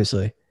on,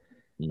 obviously.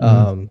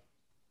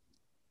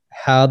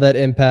 How that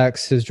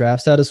impacts his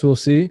draft status, we'll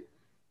see.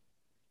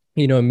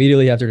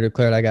 Immediately after he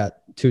declared, I got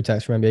 2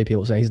 texts from NBA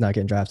people saying he's not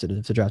getting drafted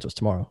if the draft was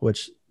tomorrow,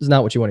 which is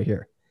not what you want to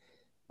hear.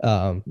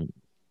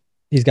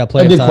 He's got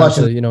plenty of time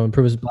to,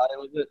 improve his body a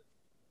little bit.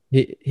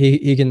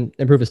 He can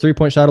improve his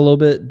 3-point shot a little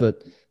bit,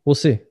 but we'll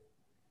see.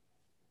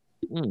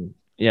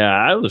 Yeah,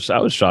 I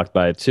was shocked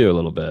by it too a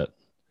little bit.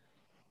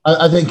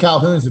 I think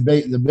Calhoun's the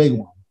big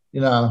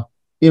one.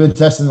 Even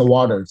testing the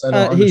waters. I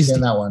don't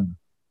understand that one.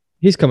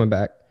 He's coming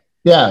back.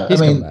 Yeah, he's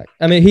coming back.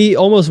 I mean, he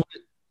almost went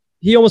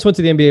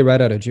to the NBA right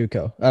out of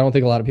JUCO. I don't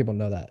think a lot of people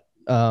know that.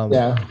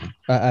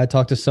 I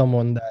talked to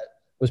someone that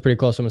was pretty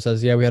close to him and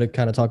says, yeah, we had to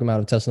kind of talk him out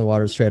of testing the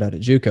waters straight out of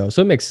JUCO.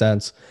 So it makes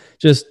sense.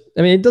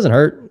 It doesn't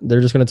hurt.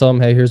 They're just going to tell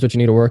him, hey, here's what you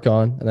need to work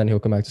on. And then he'll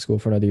come back to school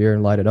for another year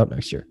and light it up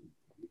next year.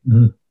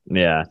 Mm-hmm.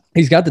 Yeah.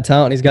 He's got the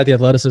talent. He's got the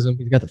athleticism.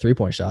 He's got the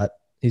 3-point shot.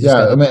 He's just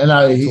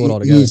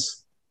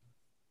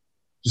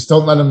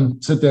don't let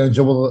him sit there and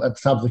dribble at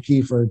the top of the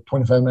key for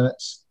 25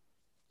 minutes.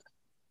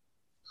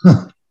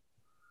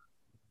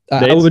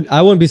 I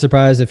wouldn't be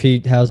surprised if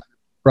he has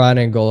Brian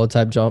Angola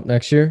type jump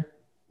next year,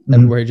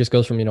 and where he just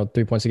goes from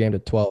 3 points a game to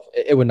 12.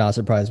 It would not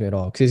surprise me at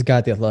all because he's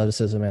got the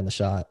athleticism and the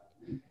shot.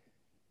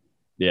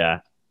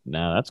 Yeah,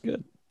 no, that's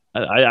good.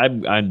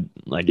 I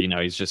like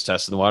he's just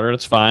testing the water.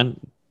 It's fine.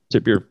 I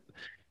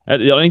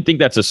don't think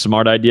that's a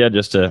smart idea.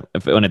 Just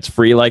when it's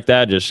free like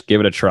that, just give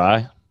it a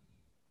try.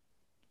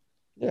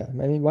 Yeah,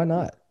 I mean, why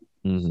not?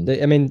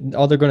 Mm-hmm.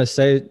 All they're going to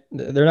say,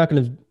 they're not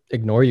going to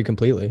ignore you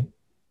completely.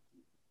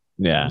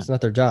 Yeah. It's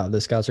not their job. The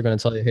scouts are going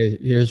to tell you, hey,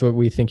 here's what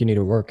we think you need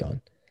to work on.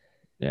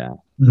 Yeah.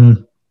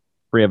 Mhm.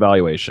 Free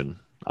evaluation.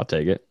 I'll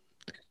take it.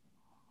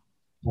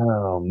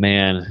 Oh,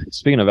 man.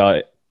 Speaking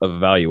of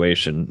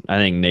evaluation, I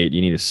think, Nate,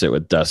 you need to sit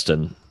with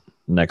Dustin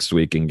next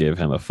week and give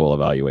him a full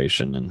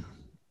evaluation and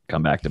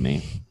come back to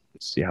me.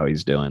 See how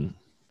he's doing.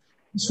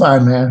 It's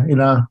fine,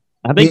 man.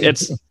 I think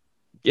it's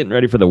getting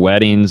ready for the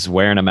weddings,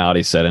 wearing him out,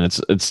 he said. And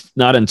it's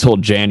not until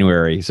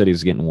January. He said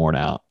he's getting worn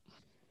out.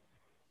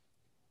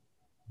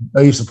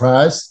 Are you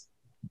surprised?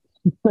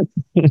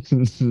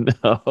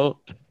 No.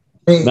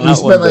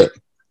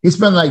 He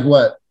spent like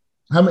what?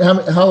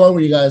 How long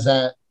were you guys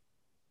at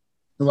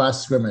the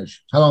last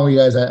scrimmage? How long were you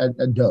guys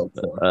at Doak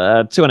for?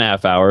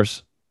 2.5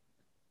 hours.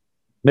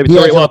 Maybe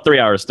 3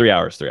 hours. 3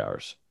 hours. 3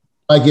 hours.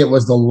 Like it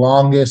was the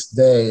longest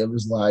day of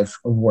his life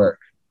of work.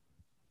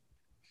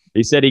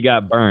 He said he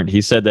got burned.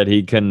 He said that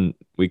we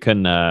were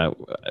going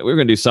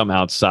to do something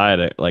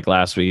outside. Like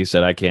last week, he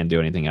said, I can't do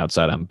anything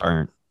outside. I'm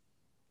burnt.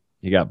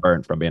 He got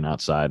burnt from being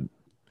outside.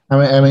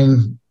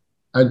 Again,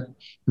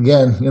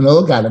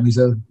 look at him. He's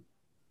a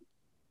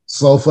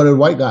slow-footed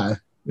white guy.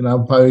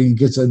 Probably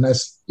gets a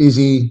nice,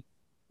 easy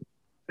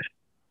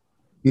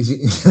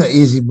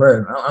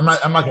burn. I'm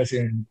not gonna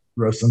say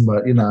roast him,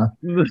 but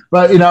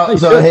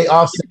So hey,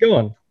 Austin, keep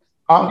going.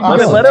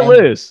 Austin, let it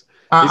loose.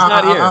 He's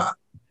not here.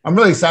 I'm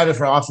really excited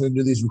for Austin to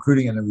do these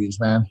recruiting interviews,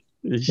 man.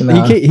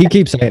 He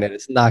keeps saying it.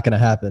 It's not going to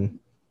happen.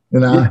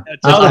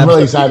 I'm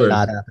really excited.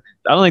 Not happening.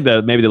 I don't think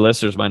that maybe the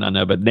listeners might not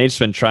know, but Nate's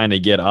been trying to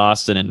get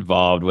Austin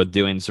involved with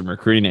doing some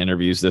recruiting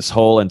interviews this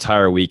whole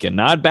entire weekend.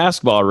 Not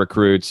basketball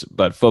recruits,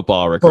 but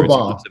football recruits. He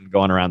wants them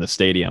going around the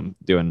stadium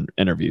doing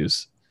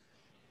interviews.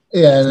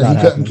 Yeah,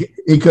 and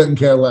he couldn't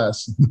care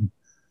less.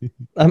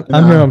 I'm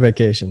here on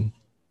vacation.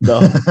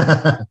 No.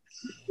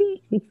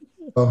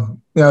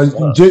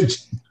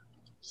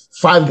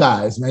 5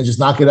 guys, man. Just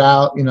knock it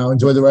out.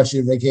 Enjoy the rest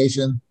of your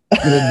vacation.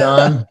 Get it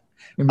done,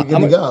 and be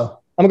good to go.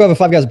 I'm gonna go have a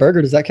 5 Guys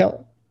burger. Does that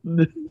count?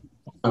 No.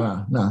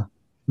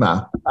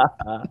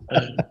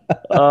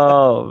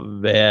 Oh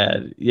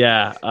man,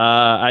 yeah.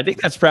 I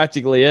think that's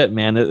practically it,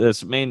 man.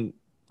 This main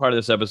part of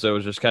this episode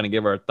was just kind of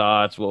give our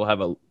thoughts. We'll have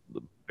a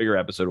bigger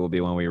episode will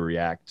be when we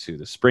react to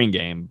the spring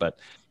game. But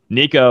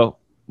Nico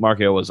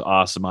Marcio was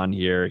awesome on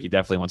here. He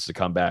definitely wants to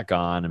come back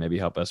on and maybe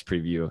help us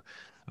preview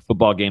a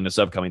football game this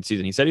upcoming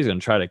season. He said he's going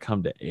to try to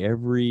come to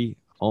every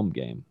home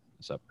game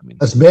this upcoming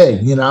That's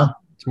big,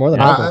 It's more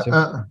than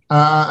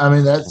I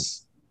mean,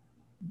 that's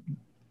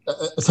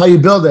how you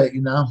build it,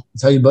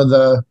 It's how you build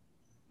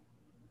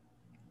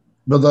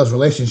those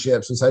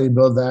relationships. It's how you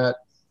build that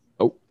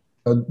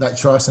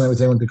trust and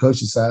everything with the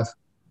coaching staff.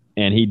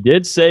 And he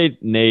did say,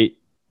 Nate,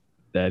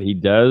 that he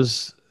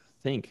does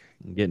think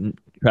getting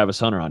Travis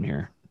Hunter on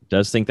here.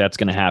 Does think that's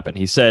going to happen.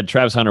 He said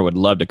Travis Hunter would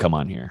love to come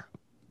on here,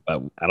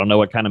 but I don't know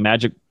what kind of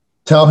magic.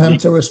 Tell him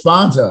to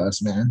respond to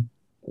us, man.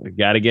 We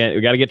got to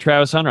get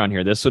Travis Hunter on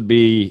here. This would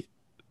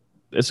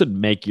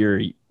make your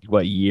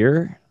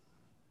year?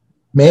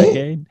 Me?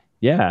 Decade?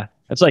 Yeah.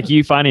 It's like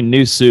you finding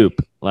new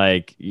soup.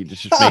 Like you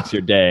just makes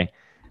your day.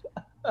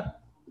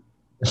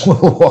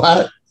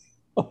 What?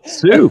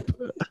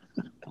 Soup.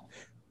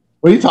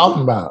 What are you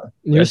talking about?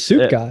 You're a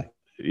soup guy.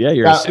 Yeah,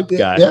 you're a soup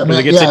guy. Yeah,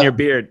 it gets in your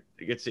beard.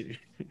 It gets in.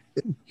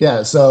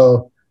 Yeah,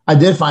 so I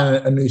did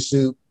find a new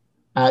soup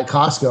at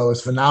Costco. It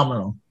was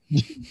phenomenal.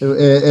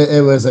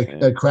 It was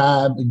a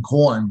crab and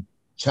corn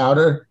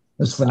chowder.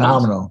 It's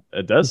phenomenal.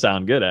 It does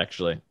sound good,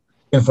 actually.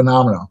 And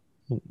phenomenal.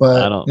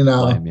 But I don't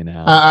blame you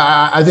now.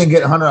 I think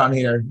getting Hunter on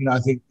here, I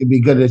think it'd be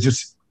good to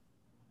just.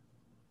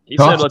 He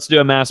said, "Let's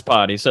do a mass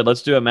pod." He said,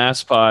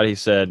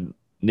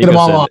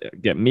 Nico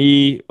said, "Get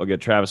me. We'll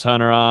get Travis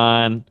Hunter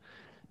on,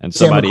 and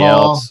somebody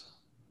else."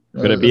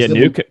 Could it be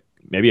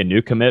maybe a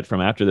new commit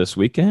from after this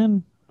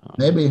weekend?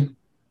 Maybe.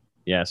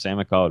 Yeah, Sam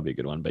McCall would be a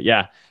good one. But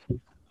yeah,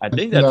 I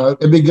think that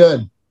it'd be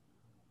good.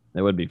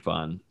 It would be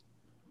fun.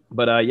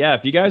 But yeah,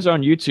 if you guys are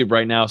on YouTube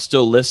right now,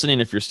 still listening,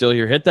 if you're still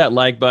here, hit that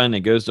like button.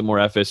 It goes to more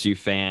FSU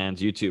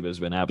fans. YouTube has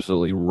been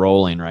absolutely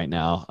rolling right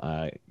now.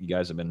 You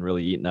guys have been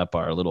really eating up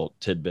our little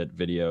tidbit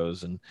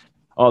videos and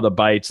all the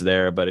bites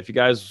there. But if you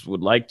guys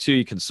would like to,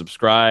 you can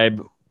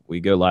subscribe. We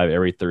go live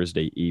every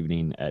Thursday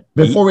evening at.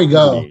 Before we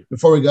go,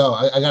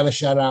 I got to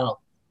shout out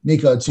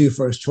Nico too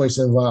for his choice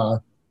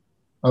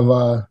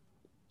of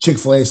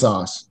Chick-fil-A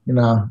sauce.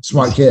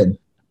 Smart kid.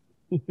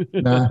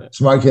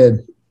 Smart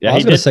kid. Yeah, I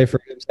was going to say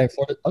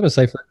Florida. I was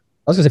going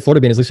to say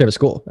Florida being his least favorite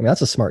school. I mean,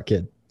 that's a smart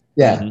kid.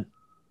 Yeah. Mm-hmm.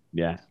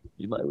 Yeah.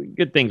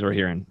 Good things we're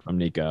hearing from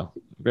Nico.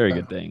 Very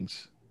good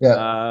things.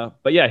 Yeah.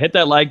 But yeah, hit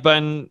that like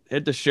button,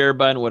 hit the share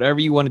button,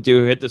 whatever you want to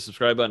do. Hit the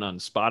subscribe button on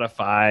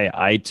Spotify,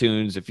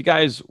 iTunes. If you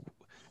guys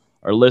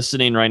are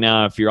listening right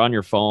now, if you're on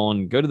your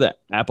phone, go to the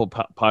Apple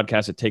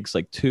podcast. It takes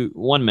like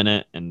 1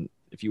 minute. And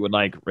if you would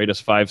rate us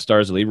 5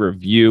 stars, leave a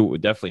review.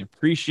 We'd definitely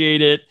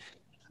appreciate it.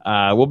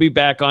 We'll be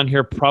back on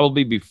here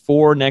probably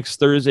before next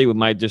Thursday. We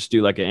might just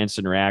do like an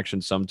instant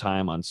reaction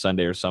sometime on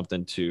Sunday or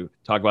something to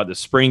talk about the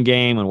spring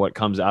game and what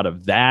comes out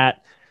of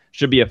that.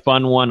 Should be a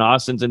fun one.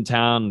 Austin's in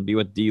town. Be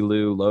with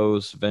D-Lou,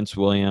 Lowe's, Vince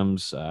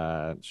Williams.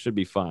 Should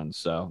be fun.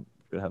 So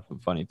we'll have some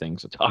funny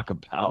things to talk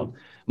about.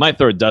 Might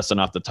throw Dustin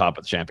off the top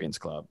of the Champions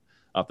Club,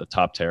 off the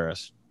top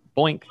terrace.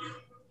 Boink.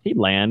 He'd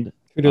land.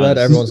 If we do that,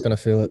 everyone's going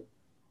to feel it.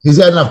 He's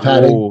got enough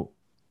padding. Oh.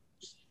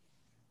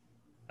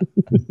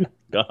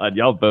 God,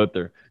 y'all both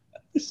are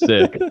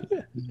sick.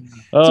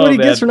 That's what he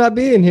gets for not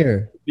being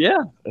here. Yeah,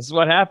 this is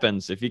what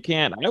happens. If you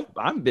can't,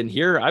 I've been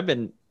here. I've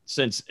been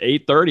since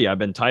 8:30. I've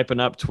been typing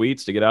up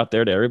tweets to get out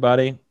there to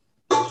everybody.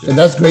 And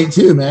that's great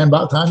too, man.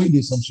 About time you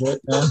do some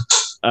shit, man.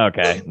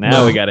 Okay,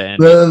 now we got to end.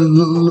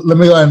 Let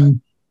me go ahead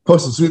and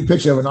post a sweet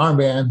picture of an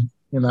armband.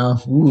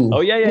 Ooh. Oh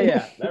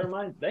yeah. That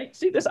reminds.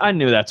 See this? I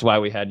knew that's why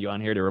we had you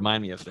on here to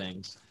remind me of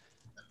things.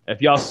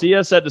 If y'all see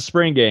us at the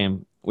spring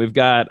game, I've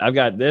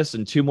got this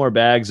and 2 more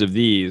bags of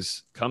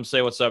these. Come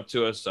say what's up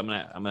to us. I'm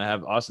gonna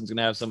have Austin's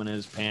gonna have some in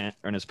his pants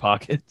or in his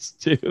pockets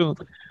too.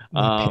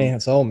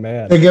 Pants. Oh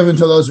man. They're given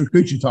to those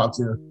recruits you talk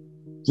to,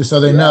 just so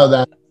they know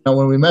that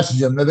when we message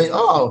them, they think,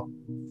 oh,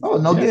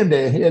 no game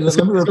day. Here, let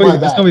me reply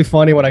back. It's gonna be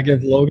funny when I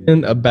give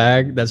Logan a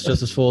bag that's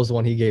just as full as the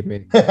one he gave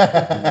me.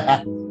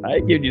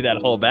 I give you that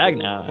whole bag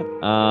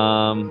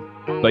now.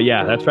 But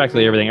yeah, that's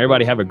practically everything.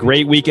 Everybody have a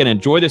great weekend.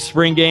 Enjoy the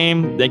spring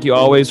game. Thank you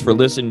always for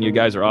listening. You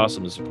guys are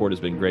awesome. The support has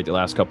been great the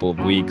last couple of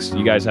weeks.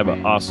 You guys have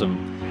an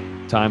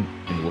awesome time,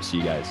 and we'll see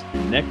you guys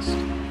next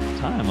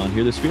time on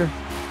Hear the Spear.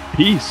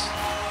 Peace.